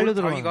 밑에 빨려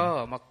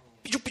다리가 막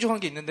삐죽삐죽한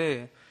게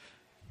있는데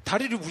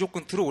다리를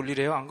무조건 들어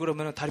올리래요. 안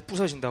그러면 다리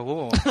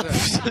부서진다고.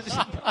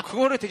 네.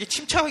 그거를 되게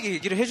침착하게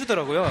얘기를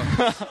해주더라고요.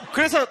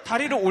 그래서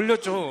다리를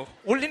올렸죠.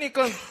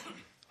 올리니까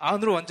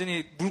안으로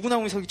완전히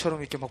물구나무 서기처럼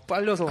이렇게 막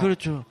빨려서.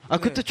 그렇죠.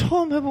 그때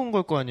처음 해본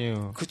걸 거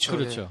아니에요.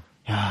 그렇죠.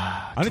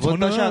 야, 아니 저는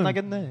다시 안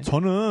하겠네.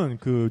 저는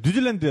그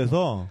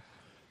뉴질랜드에서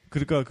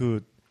그러니까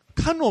그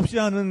카누 없이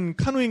하는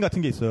카누잉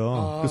같은 게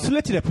있어요. 그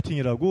슬래치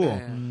래프팅이라고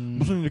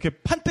무슨 이렇게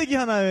판때기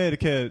하나에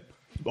이렇게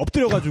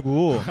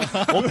엎드려가지고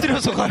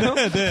엎드려서 가요?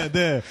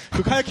 네.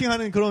 그 카야킹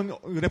하는 그런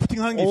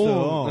래프팅 하는 게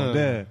있어요.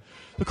 네.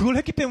 그걸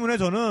했기 때문에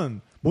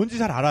저는 뭔지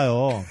잘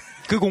알아요.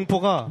 그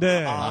공포가.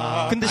 네.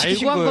 근데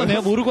시키신 알고 한 거예요?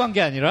 거네요. 모르고 한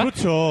게 아니라.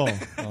 그렇죠.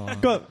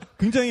 그러니까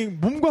굉장히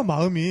몸과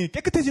마음이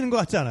깨끗해지는 것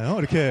같지 않아요?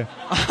 이렇게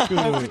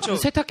그렇죠.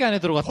 세탁기 안에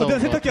들어갔다. 거대한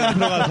세탁기 안에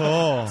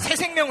들어가서 새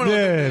생명을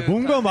네,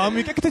 몸과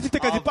마음이 깨끗해질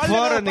때까지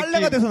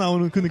빨래가 돼서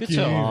나오는 그 느낌.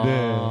 그쵸.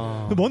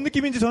 네. 뭔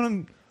느낌인지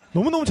저는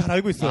너무너무 잘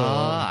알고 있어요.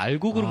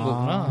 알고 그런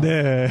거구나.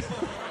 네.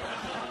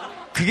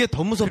 그게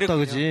더 무섭다,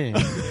 그지?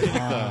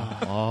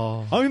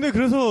 근데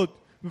그래서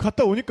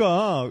갔다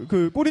오니까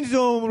그 꼬린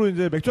지점으로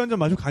이제 맥주 한잔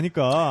마시고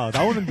가니까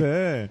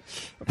나오는데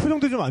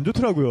표정들이 좀 안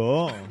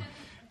좋더라고요.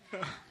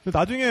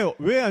 나중에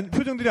왜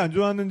표정들이 안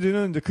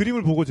좋았는지는 이제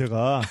그림을 보고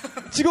제가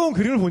찍어온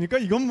그림을 보니까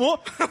이건 뭐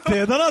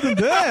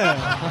대단하던데.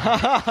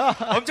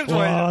 엄청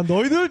좋아해요. 와,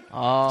 너희들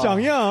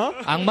짱이야.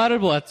 악마를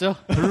보았죠.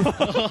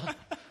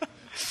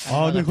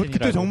 네,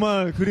 그때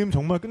정말 그림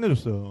정말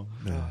끝내줬어요.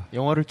 네.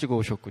 영화를 찍어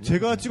오셨군요.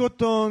 제가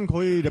찍었던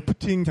거의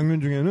래프팅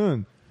장면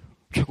중에는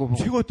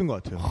최고였던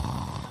것 같아요.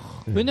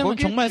 네. 왜냐면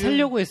정말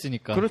살려고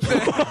했으니까. 그렇죠.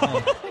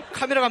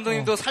 카메라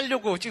감독님도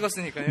살려고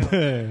찍었으니까요.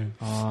 네.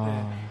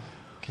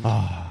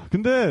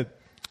 근데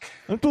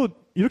또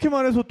이렇게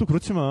말해서 또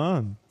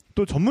그렇지만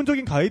또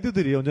전문적인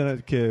가이드들이 언제나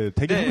이렇게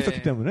대기하고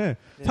있었기 때문에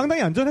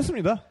상당히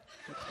안전했습니다.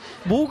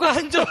 뭐가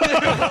안전해요?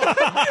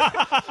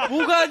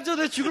 뭐가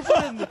안전해? 죽을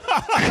뻔했는데.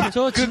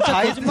 저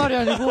진짜 거짓말이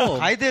아니고.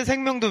 가이드의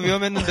생명도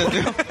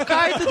위험했는데도요?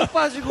 가이드도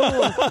빠지고.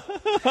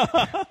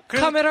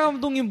 카메라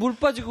감독님 물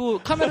빠지고,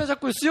 카메라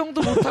잡고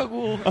수영도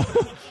못하고.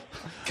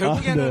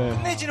 결국에는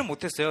끝내지는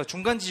못했어요.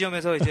 중간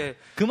지점에서 이제.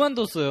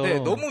 그만뒀어요. 네,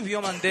 너무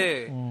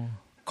위험한데,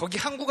 거기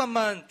한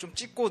구간만 좀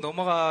찍고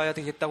넘어가야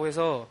되겠다고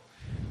해서,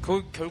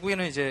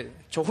 결국에는 이제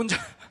저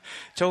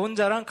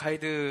혼자랑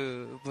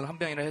가이드분 한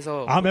명이라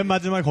해서. 맨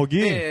마지막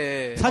거기?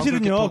 네.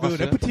 사실은요, 그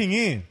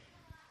래프팅이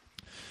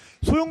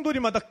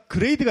소용돌이마다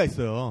그레이드가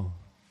있어요.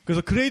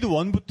 그래서 그레이드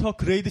 1부터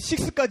그레이드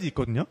 6까지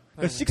있거든요.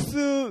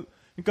 그러니까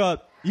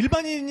그러니까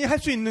일반인이 할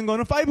수 있는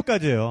거는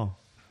 5까지예요.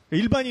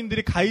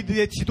 일반인들이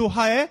가이드의 지도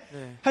하에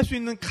할 수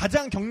있는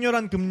가장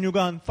격렬한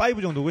급류가 한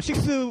 5 정도고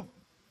 6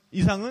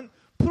 이상은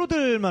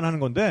프로들만 하는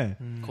건데.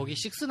 거기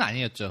 6는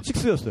아니었죠.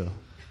 6였어요.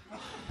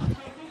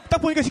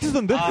 딱 보니까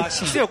식스던데. 아,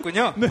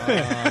 식스였군요. 네.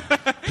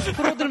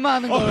 프로들만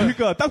하는 걸.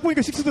 그러니까 딱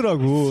보니까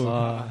식스더라고.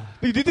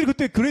 니들이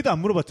그때 그레이드 안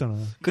물어봤잖아.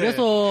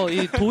 그래서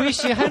이 도희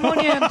씨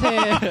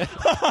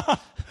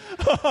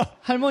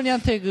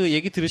할머니한테 그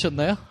얘기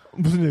들으셨나요?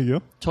 무슨 얘기요?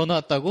 전화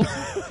왔다고?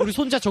 우리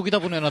손자 저기다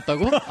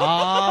보내놨다고?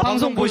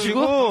 방송 보시고?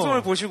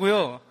 방송을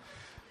보시고요.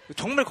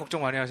 정말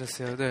걱정 많이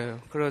하셨어요. 네.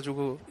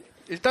 그래가지고,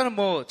 일단은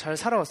뭐 잘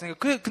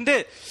살아왔으니까.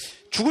 근데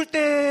죽을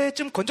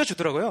때쯤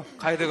건져주더라고요.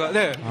 가이드가.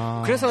 네.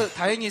 그래서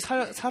다행히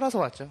살아서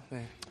왔죠.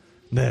 네.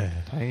 네.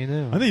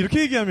 다행이네요. 근데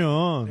이렇게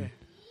얘기하면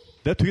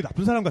내가 되게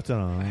나쁜 사람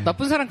같잖아.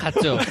 나쁜 사람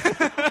같죠?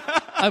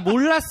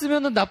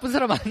 몰랐으면은 나쁜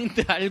사람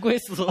아닌데 알고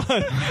했어.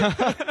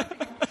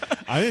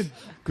 아니,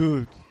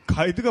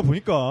 가이드가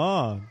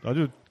보니까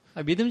아주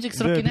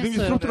믿음직스럽긴 했어요.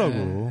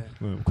 믿음직스럽더라고.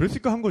 네.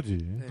 그랬으니까 한 거지.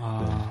 네.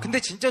 근데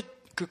진짜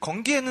그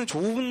건기에는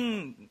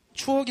좋은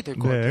추억이 될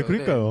것 같아요. 네,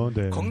 그러니까요.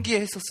 네. 건기에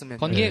했었으면.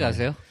 건기에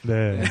가세요.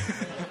 네.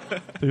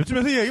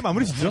 요즘에서 이 얘기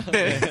마무리 짓죠.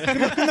 네.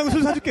 끝나고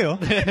술 사줄게요.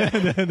 네.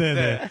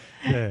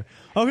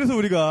 그래서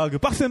우리가 그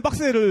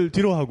빡세를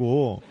뒤로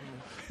하고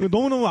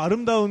너무너무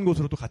아름다운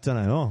곳으로 또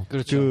갔잖아요.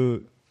 그렇죠.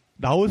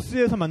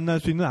 라오스에서 만날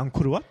수 있는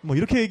앙코르왓? 뭐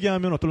이렇게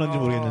얘기하면 어떨런지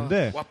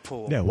모르겠는데.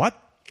 와포. 네,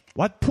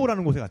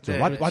 왓포라는 곳에 갔죠. 네,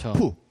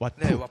 왓푸.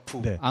 네,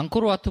 와푸. 네.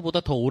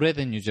 앙코르와트보다 더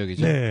오래된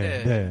유적이죠.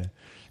 네.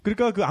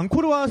 그러니까 그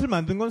앙코르왓을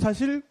만든 건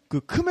사실 그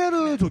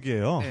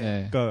크메르족이에요.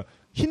 네. 그러니까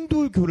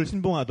힌두교를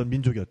신봉하던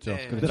민족이었죠.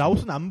 네, 근데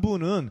라오스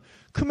남부는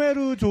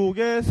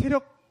크메르족의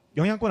세력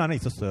영향권 안에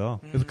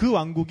있었어요. 그래서 그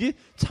왕국이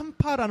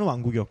참파라는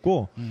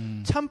왕국이었고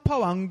참파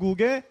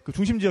왕국의 그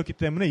중심지였기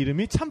때문에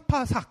이름이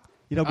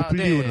참파삭이라고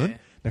불리우는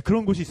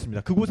그런 곳이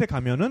있습니다. 그곳에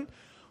가면은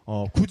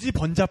굳이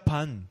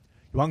번잡한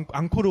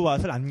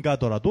앙코르왓을 안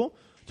가더라도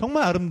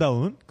정말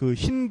아름다운 그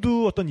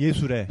힌두 어떤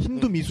예술의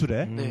힌두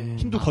미술의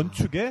힌두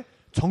건축의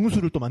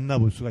정수를 또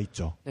만나볼 수가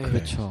있죠. 네.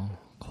 그렇죠.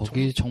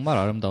 거기 정말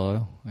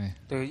아름다워요. 네.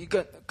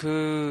 그러니까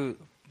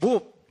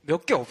뭐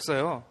몇 개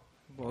없어요.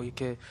 뭐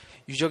이렇게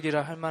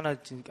유적이라 할 만한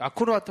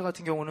아코르와트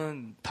같은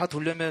경우는 다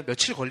돌려면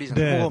며칠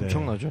걸리잖아요. 네,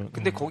 엄청나죠.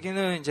 근데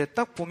거기는 이제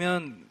딱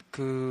보면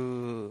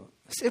그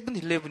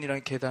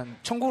세븐일레븐이라는 계단,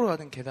 천국으로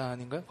가는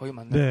계단인가요? 거기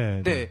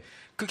맞나요? 네.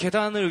 그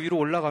계단을 위로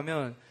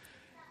올라가면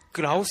그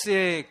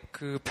라오스의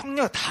그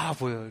평야가 다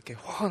보여요. 이렇게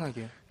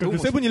환하게. 그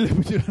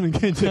세븐일레븐이라는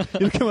게 이제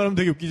이렇게 말하면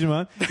되게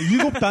웃기지만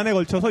 7단에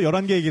걸쳐서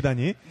 11개의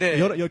계단이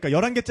그러니까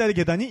 11개짜리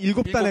계단이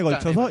 7단에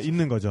걸쳐서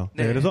있는 거죠.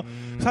 네. 그래서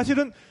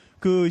사실은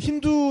그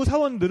힌두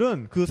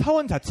사원들은 그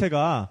사원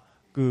자체가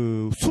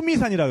그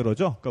수미산이라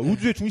그러죠. 그러니까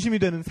우주의 중심이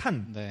되는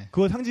산.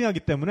 그걸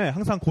상징하기 때문에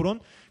항상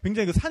그런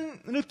굉장히 그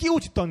산을 끼고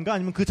짓던가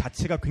아니면 그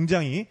자체가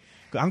굉장히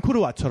그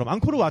앙코르왓처럼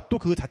앙코르왓도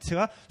그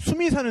자체가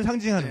수미산을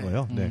상징하는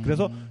거예요. 네.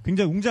 그래서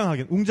굉장히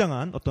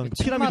웅장한 어떤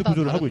그 피라미드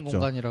구조를 하고 있죠.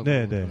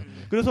 네.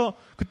 그래서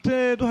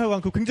그때도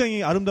하여간 그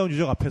굉장히 아름다운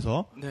유적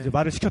앞에서 이제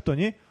말을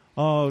시켰더니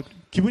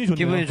기분이 좋네요.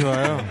 기분이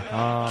좋아요.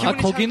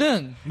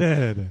 거기는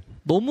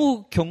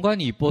너무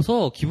경관이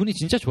이뻐서 기분이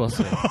진짜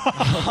좋았어요.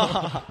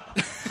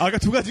 그러니까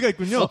두 가지가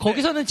있군요.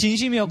 거기서는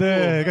진심이었고. 네,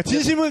 그러니까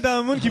진심을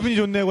담은 기분이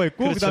좋네요가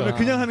있고, 그렇죠. 그다음에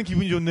그냥 하는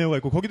기분이 좋네요가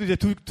있고, 거기도 이제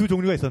두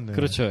종류가 있었네요.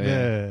 그렇죠.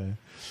 예.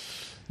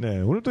 네,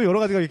 오늘 또 여러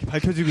가지가 이렇게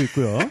밝혀지고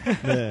있고요.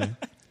 네.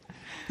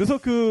 그래서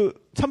그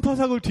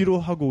참파삭을 뒤로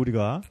하고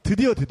우리가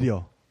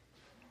드디어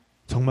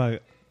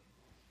정말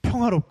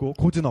평화롭고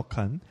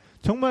고즈넉한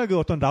정말 그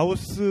어떤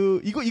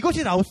라오스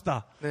이것이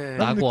라오스다.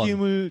 라는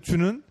느낌을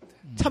주는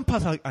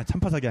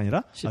참파삭이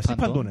아니라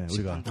시판도네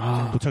우리가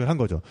도착을 한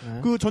거죠.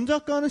 그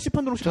전작가는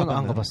시판도로 혹시 저는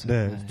안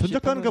가봤어요. 네.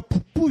 전작가는 그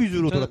북부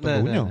위주로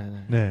돌았던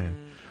거군요. 네.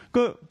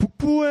 그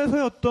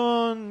북부에서의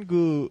어떤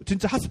그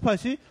진짜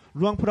핫스팟이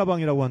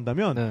루앙프라방이라고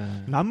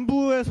한다면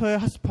남부에서의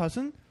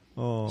핫스팟은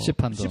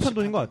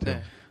시판도인 것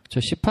같아요. 저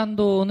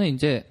시판도는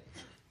이제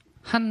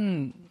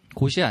한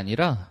곳이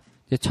아니라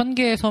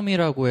 1000개의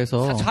섬이라고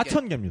해서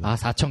 4,000개입니다.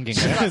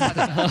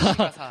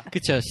 4,000개인가요?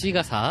 그쵸.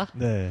 C가 4.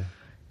 네.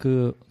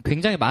 그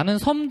굉장히 많은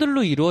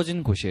섬들로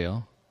이루어진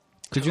곳이에요.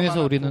 그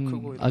중에서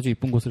우리는 아주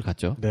이쁜 곳을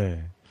갔죠.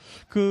 네.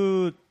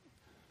 그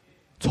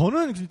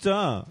저는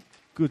진짜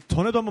그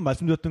전에도 한번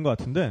말씀드렸던 것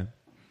같은데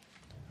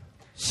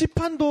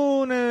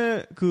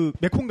시판돈의 그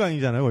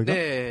메콩강이잖아요, 거기가.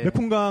 네.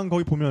 메콩강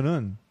거기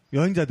보면은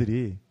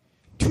여행자들이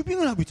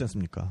튜빙을 하고 있지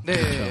않습니까? 네.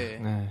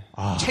 네.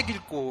 책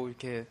읽고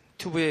이렇게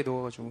튜브에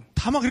넣어가지고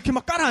다 막 이렇게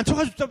막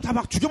깔아앉혀가지고 다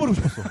막 죽여버리고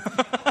싶었어.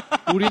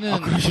 우리는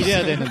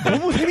이래야 되는데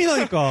너무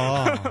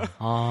세미나니까.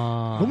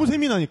 너무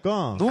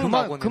세미나니까.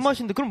 너무 그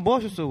맛인데 그럼 뭐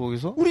하셨어요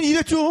거기서? 우린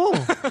이랬죠.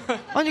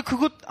 아니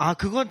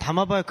그건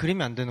담아봐야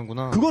그림이 안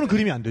되는구나. 그거는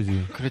그림이 안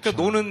되지. 그러니까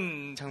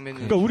노는 장면이.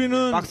 그러니까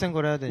우리는 빡센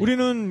걸 해야 돼.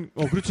 우리는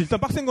그렇지 일단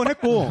빡센 건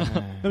했고.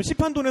 그다음에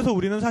시판돈에서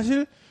우리는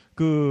사실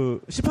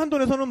그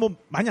시판돈에서는 뭐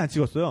많이 안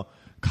찍었어요.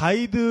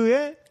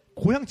 가이드의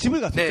고향 집을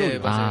갔었죠. 네,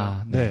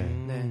 맞아요. 네.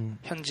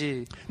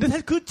 현지. 근데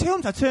사실 그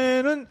체험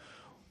자체는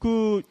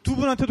그 두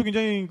분한테도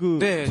굉장히 그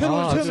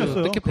새로운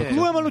체험이었어요.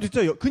 그거야말로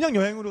진짜 그냥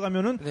여행으로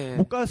가면은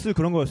못 갔을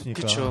그런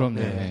거였으니까. 그쵸.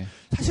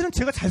 사실은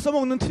제가 잘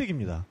써먹는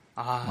트릭입니다.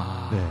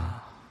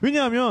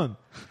 왜냐하면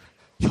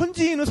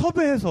현지인을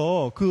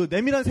섭외해서 그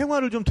내밀한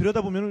생활을 좀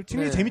들여다보면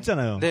굉장히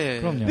재밌잖아요. 네.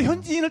 그럼요. 근데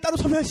현지인을 따로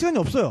섭외할 시간이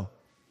없어요.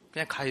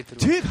 그냥 가이드로.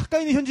 제일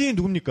가까이 있는 현지인이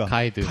누굽니까?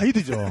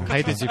 가이드죠.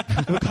 가이드 집.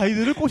 그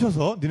가이드를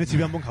꼬셔서 니네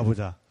집에 한번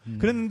가보자.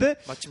 그랬는데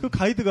마침 그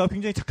가이드가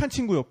굉장히 착한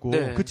친구였고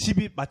네. 그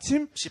집이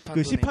마침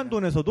그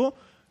시판돈에서도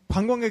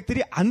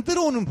관광객들이 안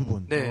들어오는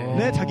부분에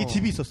네. 자기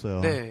집이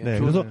있었어요. 네.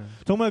 그래서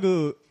정말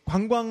그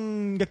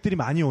관광객들이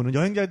많이 오는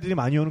여행자들이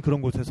많이 오는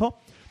그런 곳에서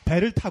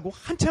배를 타고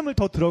한참을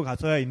더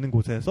들어가서야 있는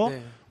곳에서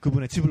네.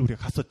 그분의 집을 우리가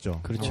갔었죠.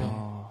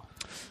 그렇죠.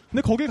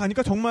 근데 거길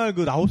가니까 정말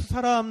그 라오스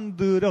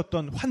사람들의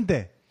어떤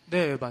환대,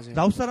 네, 맞아요.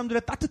 라오스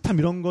사람들의 따뜻함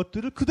이런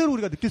것들을 그대로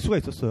우리가 느낄 수가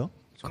있었어요.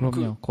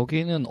 그럼요.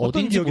 거기는 어떤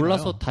어딘지 기억이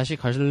몰라서 나요? 다시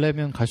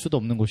가려면 갈 수도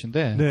없는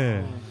곳인데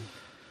네.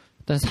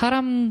 일단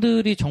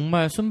사람들이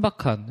정말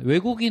순박한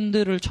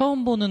외국인들을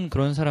처음 보는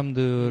그런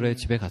사람들의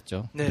집에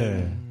갔죠. 네.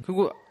 네.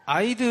 그리고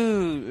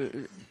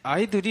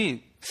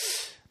아이들이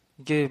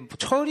이게 뭐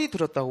철이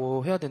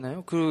들었다고 해야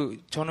되나요?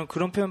 저는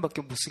그런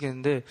표현밖에 못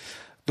쓰겠는데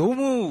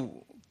너무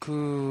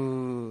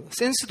그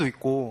센스도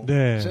있고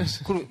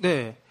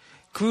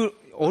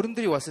그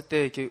어른들이 왔을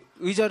때 이렇게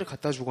의자를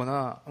갖다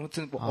주거나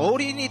아무튼 뭐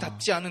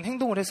어린이답지 않은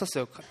행동을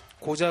했었어요.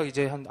 고작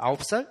이제 한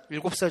 9살,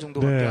 7살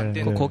정도밖에 안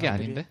되는. 거기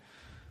아닌데?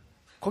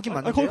 거기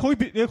맞는데요?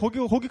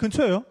 거기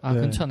근처예요.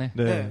 근처네.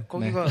 네,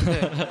 거기가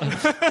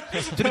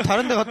둘이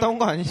다른 데 갔다 온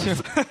거 아니죠?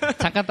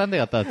 잠깐 딴 데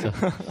갔다 왔죠.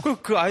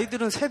 그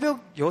아이들은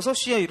새벽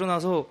 6시에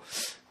일어나서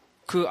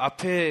그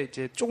앞에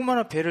이제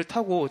조그마한 배를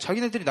타고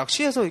자기네들이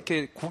낚시해서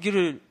이렇게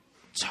고기를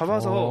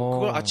잡아서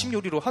그걸 아침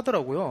요리로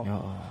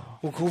하더라고요.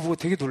 그거 보고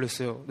되게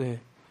놀랐어요. 네.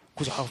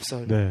 고작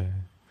 9살. 네.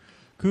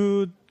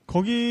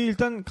 거기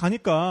일단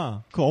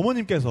가니까 그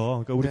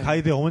어머님께서, 그러니까 우리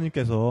가이드의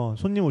어머님께서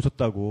손님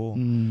오셨다고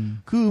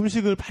그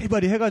음식을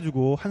바리바리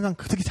해가지고 항상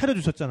그렇게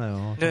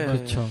차려주셨잖아요. 네.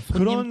 그렇죠.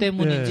 손님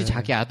때문인지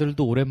자기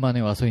아들도 오랜만에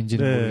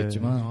와서인지는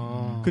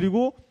모르겠지만.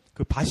 그리고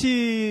그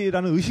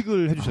바시라는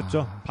의식을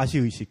해주셨죠. 바시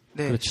의식.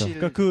 네. 그렇죠.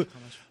 그러니까 그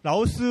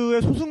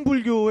라오스의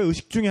소승불교의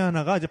의식 중에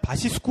하나가 이제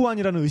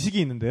바시스쿠안이라는 의식이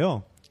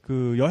있는데요.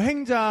 그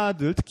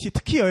여행자들,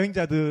 특히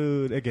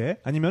여행자들에게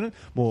아니면은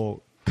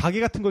뭐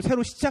가게 같은 걸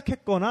새로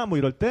시작했거나 뭐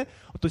이럴 때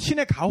어떤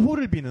신의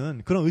가호를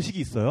비는 그런 의식이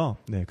있어요.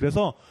 네.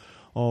 그래서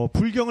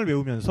불경을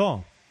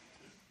외우면서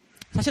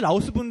사실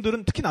라오스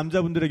분들은 특히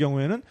남자분들의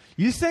경우에는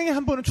일생에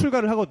한 번은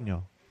출가를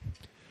하거든요.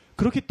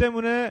 그렇기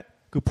때문에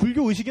그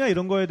불교 의식이나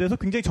이런 거에 대해서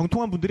굉장히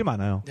정통한 분들이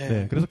많아요. 네.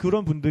 네. 그래서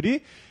그런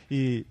분들이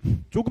이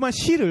조그만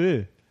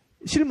실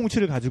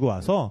뭉치를 가지고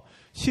와서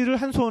실을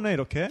한 손에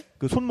이렇게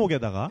그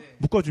손목에다가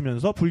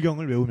묶어주면서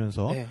불경을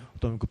외우면서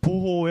어떤 그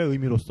보호의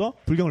의미로서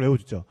불경을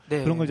외워주죠.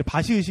 그런 걸 이제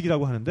바시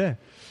의식이라고 하는데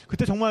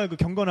그때 정말 그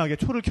경건하게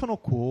초를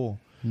켜놓고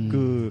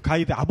그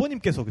가이드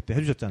아버님께서 그때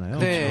해주셨잖아요.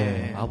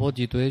 네.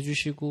 아버지도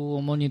해주시고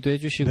어머니도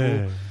해주시고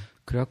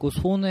그래갖고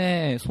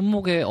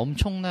손목에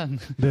엄청난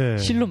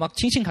실로 막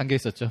칭칭 감겨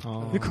있었죠.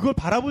 근데 그걸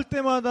바라볼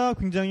때마다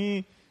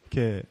굉장히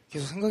이렇게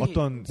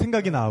어떤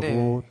생각이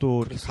나고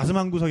또 가슴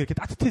한 구석이 이렇게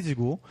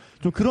따뜻해지고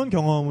좀 그런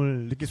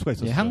경험을 느낄 수가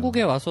있었어요.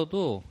 한국에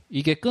와서도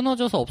이게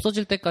끊어져서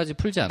없어질 때까지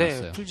풀지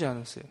않았어요. 네, 풀지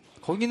않았어요.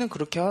 거기는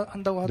그렇게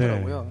한다고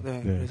하더라고요.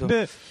 네. 그래서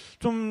근데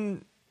좀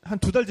한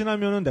 2달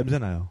지나면은 냄새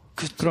나요.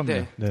 그럼요.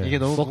 네. 이게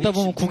너무 먹다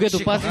보면 국에도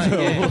빠지고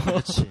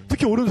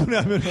특히 오른손에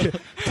하면 이렇게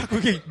자꾸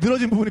이렇게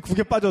늘어진 부분이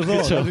국에 빠져서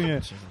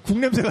나중에 국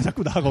냄새가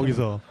자꾸 나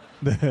거기서.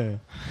 네.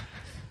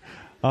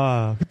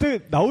 그때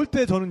나올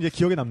때 저는 이제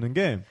기억에 남는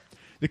게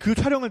그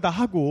촬영을 다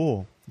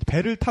하고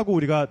배를 타고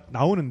우리가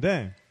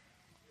나오는데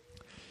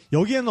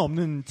여기에는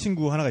없는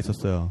친구 하나가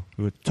있었어요.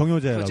 그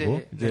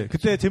정효재라고. 이제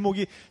그때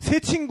제목이 새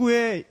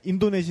친구의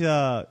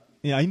인도차이나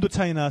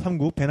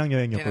 3국 배낭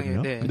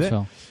여행이었거든요. 근데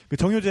그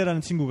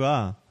정효재라는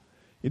친구가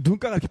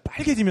눈가가 이렇게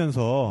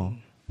빨개지면서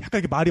약간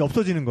이렇게 말이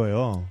없어지는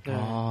거예요.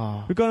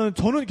 그러니까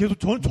저는 계속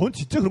전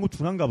진짜 그런 거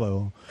둔한가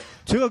봐요.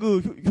 제가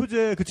그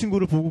효재 그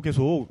친구를 보고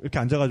계속 이렇게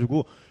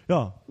앉아가지고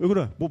야 왜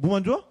그래? 몸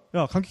안 좋아?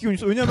 야 감기 기운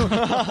있어? 왜냐면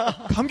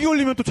감기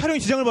걸리면 또 촬영이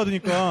지장을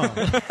받으니까.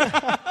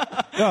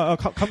 야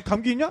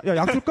감기 있냐? 야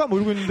약 줄까? 뭐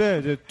이러고 있는데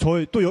이제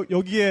저희 또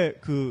여기에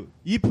그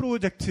이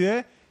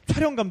프로젝트의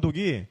촬영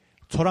감독이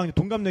저랑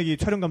동갑내기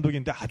촬영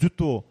감독인데 아주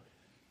또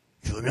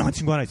유명한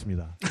친구 하나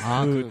있습니다.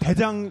 그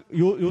대장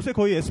요새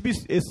거의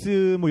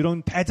SBS 뭐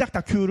이런 대작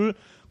다큐를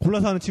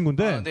골라서 하는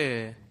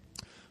친구인데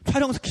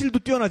촬영 스킬도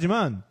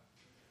뛰어나지만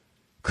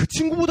그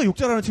친구보다 욕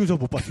잘하는 친구 저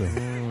못 봤어요.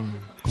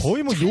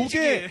 거의 뭐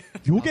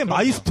요게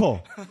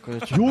마이스터,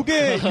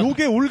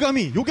 요게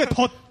올가미, 요게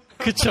덧,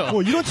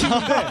 뭐 이런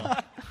친구인데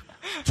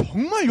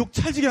정말 욕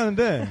찰지게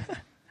하는데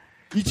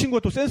이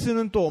친구가 또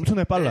센스는 또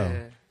엄청나게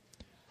빨라요.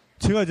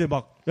 제가 이제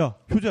막 야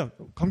효재야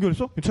감기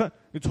걸렸어? 괜찮아?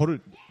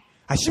 저를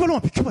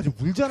씨발로만 비켜봐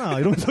지금 울잖아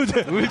이러면서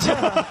이제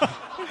울잖아.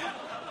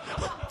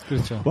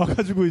 그렇죠.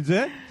 와가지고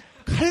이제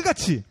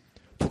칼같이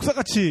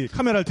독사같이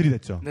카메라를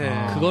들이댔죠.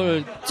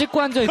 그걸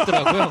찍고 앉아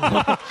있더라고요.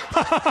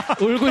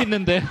 울고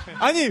있는데.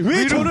 아니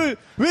왜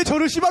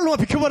저를 씨발로만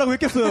비켜봐라고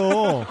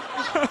했겠어요.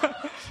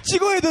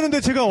 찍어야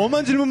되는데 제가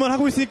엄한 질문만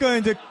하고 있으니까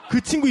이제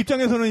그 친구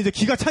입장에서는 이제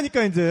기가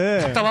차니까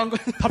이제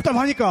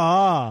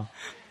답답하니까.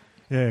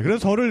 그래서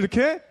저를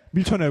이렇게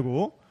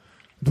밀쳐내고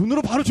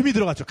눈으로 바로 줌이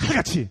들어갔죠.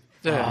 칼같이.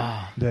 네.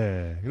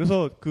 네.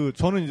 그래서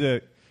저는 이제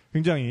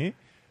굉장히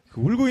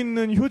울고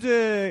있는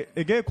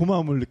효재에게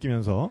고마움을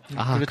느끼면서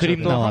그렇죠.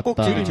 그림 나왔다. 한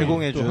꼭지를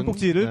제공해준 한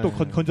꼭지를 또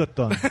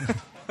건졌던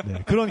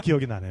네, 그런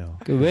기억이 나네요.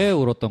 왜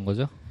울었던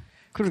거죠?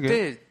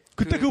 그때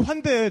그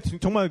환대에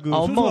정말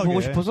엄마가 순수하게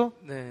보고 싶어서?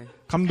 네.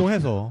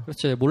 감동해서.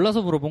 그렇죠.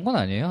 몰라서 물어본 건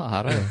아니에요.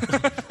 알아요.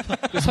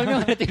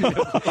 설명을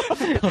해드리려고.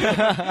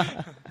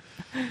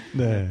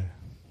 네.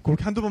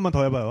 그렇게 한두 번만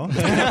더 해봐요.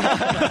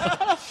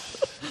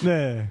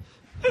 네.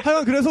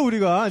 하여간 그래서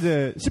우리가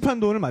이제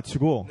시판도를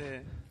마치고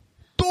네.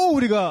 또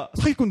우리가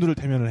사기꾼들을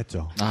대면을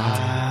했죠.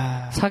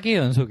 사기의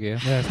연속이에요.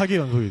 네,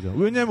 사기의 연속이죠.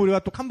 왜냐면 우리가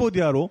또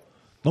캄보디아로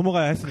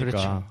넘어가야 했으니까.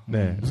 그렇죠.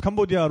 네. 그래서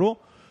캄보디아로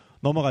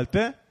넘어갈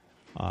때,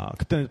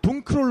 그때는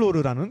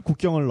동크롤로르라는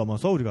국경을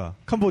넘어서 우리가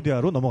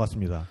캄보디아로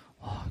넘어갔습니다.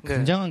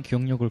 굉장한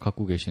기억력을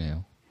갖고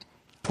계시네요.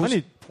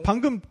 아니,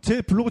 방금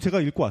제 블로그 제가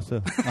읽고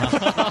왔어요.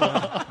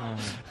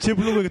 제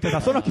블로그에 그때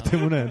다 써놨기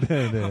때문에,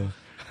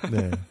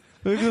 네.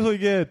 그래서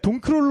이게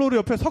동크롤로르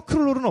옆에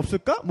서크롤로르는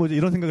없을까? 뭐 이제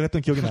이런 생각을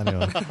했던 기억이 나네요.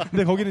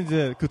 근데 거기는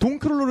이제 그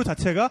동크롤로르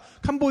자체가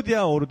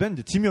캄보디아어로 된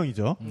이제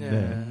지명이죠.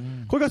 네.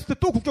 거기 갔을 때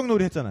또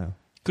국경놀이 했잖아요.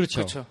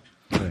 그렇죠.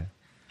 네.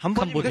 한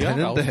번이면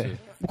되는데.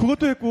 뭐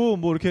그것도 했고,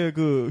 뭐 이렇게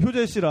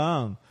효재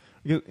씨랑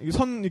이게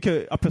선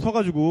이렇게 앞에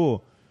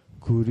서가지고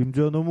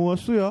그림자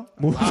넘어왔어요.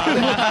 뭐.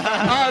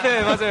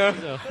 네, 맞아요.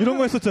 이런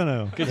거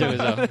했었잖아요. 그죠.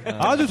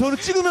 아주 저는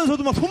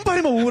찍으면서도 막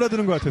손발이 막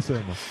오그라드는 것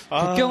같았어요.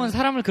 국경은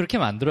사람을 그렇게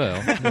만들어요.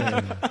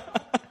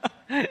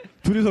 네.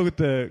 둘이서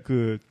그때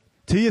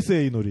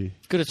JSA 놀이.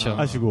 그렇죠.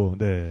 하시고,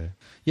 네.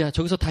 야,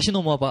 저기서 다시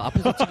넘어와봐.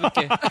 앞에서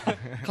찍을게.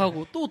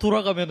 가고 또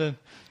돌아가면은,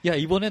 야,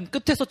 이번엔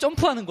끝에서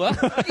점프하는 거야?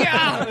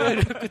 야!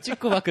 이렇게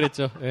찍고 막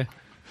그랬죠. 네.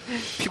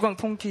 피광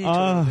통키.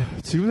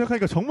 지금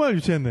생각하니까 정말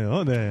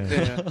유치했네요.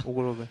 네.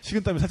 오글오글.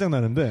 식은땀이 살짝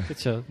나는데.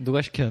 그렇죠.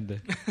 누가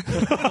시켰는데.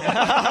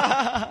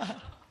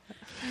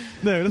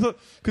 네, 그래서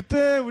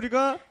그때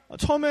우리가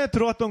처음에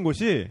들어갔던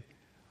곳이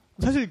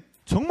사실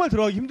정말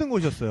들어가기 힘든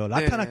곳이었어요.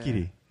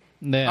 라타나끼리.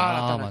 네,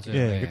 맞아요.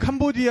 예,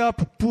 캄보디아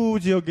북부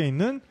지역에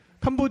있는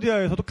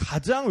캄보디아에서도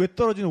가장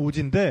외떨어진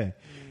오지인데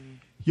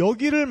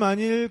여기를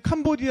만일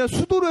캄보디아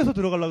수도로 해서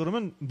들어가려고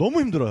그러면 너무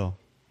힘들어요.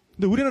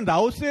 근데 우리는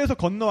라오스에서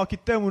건너왔기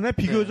때문에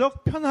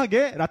비교적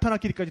편하게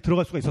라타나끼리까지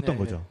들어갈 수가 있었던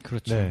거죠.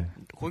 그렇죠. 네.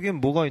 거기엔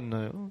뭐가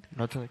있나요?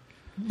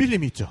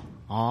 밀림이 있죠.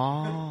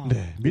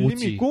 네, 밀림이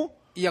오지. 있고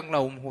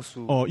이양라움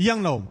호수.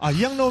 이양라움.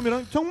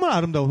 이양라움이랑 정말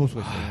아름다운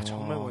호수가 있어요.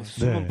 정말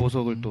멋있어요. 숨은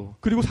보석을 또.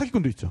 그리고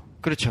사기꾼도 있죠.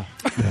 그렇죠.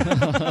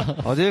 네.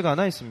 어딜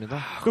가나 있습니다.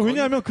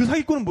 왜냐하면 그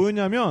사기꾼은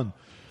뭐였냐면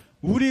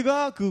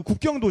우리가 그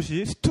국경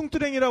도시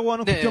스퉁트랭이라고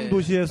하는 국경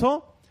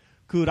도시에서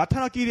그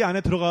라타나끼리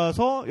안에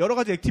들어가서 여러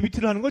가지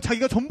액티비티를 하는 걸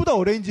자기가 전부 다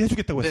어레인지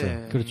해주겠다고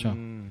했어요. 그렇죠.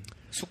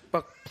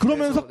 숙박.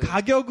 그러면서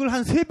가격을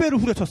한 3배를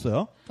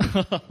후려쳤어요.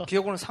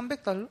 기억으로는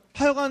 $300?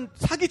 하여간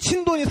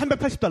사기친 돈이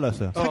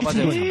 $380였어요. 사기친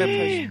맞아요. 돈이.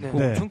 380.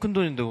 네. 엄청 큰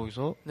돈인데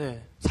거기서.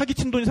 네.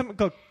 사기친 돈이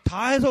그러니까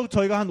다 해서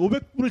저희가 한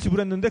 500불을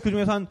지불했는데 그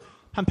중에서 한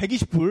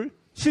 120불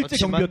실제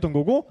경비였던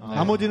거고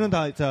나머지는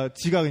다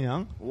지가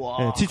그냥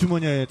지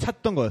주머니에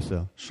찼던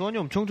거였어요. 수완이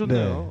엄청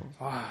좋네요.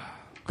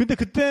 근데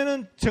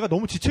그때는 제가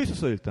너무 지쳐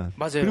있었어요 일단.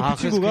 맞아요.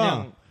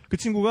 그리고 그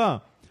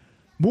친구가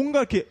뭔가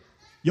이렇게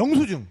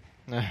영수증,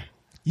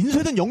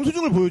 인쇄된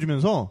영수증을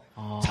보여주면서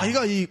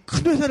자기가 이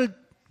큰 회사를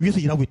위해서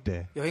일하고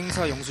있대.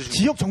 여행사 영수증.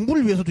 지역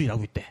정부를 위해서도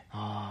일하고 있대.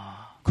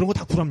 그런 거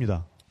다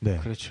구랍니다. 네.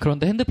 그렇죠.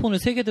 그런데 핸드폰을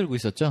 3개 들고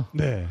있었죠?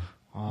 네.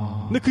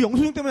 근데 그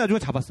영수증 때문에 나중에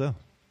잡았어요.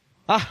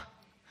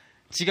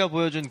 지가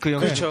보여준 그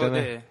영수증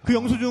때문에. 그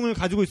영수증을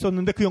가지고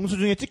있었는데 그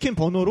영수증에 찍힌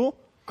번호로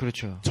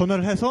그렇죠.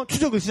 전화를 해서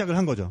추적을 시작을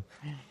한 거죠.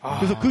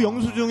 그래서 그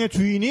영수증의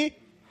주인이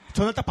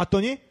전화를 딱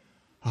봤더니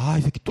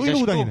이 새끼 또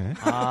이러고 다니네.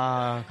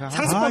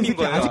 상습범인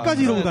거예요.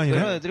 아직까지 이러고 다니네.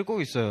 그런 애들이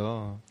꼭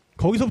있어요.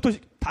 거기서부터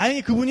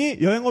다행히 그분이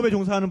여행업에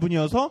종사하는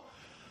분이어서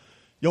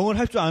영어를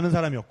할 줄 아는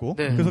사람이었고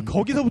그래서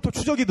거기서부터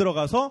추적이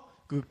들어가서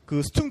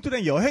그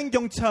스퉁트랭 여행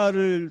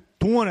경찰을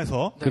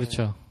동원해서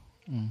그렇죠.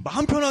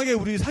 마음 편하게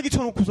우리 사기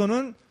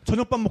쳐놓고서는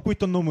저녁밥 먹고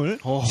있던 놈을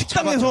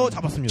식당에서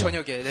잡았습니다.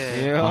 저녁에.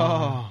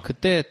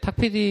 그때 탁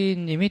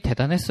PD님이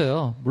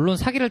대단했어요. 물론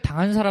사기를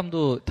당한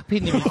사람도 탁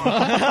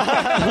PD님이지만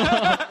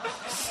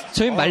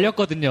저희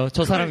말렸거든요.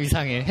 저 사람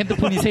이상해.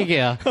 핸드폰이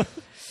 3개야.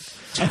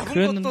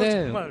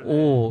 그랬는데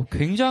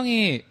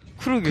굉장히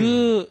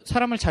그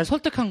사람을 잘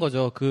설득한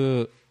거죠.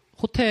 그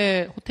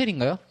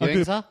호텔인가요?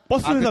 여행사?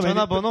 버스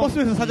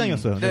회사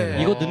사장이었어요.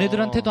 이거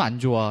너네들한테도 안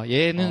좋아.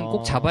 얘는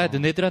꼭 잡아야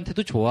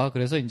너네들한테도 좋아.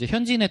 그래서 이제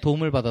현지인의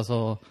도움을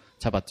받아서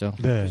잡았죠.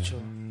 네.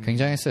 그렇죠.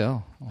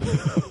 굉장했어요.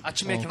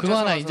 아침에 그거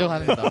하나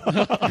인정합니다.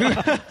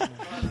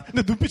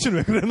 근데 눈빛은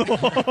왜 그래 너?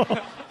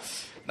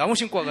 나무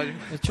신고 와가지고.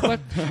 출발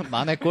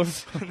만회골.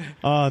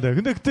 네.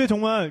 근데 그때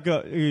정말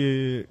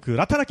그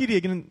라타나끼리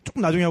얘기는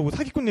조금 나중에 하고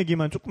사기꾼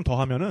얘기만 조금 더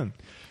하면은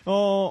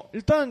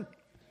일단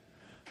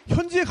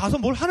현지에 가서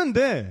뭘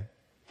하는데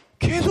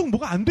계속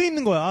뭐가 안 돼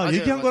있는 거야.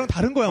 얘기한 거랑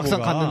다른 거야. 막상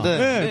뭐가. 갔는데.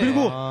 네.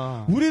 그리고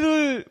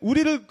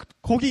우리를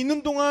거기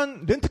있는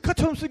동안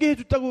렌트카처럼 쓰게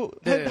해줬다고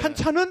한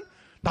차는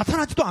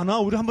나타나지도 않아.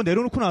 우리 한번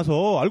내려놓고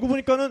나서 알고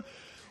보니까는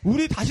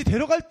우리 다시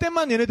데려갈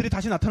때만 얘네들이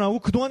다시 나타나고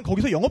그동안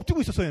거기서 영업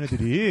뛰고 있었어요,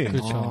 얘네들이.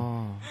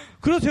 그렇죠.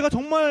 그래서 제가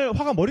정말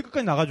화가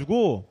머리끝까지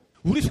나가지고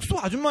우리 숙소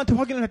아줌마한테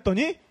확인을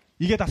했더니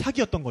이게 다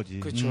사기였던 거지.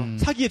 그렇죠.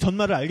 사기의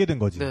전말을 알게 된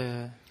거지.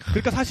 네.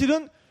 그러니까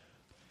사실은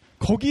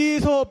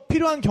거기서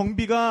필요한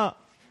경비가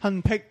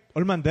한 100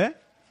 얼만데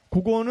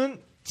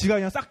그거는 지가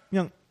그냥 싹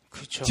그냥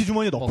그렇죠. 지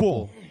주머니에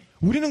넣고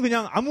우리는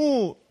그냥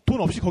아무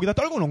돈 없이 거기다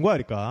떨고 놓은 거야,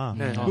 그러니까.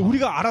 네.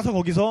 우리가 알아서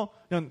거기서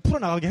그냥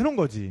풀어나가게 해놓은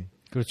거지.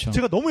 그렇죠.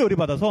 제가 너무 열이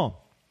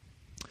받아서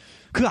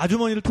그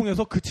아주머니를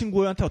통해서 그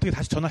친구한테 어떻게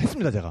다시 전화를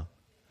했습니다, 제가.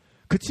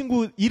 그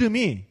친구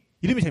이름이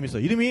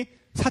재밌어요. 이름이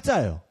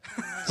사자예요.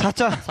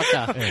 사자.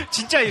 네.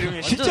 진짜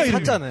이름이 진짜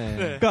이름이. 사자네.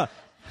 그러니까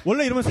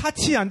원래 이름은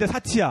사치야인데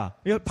사치야.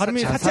 이거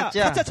발음이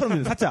사자처럼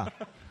들려요. 사자.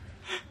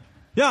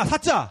 야,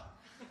 사자.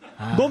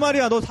 너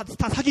말이야, 너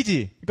다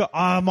사기지.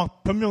 그러니까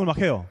막 변명을 막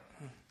해요.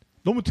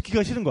 너무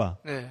듣기가 싫은 거야.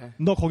 네.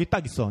 너 거기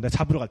딱 있어. 내가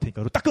잡으러 갈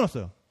테니까. 그리고 딱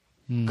끊었어요.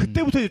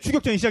 그때부터 이제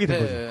추격전이 시작이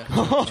된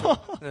거죠.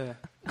 네.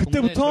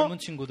 그때부터 젊은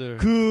친구들.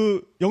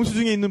 그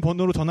영수증에 있는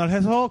번호로 전화를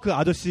해서 그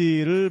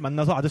아저씨를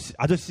만나서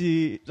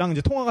아저씨랑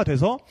이제 통화가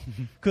돼서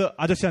그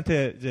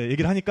아저씨한테 이제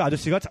얘기를 하니까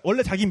아저씨가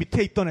원래 자기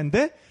밑에 있던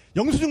애인데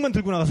영수증만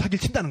들고 나가서 사기를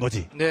친다는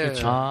거지. 네.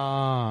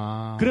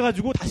 그렇죠.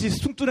 그래가지고 다시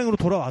숭뚜랭으로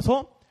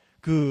돌아와서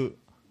그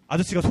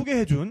아저씨가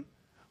소개해준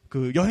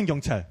그 여행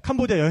경찰,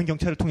 캄보디아 여행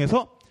경찰을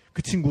통해서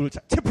그 친구를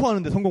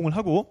체포하는데 성공을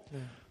하고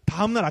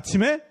다음날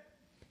아침에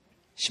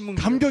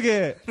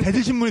감격의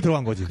대질 신문이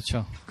들어간 거지.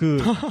 그렇죠.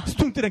 그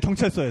스퉁뜨랭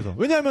경찰서에서.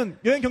 왜냐하면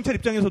여행 경찰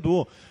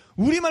입장에서도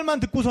우리 말만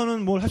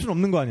듣고서는 뭘 할 수는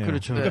없는 거 아니에요.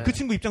 그렇죠. 그러니까 그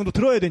친구 입장도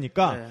들어야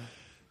되니까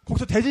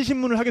거기서 대질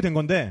신문을 하게 된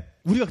건데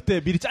우리가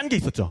그때 미리 짠 게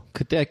있었죠.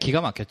 그때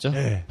기가 막혔죠.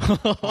 네.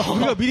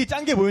 우리가 미리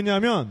짠 게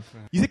뭐였냐면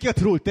이 새끼가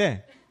들어올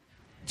때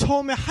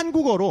처음에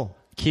한국어로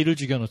기를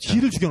죽여놓자.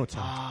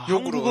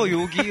 한국어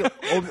욕이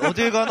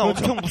어딜 가나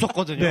엄청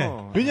무섭거든요. 네.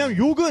 왜냐하면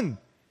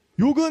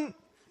욕은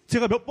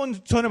제가 몇 번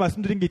전에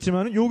말씀드린 게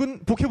있지만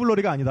욕은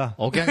보케블러리가 아니다.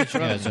 억양이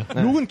중요하죠.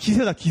 욕은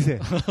기세다, 기세.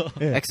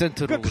 네.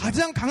 액센트로. 그러니까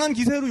가장 강한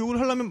기세로 욕을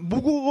하려면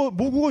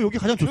모국어 욕이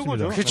가장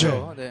좋습니다.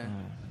 그렇죠. 네.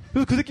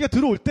 그래서 그 새끼가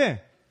들어올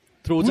때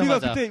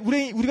들어오자마자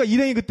우리가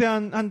일행이 그때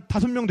한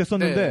 5명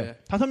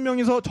됐었는데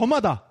 5명이서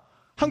저마다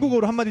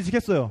한국어로 한마디씩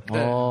했어요. 네.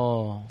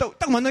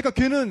 딱 만나니까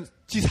걔는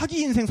지 사기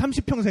인생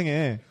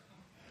 30평생에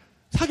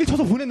사기를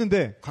쳐서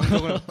보냈는데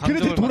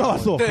걔네들이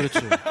돌아왔어. 네.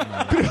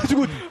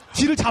 그래가지고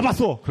지를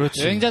잡았어.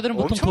 여행자들은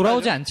보통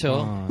돌아오지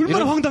않죠.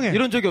 얼마나 황당해.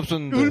 이런 적이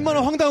없었는데.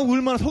 얼마나 황당하고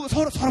얼마나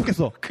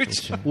서럽겠어.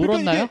 그렇죠.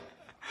 울었나요?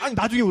 아니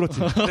나중에 울었지.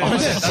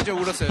 나중에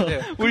울었어요.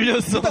 네.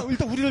 울렸어.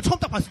 일단 우리를 처음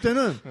딱 봤을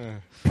때는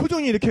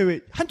표정이 이렇게 왜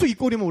한쪽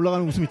입꼬리만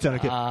올라가는 웃음 있잖아.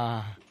 이렇게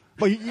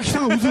막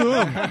이상한 웃음.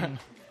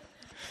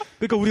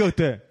 그러니까 우리가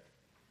그때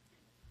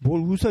뭘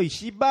웃어 이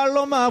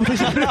씨발로마부터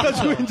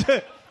시작해가지고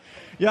이제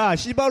야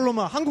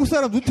씨발로마 한국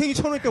사람 눈탱이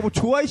쳐놓으니까 뭐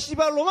좋아해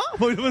씨발로마?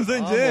 뭐 이러면서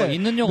이제 뭐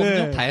있는 욕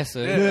없는 욕 다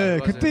했어요. 네,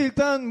 그때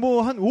일단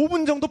뭐 한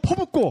 5분 정도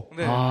퍼붓고.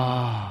 네.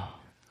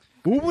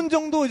 5분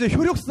정도 이제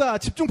효력사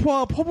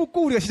집중포화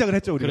퍼붓고 우리가 시작을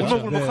했죠. 우리가.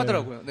 울먹울먹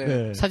하더라고요.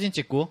 네. 사진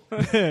찍고.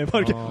 네, 막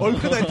이렇게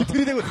얼굴에다 이렇게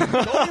들이대고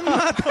너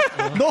임마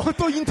너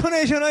또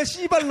인터내셔널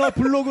씨발 너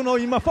블로그 너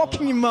임마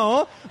퍼킹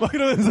임마 막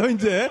이러면서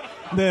이제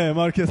네,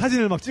 막 이렇게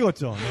사진을 막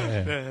찍었죠.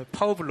 네,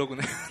 파워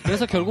블로그네.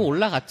 그래서 결국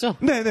올라갔죠.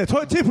 네,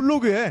 제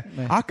블로그에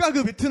아까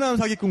그 베트남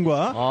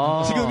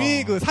사기꾼과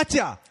지금이 그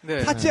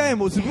사치아의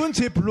모습은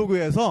제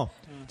블로그에서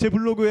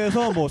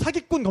뭐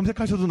사기꾼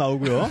검색하셔도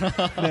나오고요.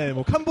 네,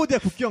 뭐 캄보디아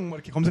국경 뭐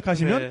이렇게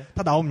검색하시면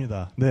다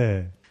나옵니다.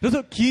 네.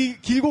 그래서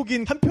길고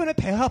긴 한 편의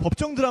대하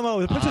법정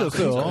드라마가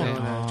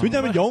펼쳐졌어요.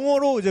 왜냐하면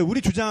영어로 이제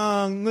우리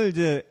주장을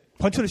이제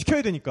관철을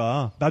시켜야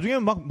되니까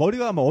나중에는 막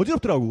머리가 막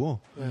어지럽더라고.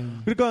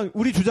 그러니까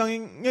우리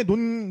주장에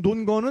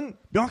논 거는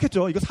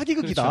명확했죠. 이거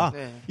사기극이다.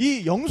 그렇죠.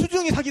 이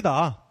영수증이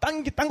사기다.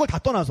 딴 걸 다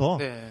떠나서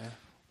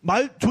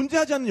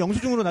존재하지 않는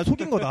영수증으로 날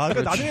속인 거다.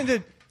 그러니까 나중에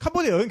이제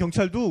캄보디아 여행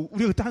경찰도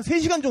우리가 그때 한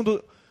 3시간 정도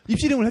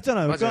입시링을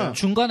했잖아요. 그러니까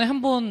중간에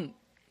한번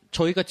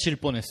저희가 질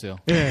뻔했어요.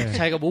 네.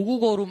 자기가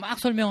모국어로 막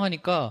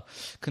설명하니까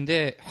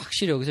근데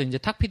확실히 여기서 이제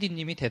탁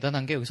PD님이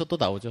대단한 게 여기서 또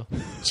나오죠.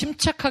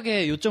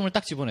 침착하게 요점을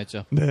딱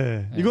집어냈죠.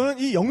 네. 이거는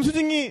이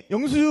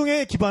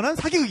영수증에 기반한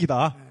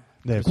사기극이다.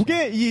 네,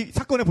 그게 이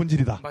사건의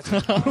본질이다.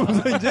 맞아요.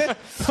 그러면서 이제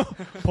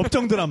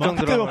법정 드라마,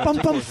 그때 막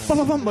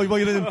빰빰 막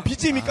이런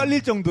BGM이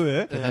깔릴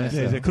정도의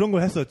이제 그런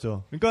걸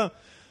했었죠. 그러니까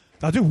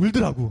나중에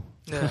울더라고.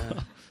 네.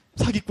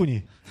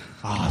 사기꾼이.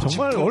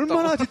 정말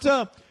얼마나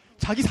진짜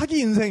자기 사기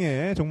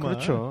인생에 정말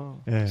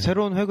그렇죠. 네.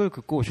 새로운 획을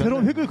긋고 오셨네.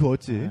 새로운 획을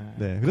그었지.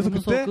 네. 그래서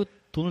그때 그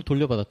돈을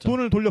돌려받았죠.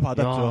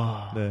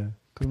 네.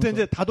 그때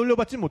이제 다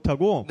돌려받진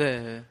못하고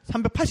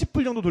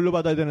 380불 정도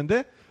돌려받아야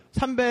되는데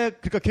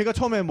그러니까 걔가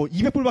처음에 뭐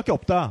 200불밖에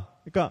없다.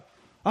 그러니까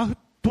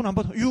돈 안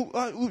받아.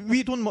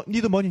 we don't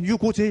need money. you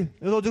go jail.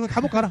 너 지금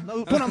감옥 가라.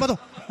 돈 안 받아.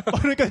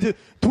 그러니까 이제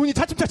돈이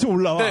차츰차츰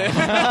올라와. 네.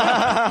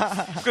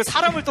 그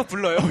사람을 또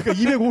불러요. 그러니까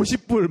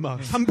 250불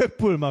막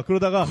 300불 막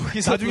그러다가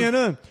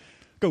나중에는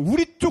그러니까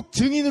우리 쪽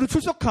증인으로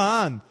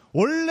출석한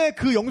원래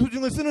그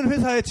영수증을 쓰는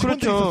회사에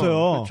직원들이 그렇죠.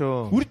 있었어요.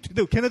 그렇죠.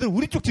 근데 걔네들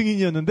우리 쪽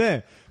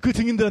증인이었는데 그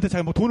증인들한테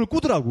자기가 뭐 돈을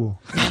꾸더라고.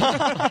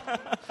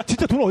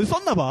 진짜 돈을 어디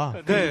썼나 봐.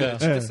 네,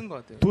 진짜 쓴 것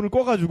같아요. 돈을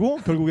꿔가지고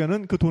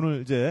결국에는 그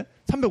돈을 이제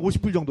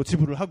 350불 정도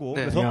지불을 하고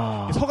네.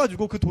 그래서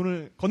서가지고 그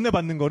돈을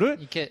건네받는 거를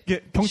이게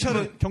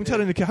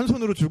경찰은 이렇게 한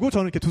손으로 주고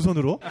저는 이렇게 두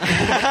손으로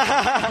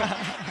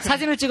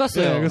사진을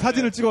찍었어요. 네, 그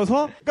사진을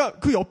찍어서 그러니까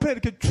그 옆에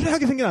이렇게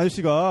추레하게 생긴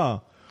아저씨가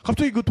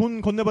갑자기 그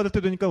돈 건네받을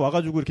때 되니까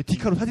와가지고 이렇게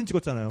디카로 사진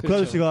찍었잖아요. 그렇죠.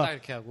 그 아저씨가 딱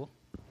이렇게 하고.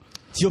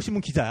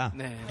 지역신문 기자야.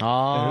 네.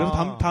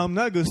 그래서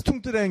다음날 그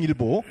스퉁트랭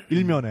일보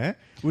일면에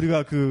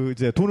우리가 그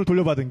이제 돈을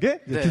돌려받은 게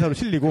이제 네. 기사로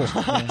실리고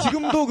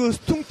지금도 그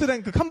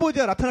스퉁트랭 그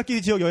캄보디아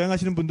라타나끼리 지역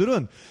여행하시는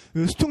분들은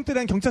그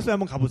스퉁트랭 경찰서에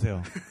한번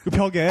가보세요. 그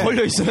벽에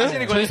걸려 있어요?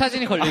 저희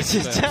사진이 걸려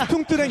있어요.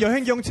 스퉁트랭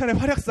여행 경찰의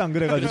활약상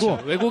그래가지고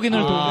그렇죠. 외국인을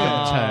도우는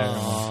경찰.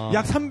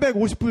 약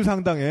 350불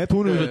상당의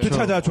돈을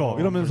되찾아줘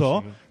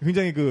이러면서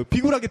굉장히 그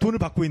비굴하게 돈을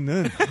받고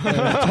있는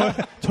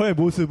저의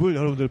모습을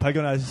여러분들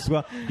발견하실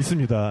수가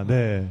있습니다.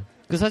 네.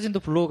 그 사진도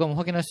블로그 가면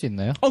확인할 수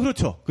있나요?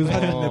 그렇죠. 그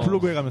사진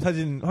블로그에 가면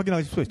사진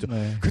확인하실 수가 있죠.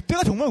 네.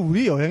 그때가 정말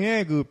우리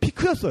여행의 그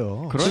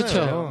피크였어요.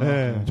 그렇죠.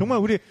 네. 정말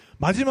우리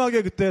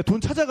마지막에 그때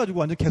돈 찾아가지고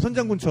완전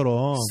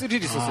개선장군처럼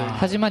스릴 있었어요.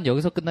 하지만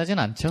여기서 끝나진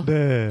않죠.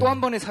 네. 또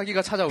한 번의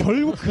사기가 찾아오고.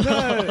 결국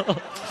그날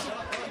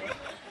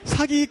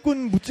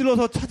사기꾼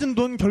무찔러서 찾은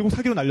돈 결국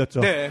사기로 날렸죠.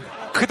 네.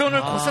 그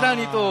돈을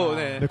고스란히 또,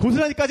 네. 네,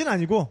 고스란히까지는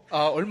아니고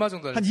얼마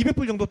정도 한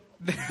 200불 정도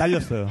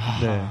날렸어요.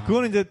 네.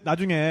 그거는 이제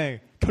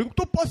나중에 결국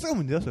또 버스가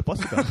문제였어요.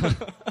 버스가.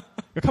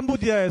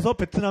 캄보디아에서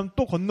베트남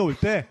또 건너올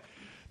때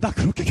나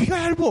그렇게 귀가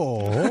얇어.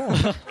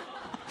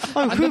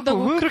 왜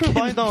그렇게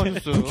많이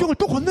당하셨어요? 국경을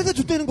또 건너다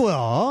줬다는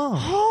거야.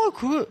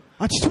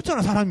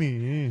 지쳤잖아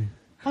사람이.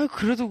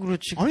 그래도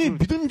그렇지. 아니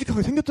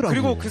믿음직하게 생겼더라고.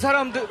 그리고 그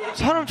사람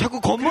자꾸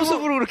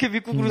겉모습으로 그렇게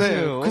믿고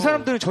그러세요. 그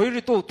사람들은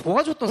저희를 또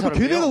도와줬던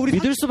사람이에요. 걔네가 우리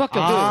믿을 수밖에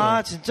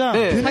없어요. 진짜?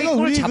 네.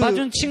 사기꾼을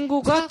잡아준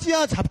친구가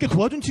사찌야 잡게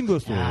도와준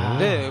친구였어.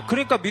 네.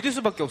 그러니까 믿을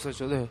수밖에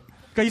없었죠. 네.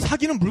 그러니까 이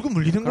사기는 물고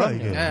물리는 거야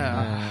이게.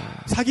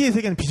 사기의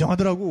세계는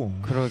비정하더라고.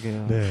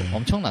 그러게요. 네.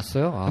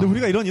 엄청났어요. 근데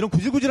우리가 이런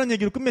구질구질한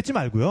얘기로 끝맺지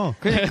말고요.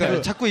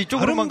 그러니까 자꾸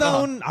이쪽으로만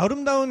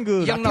아름다운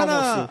그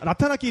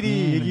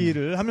라타나끼리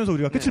얘기를 하면서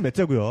우리가 끝을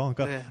맺자고요.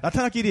 그러니까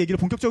라타나끼리 얘기를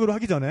본격적으로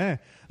하기 전에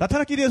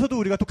라타나끼리에서도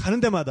우리가 또 가는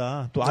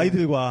데마다 또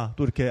아이들과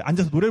또 이렇게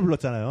앉아서 노래를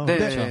불렀잖아요. 네.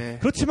 근데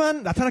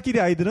그렇지만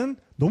라타나끼리 아이들은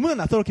너무나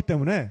낯설었기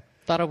때문에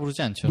따라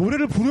부르지 않죠.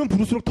 노래를 부르면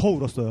부를수록 더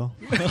울었어요.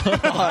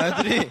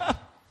 애들이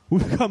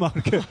우리가 막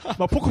이렇게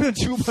막 포커션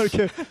치고 막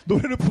이렇게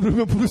노래를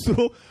부르면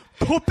부를수록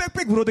더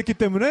빽빽 울어댔기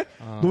때문에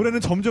노래는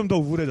점점 더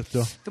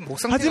우울해졌죠.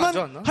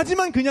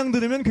 하지만 그냥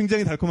들으면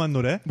굉장히 달콤한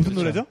노래. 무슨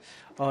노래죠?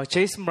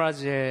 제이슨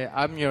브라즈의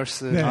I'm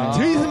Yours. 네.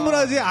 제이슨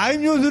브라즈의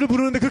I'm Yours를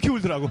부르는데 그렇게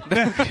울더라고.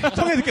 네.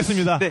 청해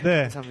듣겠습니다. 네.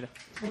 네. 감사합니다.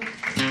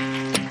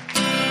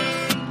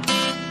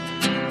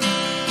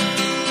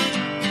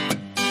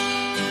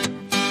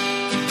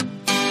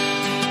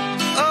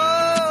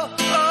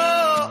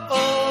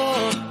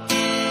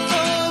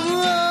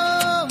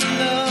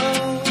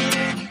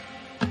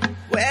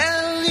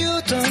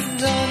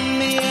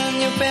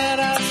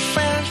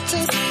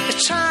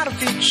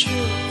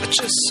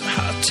 Just so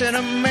hot and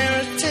I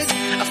merited.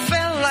 I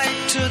fell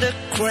like to the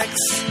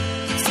cracks.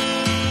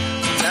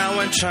 Now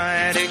I'm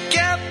trying to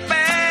get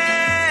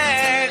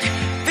back.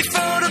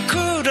 Before the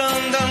cool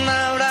down gone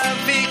out,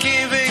 I'll be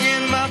giving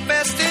it my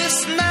best.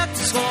 It's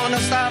nothing's gonna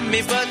stop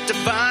me but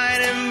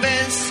divine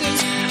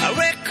inventions. I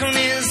reckon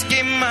it's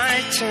give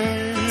my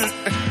turn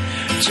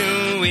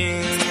to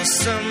win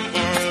some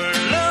or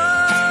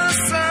lose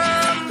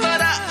some,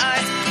 but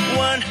I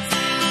won't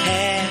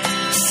hesitate.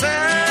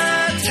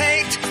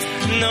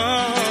 No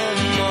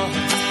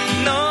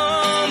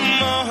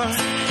more,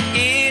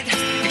 it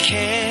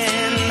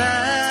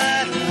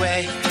cannot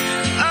wait.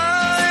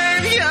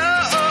 I'm yours.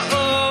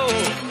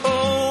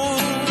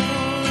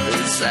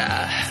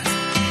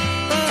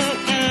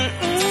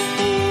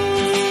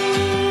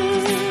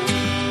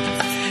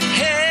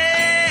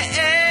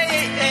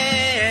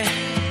 Hey.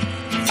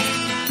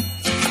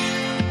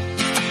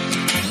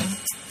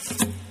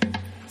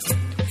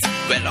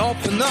 Well,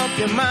 open up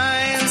your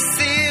mind,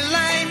 see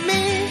like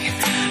me.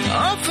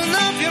 Open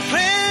up your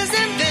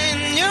present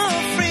and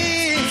you're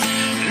free.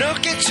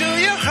 Look into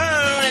your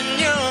heart and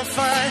you'll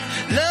find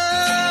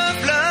love,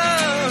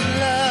 love,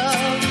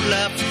 love,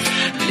 love.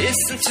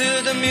 Listen to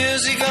the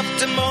music of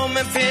the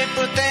moment,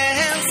 people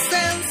dance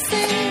and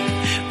sing.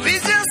 We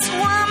just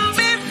one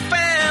big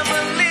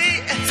family,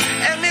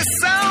 and it's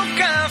so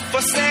good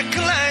for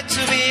second life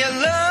to be a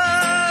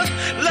love,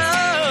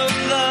 love,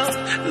 love,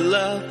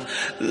 love,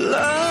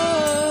 love.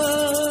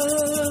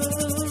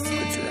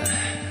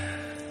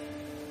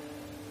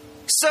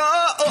 So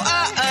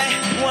I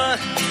won't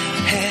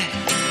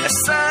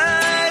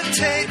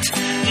hesitate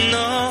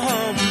no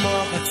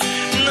more.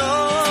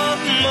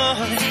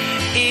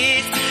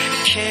 It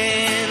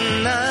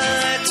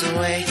cannot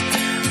wait.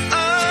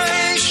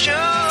 I'm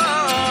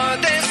sure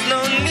there's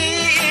no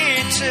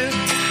need to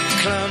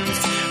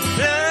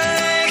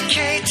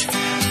complicate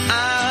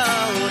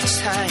our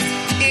time.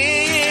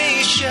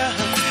 It's sure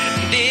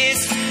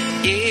this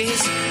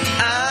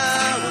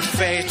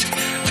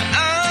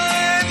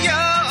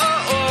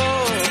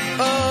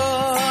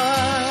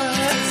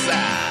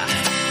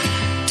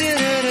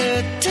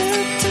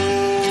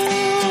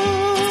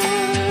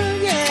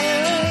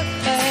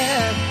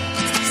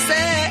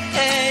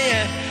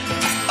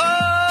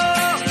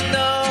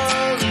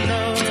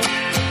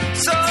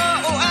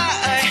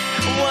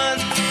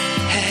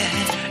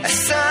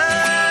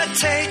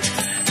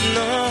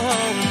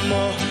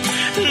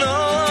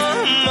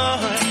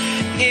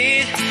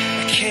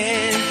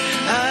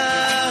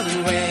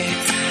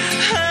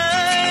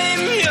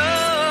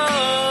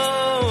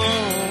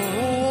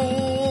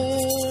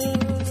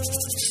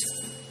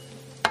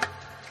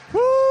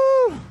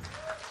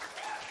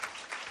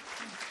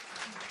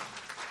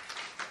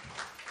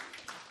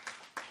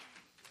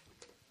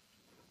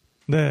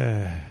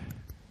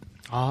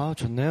아,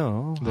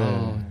 좋네요.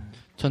 네.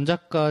 전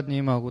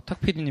작가님하고 탁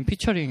PD님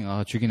피처링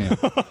죽이네요.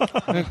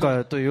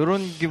 그러니까 또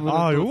이런 기분은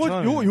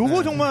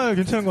요거 정말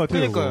괜찮은 것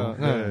같아요.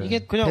 그러니까요. 네. 이게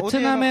그냥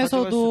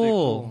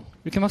베트남에서도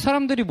이렇게 막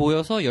사람들이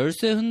모여서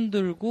열쇠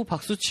흔들고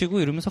박수 치고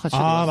이러면서 같이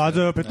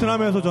맞아요.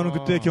 베트남에서 저는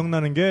그때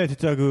기억나는 게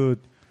진짜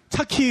그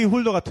차키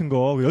홀더 같은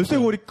거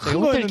열쇠고리 큰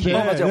거였는데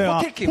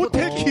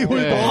호텔키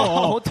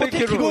홀더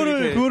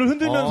그거를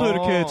흔들면서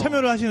이렇게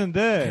참여를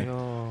하시는데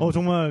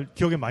정말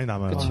기억에 많이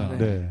남아요.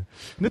 네.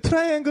 근데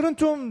트라이앵글은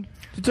좀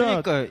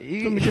진짜 좀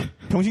이렇게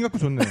병신 같고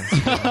좋네요.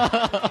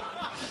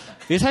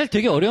 이게 사실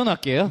되게 어려운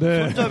악기예요.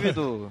 네.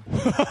 손잡이도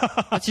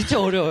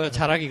진짜 어려워요.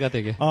 잘하기가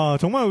되게.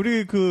 정말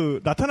우리 그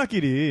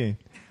나타나끼리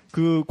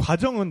그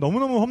과정은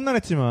너무너무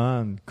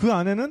험난했지만 그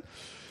안에는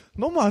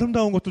너무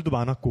아름다운 것들도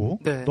많았고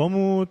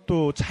너무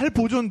또 잘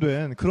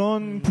보존된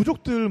그런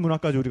부족들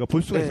문화까지 우리가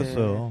볼 수가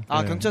있었어요.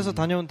 경찰서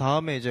다녀온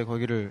다음에 이제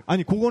거기를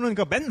그거는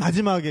그러니까 맨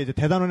마지막에 이제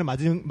대단원의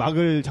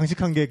마지막을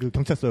장식한 게 그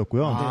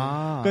경찰서였고요.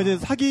 그러니까 이제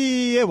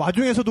사기의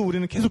와중에서도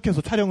우리는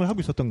계속해서 촬영을 하고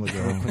있었던 거죠.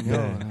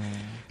 그렇군요.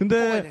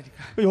 근데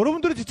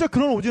여러분들이 진짜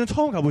그런 오지는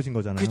처음 가보신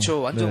거잖아요.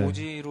 그렇죠. 완전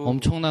오지로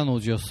엄청난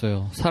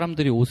오지였어요.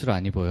 사람들이 옷을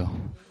안 입어요.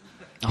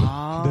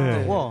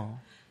 와.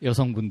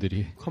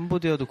 여성분들이.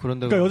 캄보디아도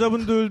그런데. 그러니까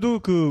여자분들도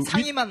그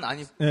상의만 안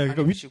입고.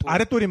 그러니까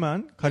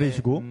아랫도리만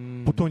가리시고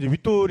보통 이제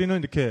윗도리는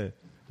이렇게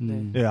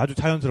아주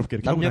자연스럽게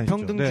이렇게 남녀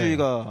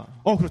평등주의가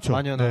그렇죠.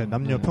 만연한.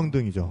 남녀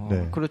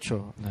평등이죠.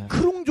 그렇죠.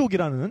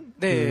 크롱족이라는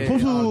그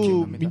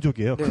소수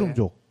민족이에요.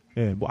 크롱족.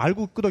 뭐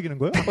알고 끄덕이는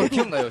거예요?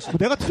 기억나요. 뭐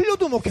내가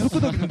틀려도 뭐 계속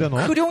끄덕이는데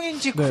너.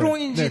 크룡인지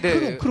크롱인지.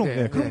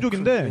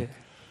 크롱족인데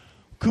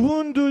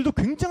그분들도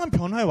굉장한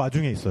변화의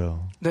와중에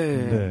있어요.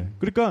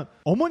 그러니까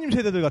어머님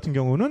세대들 같은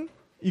경우는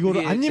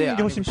이거를 안 입는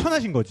게 훨씬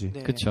편하신 거지.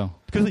 그렇죠.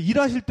 그래서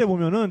일하실 때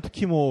보면은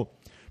특히 뭐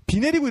비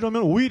내리고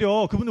이러면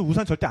오히려 그분들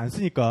우산 절대 안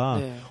쓰니까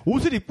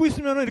옷을 입고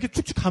있으면은 이렇게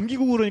축축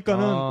감기고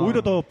그러니까는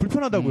오히려 더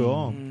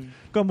불편하다고요.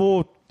 그러니까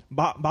뭐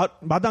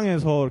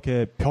마당에서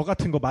이렇게 벼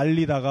같은 거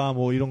말리다가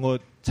뭐 이런 거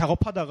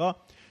작업하다가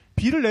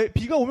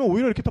비가 오면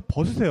오히려 이렇게 더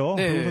벗으세요.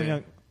 그래서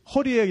그냥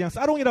허리에 그냥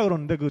싸롱이라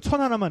그러는데 그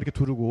천 하나만 이렇게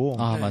두르고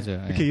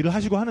맞아요. 이렇게 일을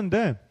하시고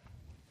하는데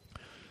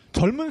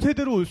젊은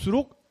세대로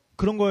올수록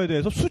그런 거에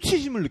대해서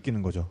수치심을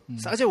느끼는 거죠.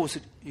 싸제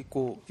옷을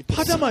입고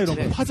파자마 이런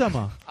거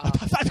파자마.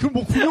 그럼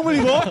뭐 군용을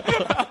입어?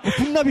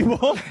 군납 입어?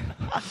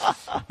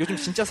 요즘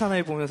진짜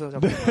사나이 보면서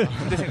자꾸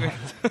그때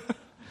생각했어요.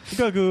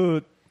 그러니까 그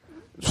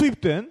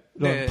수입된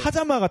이런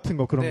파자마 같은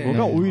거 그런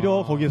거가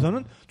오히려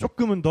거기에서는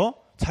조금은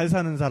더 잘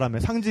사는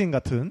사람의 상징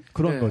같은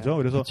그런 거죠.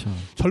 그래서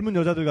젊은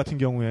여자들 같은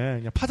경우에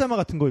그냥 파자마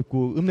같은 거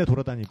입고 읍내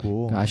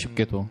돌아다니고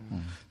아쉽게도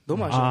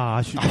너무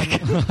아쉬워.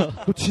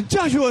 너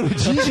진짜 아쉬워하는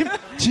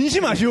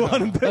진심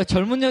아쉬워하는데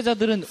젊은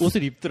여자들은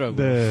옷을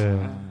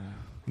입더라고요.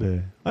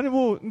 네. 아니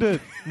뭐 근데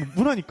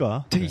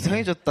문화니까. 되게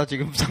이상해졌다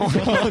지금 상황이.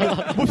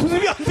 뭐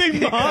수습이 안 돼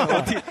임마.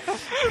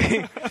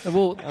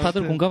 뭐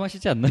다들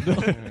공감하시지 않나요?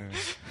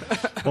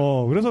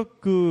 그래서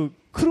그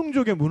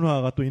크룽족의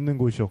문화가 또 있는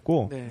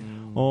곳이었고,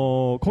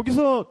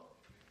 거기서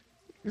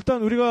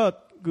일단 우리가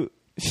그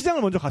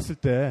시장을 먼저 갔을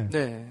때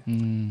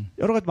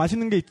여러 가지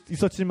맛있는 게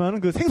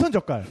있었지만 그 생선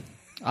젓갈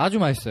아주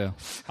맛있어요.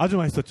 아주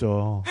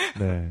맛있었죠.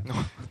 네.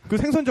 그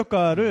생선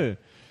젓갈을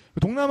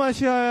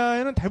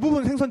동남아시아에는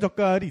대부분 생선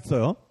젓갈이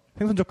있어요.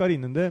 생선 젓갈이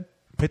있는데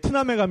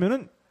베트남에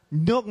가면은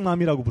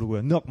넉맘이라고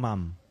부르고요.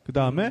 넉맘. 그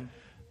다음에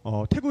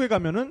태국에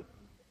가면은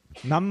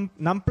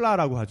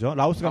남플라라고 하죠.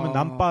 라오스 가면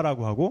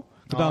남빠라고 하고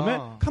그 다음에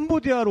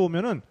캄보디아로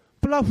오면은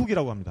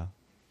플라훅이라고 합니다.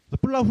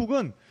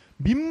 플라훅은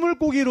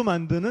민물고기로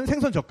만드는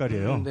생선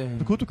젓갈이에요.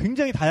 그것도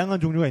굉장히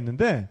다양한 종류가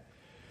있는데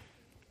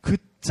그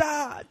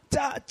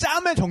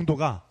짬의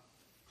정도가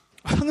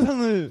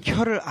상상을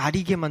혀를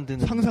아리게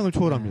만드는 상상을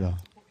초월합니다.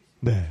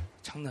 네.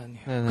 장난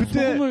아니에요.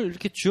 그때 소금을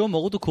이렇게 쥐어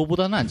먹어도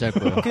그거보다는 안 잘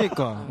거예요.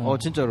 그러니까.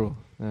 진짜로.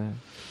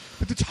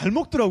 그때 잘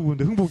먹더라고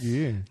근데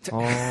흥복이.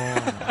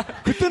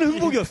 그때는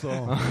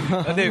흥복이었어.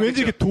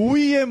 왠지 이렇게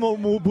도의의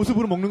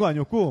모습으로 먹는 거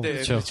아니었고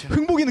그렇죠.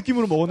 흥복이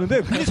느낌으로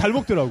먹었는데 굉장히 잘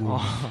먹더라고.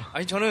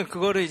 아니 저는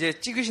그거를 이제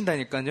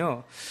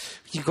찍으신다니까요.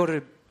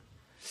 이거를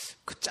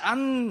그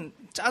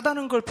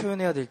짜다는 걸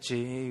표현해야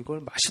될지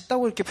이걸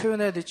맛있다고 이렇게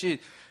표현해야 될지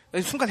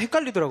순간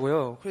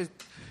헷갈리더라고요. 그래서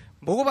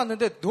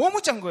먹어봤는데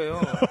너무 짠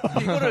거예요.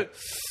 이거를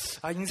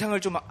인상을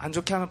좀 안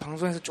좋게 하면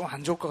방송에서 좀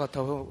안 좋을 것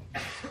같아서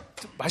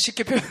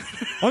맛있게 표현.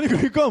 아니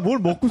그러니까 뭘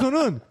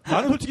먹고서는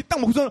나는 솔직히 딱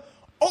먹고서는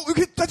왜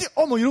이렇게 짜지?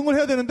 뭐 이런 걸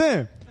해야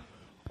되는데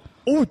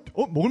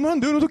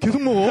먹을만한데 이러면서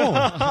계속 먹어.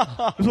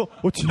 그래서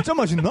진짜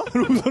맛있나?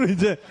 이러고서는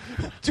이제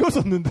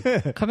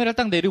찍었었는데 카메라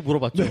딱 내리고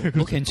물어봤죠.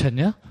 너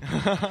괜찮냐?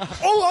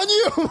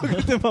 아니에요.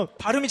 그때 막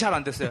발음이 잘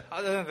안 됐어요.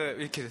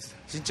 이렇게 됐어요.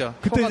 진짜.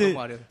 그때 이제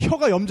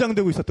혀가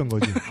염장되고 있었던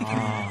거지.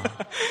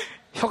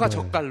 혀가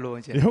젓갈로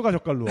이제. 혀가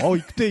젓갈로.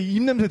 그때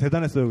입냄새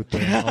대단했어요 그때.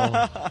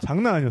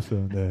 장난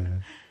아니었어요. 네.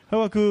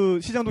 하여간 그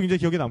시장도 굉장히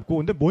기억에 남고,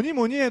 근데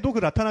뭐니 해도 그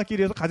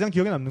라타나끼리에서 가장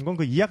기억에 남는 건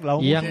그 이악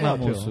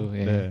라오모스.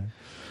 예.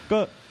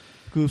 그러니까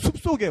그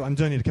숲속에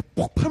완전히 이렇게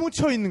폭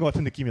파묻혀 있는 것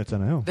같은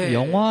느낌이었잖아요.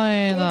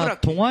 영화에나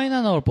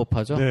동화에나 나올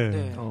법하죠.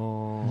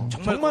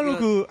 정말로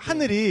그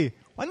하늘이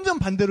완전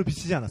반대로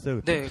비치지 않았어요?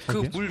 그때? 네, 그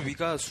물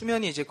위가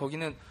수면이 이제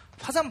거기는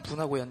화산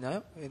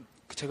분화구였나요?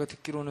 제가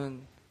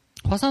듣기로는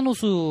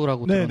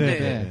화산호수라고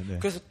들었는데 네.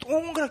 그래서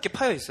동그랗게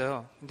파여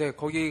있어요. 근데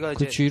거기가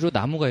이제 그 주위로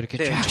나무가 이렇게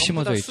쫙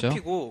심어져 있죠.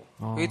 숲이고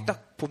여기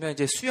딱 보면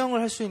이제 수영을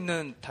할 수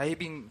있는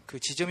다이빙 그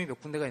지점이 몇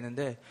군데가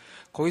있는데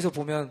거기서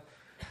보면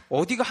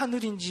어디가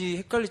하늘인지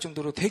헷갈릴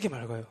정도로 되게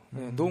맑아요.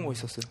 네, 너무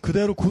멋있었어요.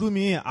 그대로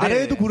구름이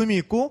아래에도 구름이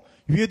있고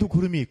위에도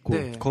구름이 있고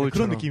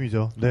그런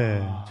느낌이죠.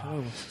 네.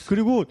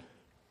 그리고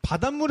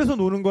바닷물에서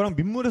노는 거랑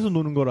민물에서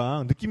노는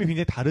거랑 느낌이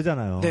굉장히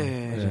다르잖아요.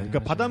 네. 그러니까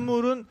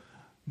바닷물은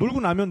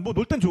놀고 나면 뭐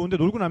놀 땐 좋은데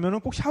놀고 나면은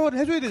꼭 샤워를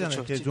해줘야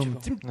되잖아요. 그렇죠,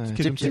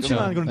 이렇게 좀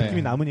찜찜한 그런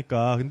느낌이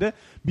남으니까. 근데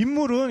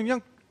민물은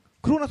그냥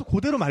그러고 나서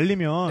그대로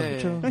말리면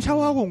그냥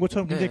샤워하고 온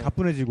것처럼 굉장히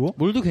가뿐해지고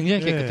물도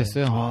굉장히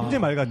깨끗했어요. 굉장히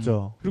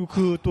맑았죠. 그리고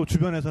그 또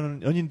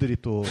주변에서는 연인들이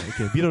또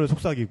이렇게 미러를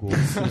속삭이고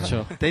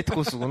그렇죠. 데이트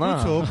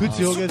코스구나. 그렇죠. 그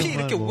지역에 숲이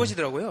이렇게 뭐.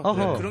 우거지더라고요.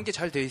 그런 게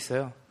잘 돼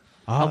있어요.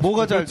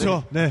 뭐가 잘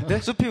그렇죠. 돼? 네.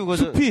 숲이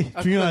우거져. 숲이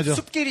중요하죠.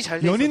 숲길이 잘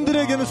돼 있어서.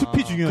 연인들에게는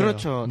숲이 중요해요.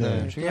 그렇죠.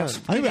 네.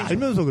 아니 왜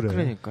알면서 그래요?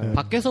 그러니까요. 네.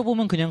 밖에서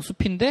보면 그냥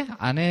숲인데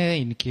안에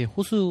이렇게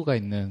호수가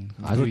있는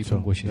아주 그렇죠.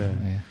 이쁜 곳이에요. 네.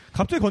 네.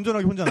 갑자기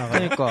건전하게 혼자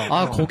나가요.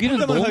 그러니까. 거기는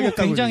너무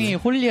굉장히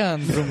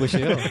홀리한 그런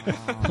곳이에요.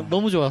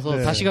 너무 좋아서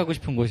네. 다시 가고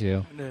싶은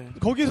곳이에요. 네.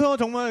 거기서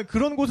정말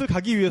그런 곳을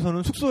가기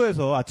위해서는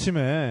숙소에서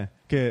아침에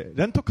이렇게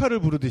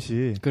렌터카를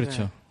부르듯이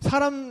그렇죠.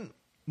 사람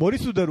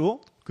머릿수대로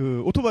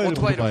그 오토바이를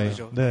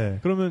부르죠. 네.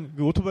 그러면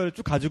그 오토바이를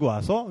쭉 가지고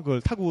와서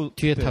그걸 타고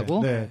뒤에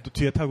타고 또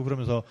뒤에 타고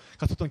그러면서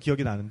갔었던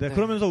기억이 나는데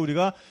그러면서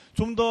우리가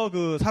좀 더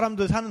그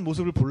사람들 사는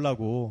모습을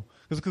보려고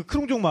그래서 그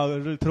크롱종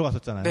마을을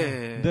들어갔었잖아요.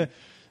 근데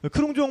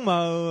크롱종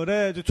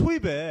마을의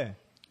초입에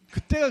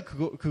그때가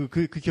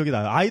그 기억이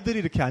나요. 아이들이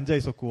이렇게 앉아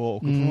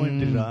있었고 그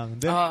부모님들이랑.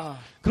 근데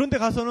그런데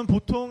가서는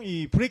보통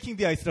이 브레이킹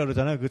디 아이스라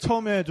그러잖아요. 그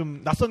처음에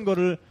좀 낯선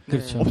거를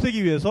그렇죠.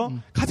 없애기 위해서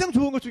가장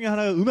좋은 것 중에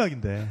하나가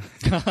음악인데.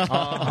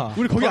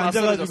 우리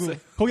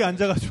거기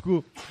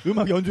앉아가지고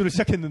음악 연주를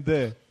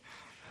시작했는데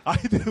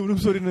아이들의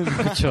울음소리는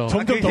그렇죠.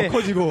 점점 더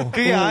커지고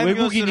그게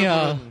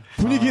외국인이야.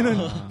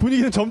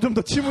 분위기는 점점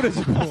더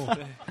침울해지고.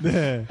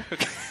 네.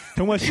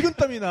 정말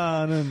식은땀이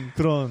나는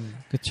그런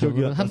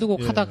그렇죠. 한두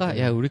곡 하다가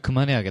야 우리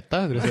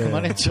그만해야겠다. 그래서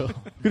그만했죠.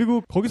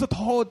 그리고 거기서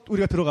더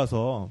우리가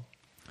들어가서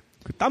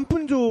그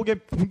땀푼족의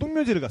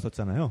공동묘지를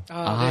갔었잖아요.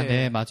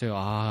 네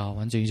맞아요.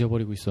 완전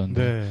잊어버리고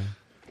있었는데. 네.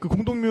 그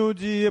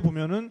공동묘지에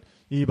보면은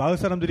이 마을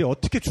사람들이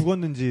어떻게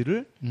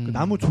죽었는지를 그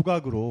나무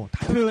조각으로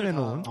다 표현해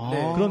놓은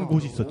그런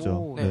곳이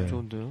있었죠. 네.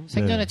 좋은데요.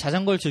 생전에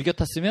자전거를 즐겨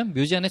탔으면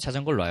묘지 안에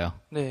자전거를 놔요.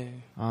 네.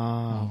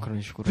 그런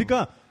식으로.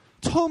 그러니까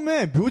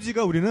처음에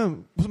묘지가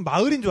우리는 무슨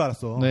마을인 줄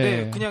알았어.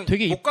 네. 그냥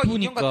되게 목각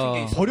인형 같은 게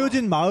이쁘니까. 있어.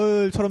 버려진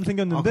마을처럼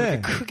생겼는데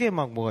크게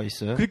막 뭐가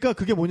있어요? 그러니까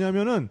그게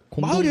뭐냐면은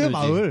공동묘지. 마을이에요,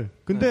 마을.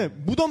 근데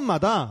무덤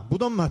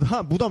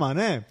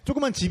안에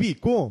조그만 집이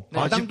있고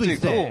마당도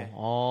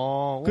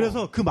있어.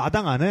 그래서 그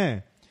마당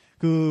안에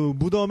그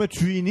무덤의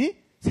주인이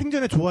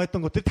생전에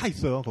좋아했던 것들이 다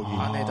있어요, 거기.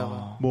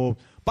 안에다가. 뭐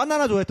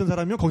바나나 좋아했던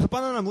사람이면 거기서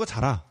바나나 나무가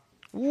자라.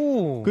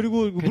 오.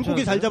 그리고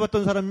물고기 잘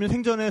잡았던 사람이면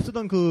생전에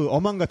쓰던 그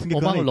어망 같은 게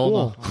그 안에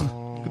있고.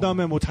 그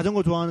다음에 뭐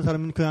자전거 좋아하는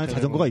사람은 그 안에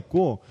자전거가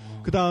있고.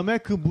 그 다음에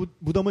그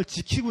무덤을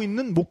지키고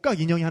있는 목각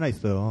인형이 하나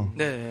있어요.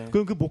 네.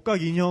 그럼 그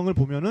목각 인형을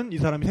보면은 이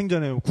사람이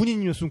생전에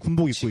군인이었으면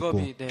군복 입고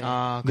직업이, 있고. 네.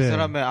 그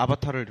사람의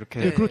아바타를 이렇게.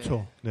 네,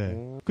 그렇죠. 네.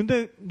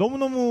 근데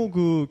너무너무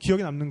그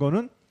기억에 남는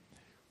거는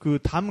그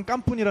담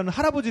깐뿐이라는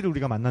할아버지를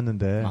우리가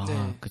만났는데.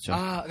 그렇죠.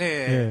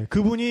 네.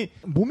 그분이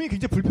몸이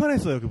굉장히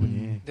불편했어요,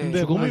 그분이.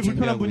 근데 몸이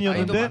불편한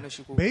분이었는데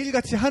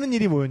매일같이 하는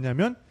일이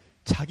뭐였냐면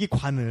자기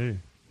관을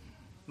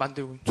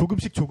만들고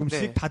조금씩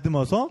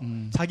다듬어서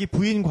자기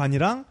부인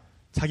관이랑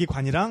자기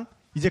관이랑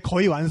이제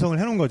거의 완성을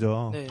해놓은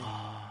거죠. 네.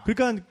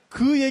 그러니까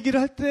그 얘기를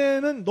할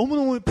때는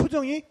너무너무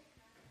표정이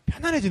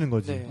편안해지는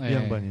거지, 네. 이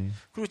양반이.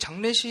 그리고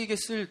장례식에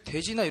쓸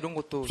돼지나 이런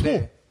것도. 소.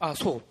 네.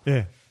 소.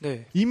 예.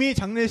 네. 이미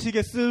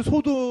장례식에 쓸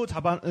소도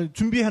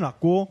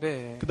준비해놨고,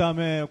 네. 그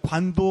다음에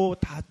관도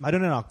다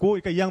마련해놨고,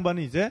 그러니까 이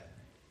양반은 이제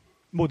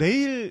뭐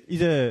내일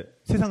이제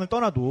세상을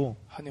떠나도.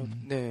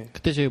 네.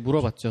 그때 제가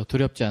물어봤죠.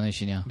 두렵지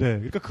않으시냐. 네.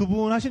 그러니까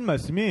그분 하신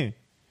말씀이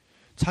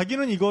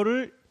자기는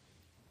이거를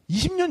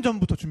 20년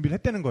전부터 준비를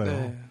했다는 거예요.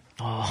 네.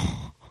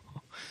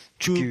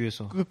 죽기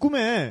위해서. 그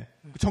꿈에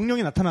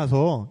정령이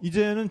나타나서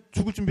이제는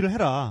죽을 준비를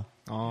해라.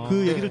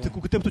 그 얘기를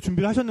듣고 그때부터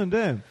준비를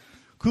하셨는데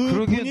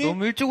그러기에 분이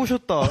너무 일찍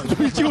오셨다.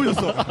 좀 일찍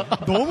오셨어.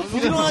 너무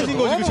부지런하신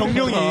거지 그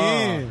정령이.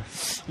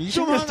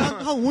 좀 한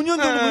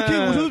 5년 정도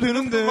그렇게 오셔도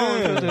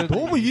되는데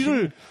너무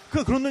일을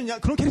그런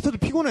캐릭터들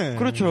피곤해.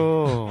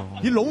 그렇죠.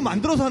 일 너무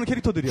만들어서 하는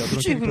캐릭터들이야.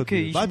 굳이 그런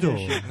그렇게 캐릭터들.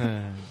 20년씩. 맞아.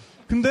 네.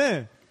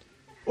 근데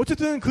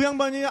어쨌든 그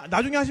양반이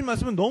나중에 하신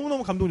말씀은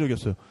너무너무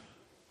감동적이었어요.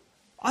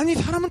 아니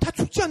사람은 다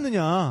죽지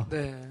않느냐.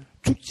 네.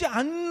 죽지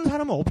않은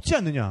사람은 없지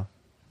않느냐.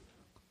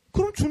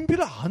 그럼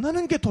준비를 안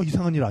하는 게 더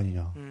이상한 일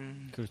아니냐.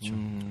 그렇죠.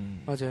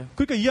 맞아요.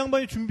 그러니까 이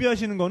양반이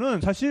준비하시는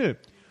거는 사실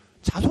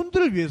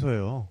자손들을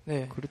위해서예요.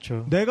 네.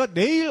 그렇죠. 내가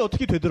내일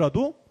어떻게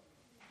되더라도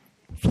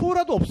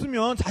소라도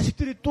없으면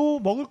자식들이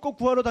또 먹을 거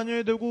구하러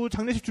다녀야 되고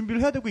장례식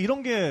준비를 해야 되고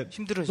이런 게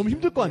너무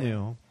힘들 거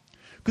아니에요.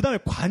 그 다음에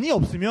관이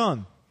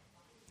없으면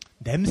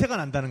냄새가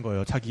난다는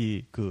거예요.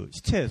 자기 그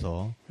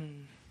시체에서.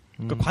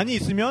 그러니까 관이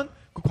있으면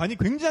그 관이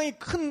굉장히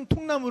큰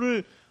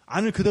통나무를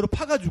안을 그대로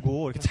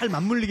파가지고 이렇게 잘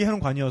맞물리게 해놓은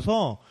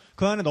관이어서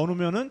그 안에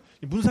넣어놓으면은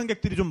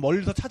문상객들이 좀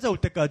멀리서 찾아올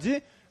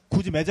때까지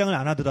굳이 매장을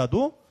안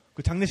하더라도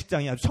그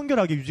장례식장이 아주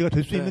청결하게 유지가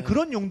될 수 있는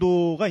그런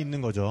용도가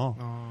있는 거죠.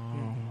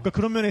 그러니까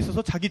그런 면에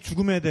있어서 자기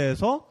죽음에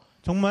대해서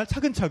정말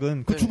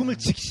차근차근 그 죽음을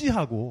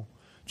직시하고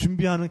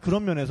준비하는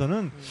그런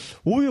면에서는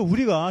오히려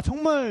우리가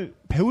정말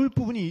배울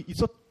부분이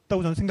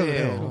있었다고 저는 생각을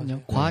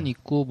해요. 관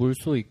있고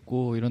물소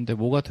있고 이런데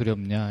뭐가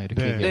두렵냐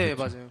이렇게 얘기하죠. 네,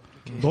 맞아요.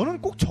 너는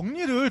꼭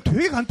정리를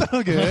되게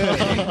간단하게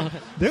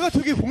내가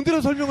되게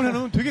공들여 설명을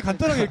해놓으면 되게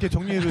간단하게 이렇게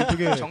정리를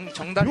되게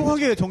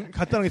묘하게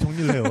간단하게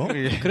정리를 해요.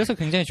 그래서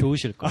굉장히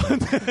좋으실 거예요.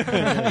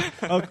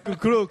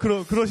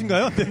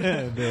 그러신가요?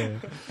 네, 네.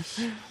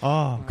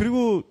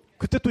 그리고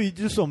그때 또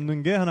잊을 수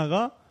없는 게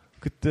하나가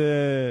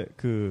그때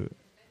그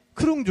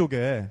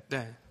크룽족에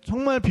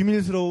정말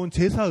비밀스러운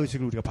제사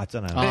의식을 우리가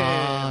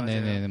봤잖아요.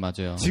 네네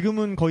맞아요.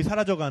 지금은 거의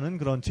사라져가는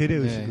그런 제례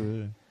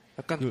의식을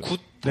약간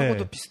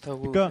굿하고도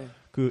비슷하고. 그러니까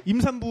그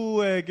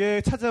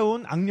임산부에게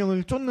찾아온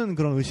악령을 쫓는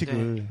그런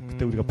의식을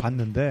그때 우리가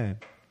봤는데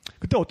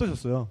그때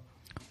어떠셨어요?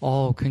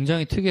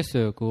 굉장히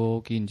특이했어요.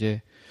 거기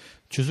이제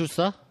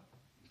주술사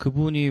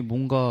그분이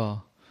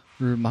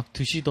뭔가를 막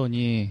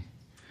드시더니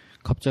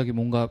갑자기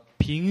뭔가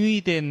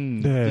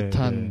빙의된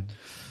듯한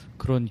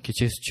그런 이렇게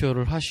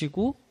제스처를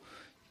하시고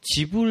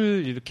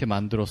집을 이렇게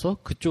만들어서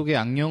그쪽에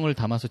악령을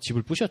담아서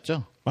집을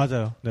부셨죠.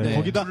 맞아요. 네.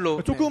 거기다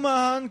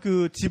조그마한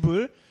그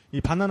집을 이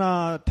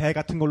바나나 대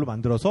같은 걸로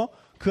만들어서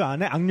그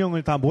안에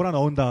악령을 다 몰아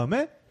넣은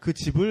다음에 그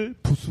집을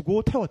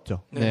부수고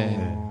태웠죠. 네.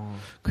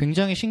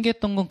 굉장히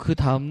신기했던 건 그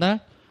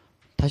다음날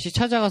다시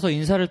찾아가서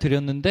인사를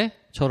드렸는데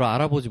저를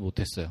알아보지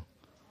못했어요.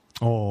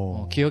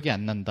 기억이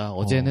안 난다.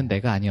 어제는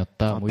내가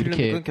아니었다. 뭐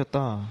이렇게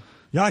끊겼다.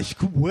 야,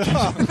 그거 뭐야?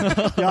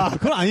 야,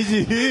 그건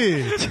아니지.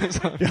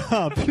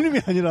 야, 필름이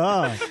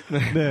아니라.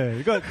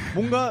 네. 그러니까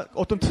뭔가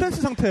어떤 트랜스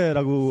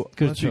상태라고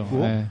할 수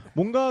있고,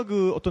 뭔가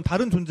그 어떤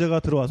다른 존재가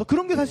들어와서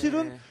그런 게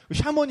사실은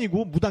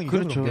샤먼이고 무당이죠.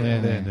 그렇죠.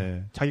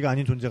 네. 자기가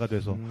아닌 존재가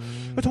돼서.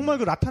 그러니까 정말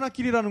그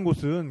라타나길이라는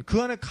곳은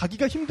그 안에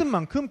가기가 힘든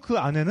만큼 그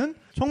안에는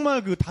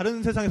정말 그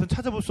다른 세상에서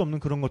찾아볼 수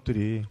없는 그런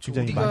것들이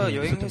굉장히 많이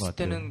우리가 있었던 것 여행했을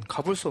같아요. 때는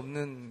가볼 수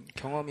없는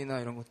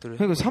경험이나 이런 것들을.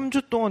 그러니까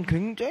 3주 동안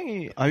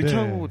굉장히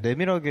알차고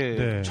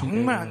내밀하게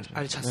정말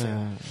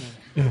알찼어요.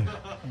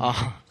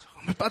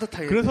 정말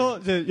빠듯하게. 그래서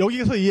이제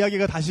여기서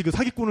이야기가 다시 그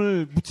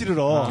사기꾼을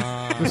무찌르러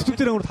그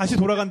수축대령으로 다시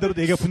돌아간 대로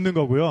얘기가 붙는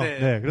거고요.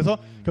 그래서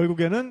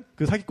결국에는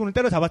그 사기꾼을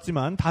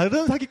때려잡았지만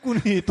다른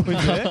사기꾼이 또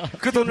이제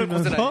그 돈을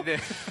벗어나니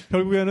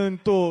결국에는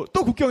또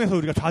국경에서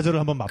우리가 좌절을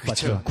한번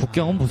맛봤죠.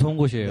 국경은 무서운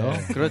곳이에요.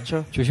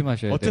 그렇죠.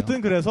 조심하셔야 돼요.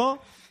 어쨌든 그래서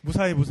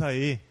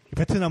무사히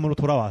베트남으로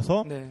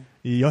돌아와서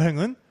이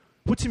여행은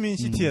호치민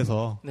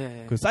시티에서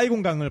그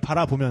사이공강을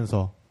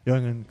바라보면서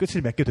여행은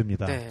끝을 맺게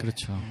됩니다.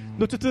 그렇죠.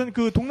 근데 어쨌든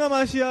그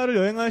동남아시아를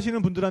여행하시는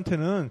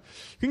분들한테는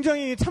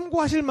굉장히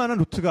참고하실 만한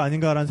루트가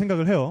아닌가라는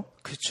생각을 해요.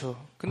 그렇죠.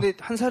 근데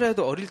한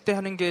살이라도 어릴 때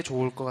하는 게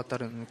좋을 것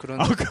같다는 그런.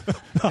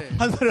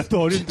 한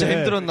살이라도 어릴 진짜 때.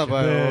 힘들었나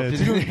봐요.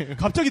 지금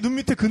갑자기 눈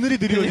밑에 그늘이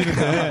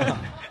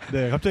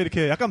드리워지는데. 갑자기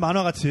이렇게 약간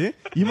만화같이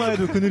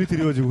이마에도 그늘이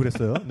드리워지고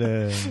그랬어요.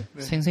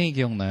 생생히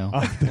기억나요.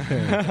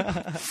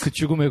 그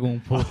죽음의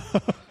공포.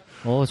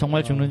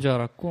 정말 죽는 줄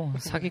알았고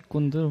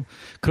사기꾼들.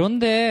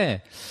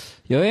 그런데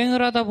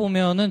여행을 하다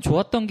보면은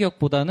좋았던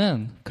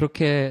기억보다는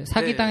그렇게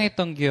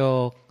사기당했던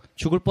기억,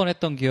 죽을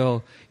뻔했던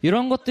기억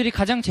이런 것들이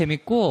가장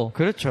재밌고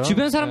그렇죠.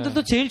 주변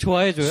사람들도 제일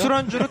좋아해줘요.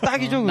 술안주로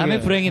딱이죠. 남의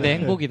불행이 내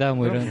행복이다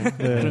뭐 이런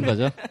그런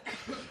거죠.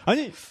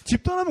 아니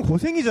집 떠나면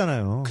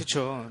고생이잖아요.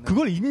 그렇죠.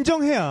 그걸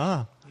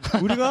인정해야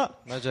우리가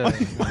맞아요.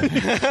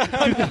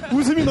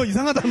 웃음이 너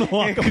이상하다 너.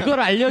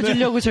 그걸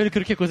알려주려고 저를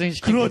그렇게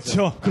고생시킨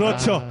거죠.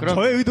 그렇죠.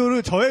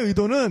 저의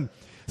의도는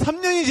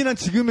 3년이 지난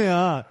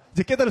지금에야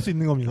이제 깨달을 수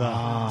있는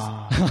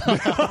겁니다.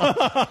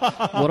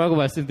 뭐라고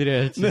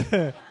말씀드려야 할지.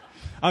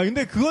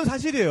 근데 그건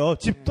사실이에요.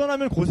 집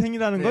떠나면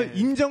고생이라는 걸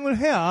인정을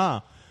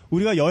해야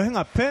우리가 여행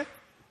앞에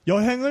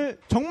여행을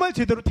정말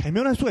제대로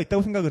대면할 수가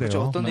있다고 생각을 해요.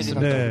 그렇죠. 어떤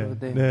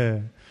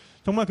일이라도.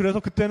 정말 그래서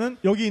그때는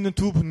여기 있는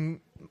두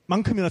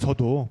분만큼이나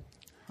저도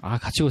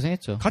같이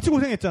고생했죠. 같이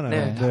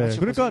고생했잖아요. 같이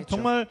그러니까 고생했죠.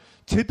 정말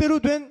제대로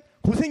된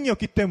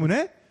고생이었기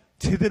때문에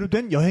제대로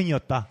된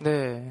여행이었다.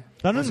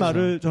 라는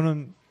말을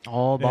저는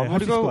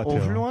마무리가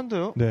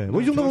훌륭한데요.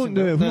 이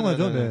정도면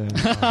훌륭하죠.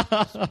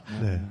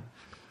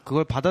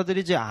 그걸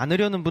받아들이지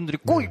않으려는 분들이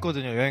꼭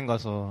있거든요. 여행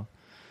가서.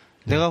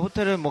 내가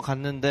호텔을 뭐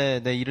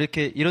갔는데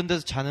이런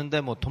데서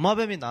자는데 뭐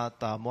도마뱀이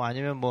나왔다. 뭐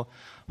아니면 뭐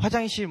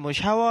화장실 뭐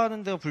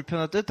샤워하는 데가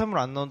불편하다. 뜨뜻한 물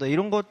안 나온다.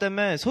 이런 것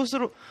때문에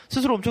스스로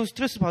엄청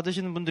스트레스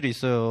받으시는 분들이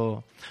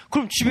있어요.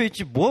 그럼 집에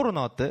있지 뭐하러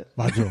나왔대?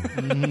 맞아.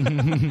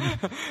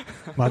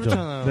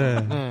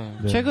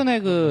 그렇잖아요.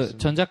 최근에 그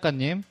전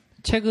작가님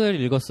책을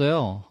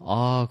읽었어요.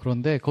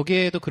 그런데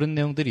거기에도 그런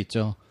내용들이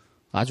있죠.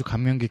 아주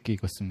감명 깊게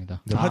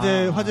읽었습니다.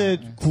 화제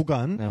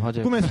구간,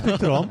 꿈의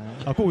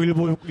스펙트럼 꼭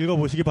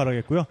읽어보시기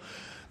바라겠고요.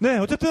 네,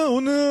 어쨌든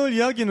오늘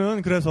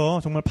이야기는 그래서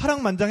정말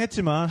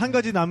파랑만장했지만 한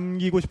가지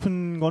남기고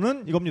싶은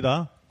거는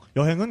이겁니다.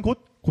 여행은 곧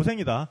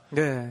고생이다.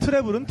 네.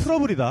 트래블은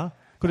트러블이다.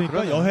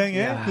 그러니까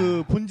여행의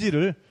그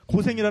본질을,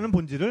 고생이라는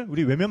본질을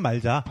우리 외면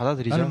말자.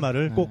 받아들이자. 라는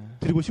말을 꼭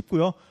드리고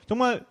싶고요.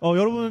 정말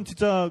여러분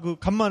진짜 그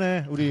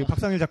간만에 우리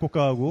박상일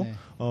작곡가하고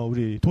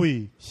우리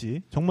도희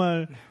씨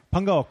정말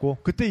반가웠고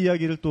그때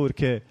이야기를 또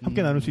이렇게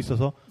함께 나눌 수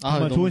있어서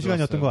정말 좋은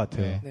시간이었던 것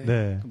같아요.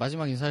 네.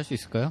 마지막 인사할 수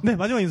있을까요? 네,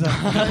 마지막 인사.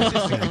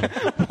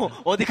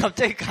 어디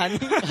갑자기 가니?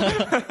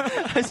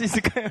 할 수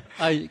있을까요?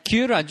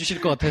 기회를 안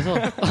주실 것 같아서.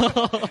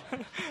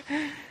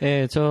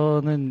 네,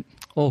 저는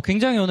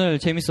굉장히 오늘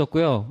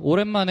재밌었고요.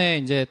 오랜만에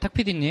이제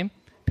탁PD님,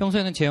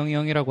 평소에는 재영이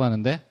형이라고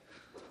하는데,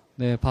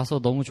 네, 봐서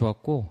너무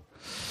좋았고,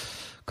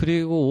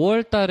 그리고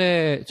 5월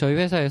달에 저희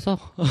회사에서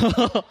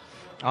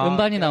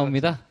음반이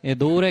나옵니다. 예,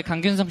 노을에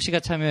강균성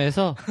씨가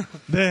참여해서.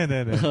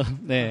 네네네.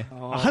 네.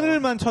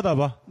 하늘만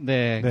쳐다봐.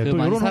 네, 그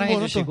많이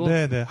사랑해주시고.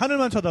 네네.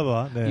 하늘만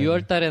쳐다봐. 네.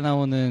 6월 달에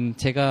나오는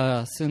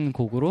제가 쓴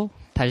곡으로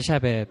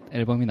달샤벳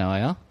앨범이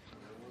나와요.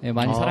 네,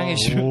 많이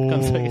사랑해주시면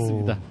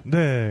감사하겠습니다.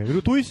 네.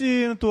 그리고 도희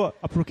씨는 또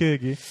앞으로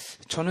계획이?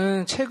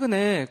 저는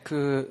최근에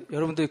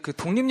여러분들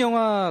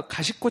독립영화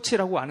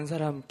가시꽃이라고 아는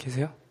사람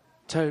계세요?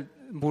 잘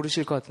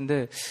모르실 것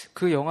같은데,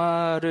 그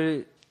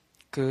영화를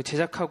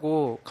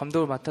제작하고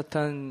감독을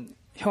맡았던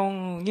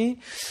형이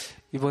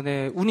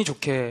이번에 운이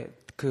좋게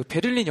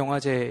베를린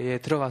영화제에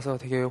들어가서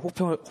되게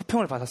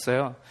호평을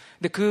받았어요.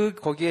 근데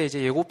거기에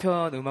이제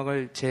예고편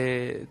음악을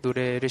제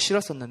노래를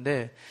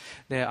실었었는데,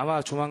 네,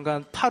 아마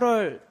조만간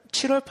 7월,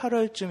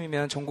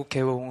 8월쯤이면 전국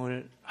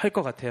개봉을 할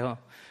것 같아요.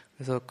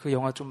 그래서 그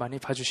영화 좀 많이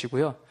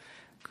봐주시고요.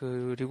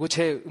 그리고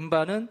제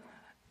음반은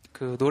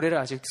노래를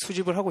아직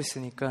수집을 하고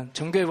있으니까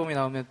정규 앨범이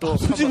나오면 또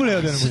수집을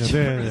해야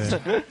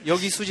되는군요. 네.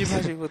 여기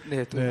수집하시고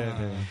또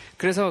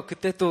그래서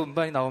그때 또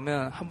음반이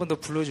나오면 한 번 더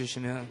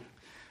불러주시면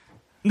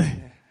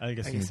네.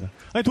 알겠습니다.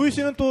 아니, 도희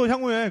씨는 또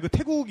향후에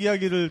태국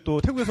이야기를 또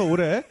태국에서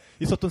오래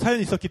있었던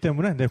사연이 있었기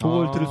때문에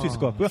그걸 들을 수 있을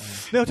것 같고요.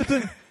 네,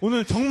 어쨌든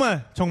오늘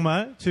정말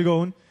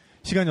즐거운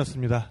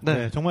시간이었습니다.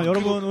 네, 정말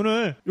여러분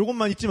오늘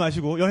요것만 잊지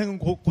마시고 여행은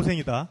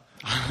고생이다.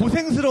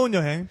 고생스러운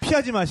여행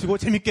피하지 마시고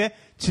재밌게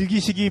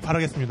즐기시기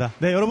바라겠습니다.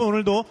 네, 여러분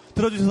오늘도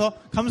들어주셔서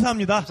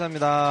감사합니다.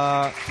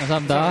 감사합니다.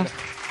 감사합니다.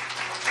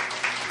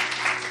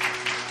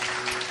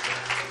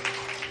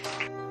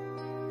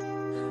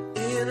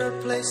 In a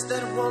place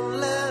that won't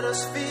let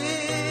us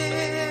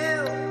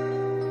feel,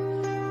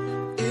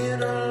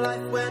 in a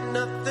life where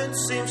nothing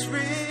seems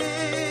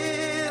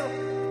real,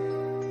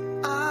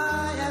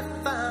 I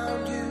have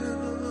found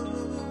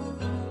you,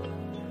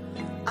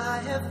 I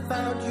have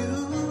found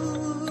you.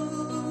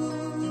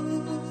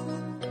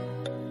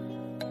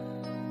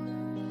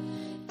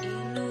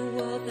 In a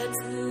world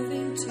that's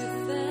moving too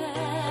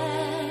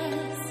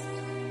fast,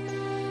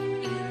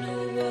 in a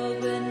world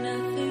where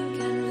nothing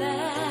can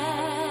last,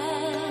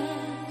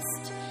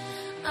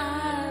 I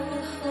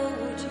will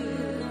hold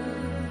you,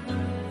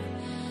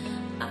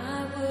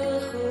 I will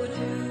hold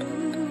you.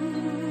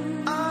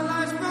 Our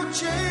lives will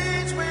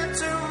change when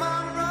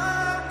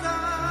tomorrow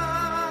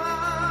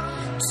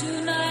comes.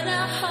 Tonight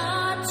our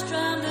hearts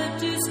drown the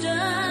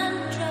distant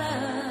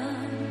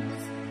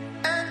drums,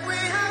 And we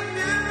have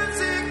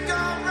music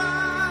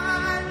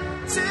alright,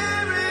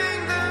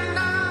 tearing the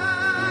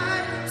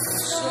night.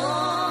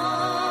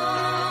 song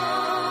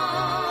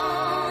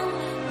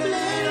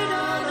played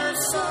on a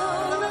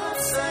solo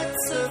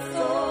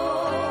saxophone,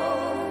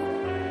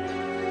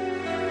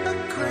 A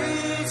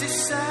crazy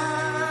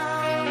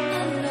sound,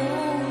 a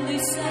lonely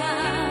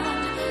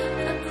sound,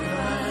 a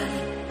cry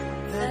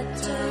that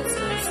tells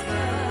us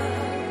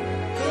love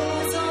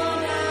goes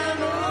on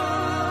and on.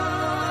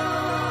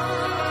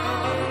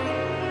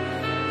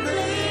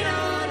 played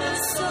on a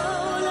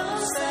solo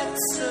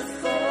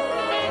saxophone.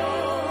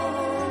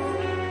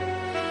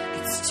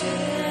 It's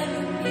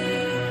telling me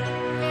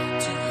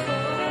to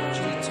hold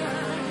you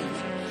tight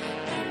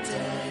and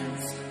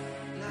dance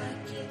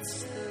like it's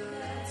the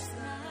last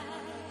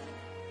night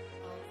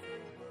of the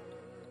world.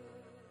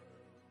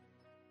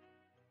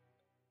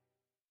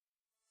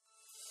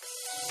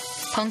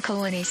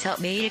 벙커원에서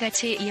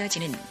매일같이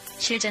이어지는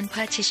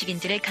실전파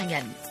지식인들의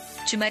강연.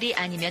 주말이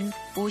아니면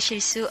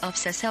오실 수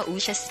없어서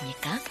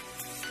오셨습니까?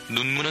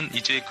 눈물은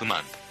이제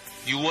그만.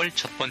 6월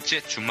첫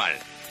번째 주말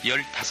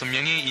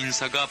 15명의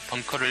인사가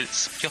벙커를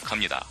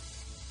습격합니다.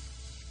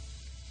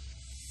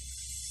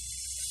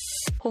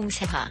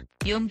 홍세화,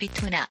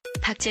 윤비토나,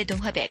 박재동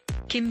화백,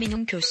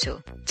 김민웅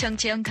교수,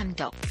 정지영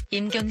감독,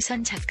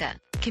 임경선 작가,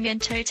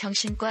 김현철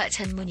정신과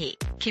전문의,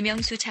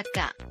 김영수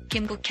작가,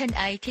 김국현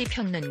IT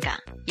평론가,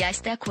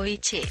 야스다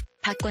고이치,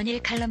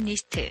 박권일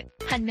칼럼니스트,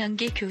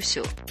 한명기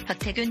교수,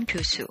 박태균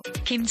교수,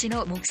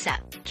 김진호 목사,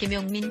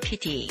 김용민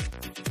PD.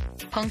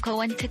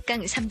 벙커원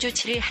특강 3주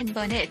 7일 한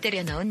번에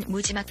때려넣은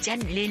무지막지한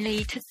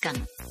릴레이 특강.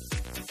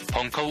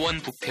 벙커원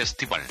북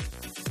페스티벌.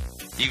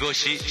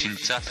 이것이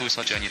진짜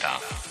도서전이다.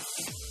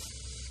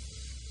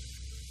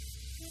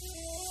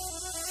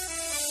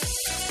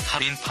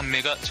 할인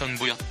판매가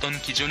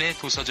전부였던 기존의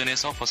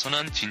도서전에서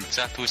벗어난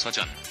진짜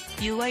도서전.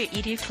 6월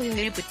 1일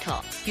토요일부터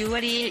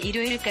 6월 2일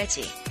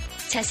일요일까지.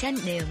 자세한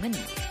내용은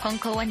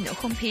벙커원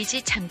홈페이지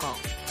참고.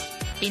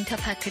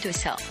 인터파크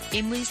도서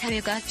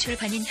인문사회과학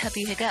출판인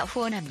협의회가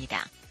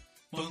후원합니다.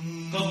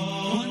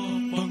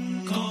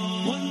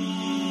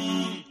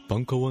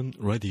 벙커원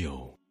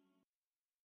라디오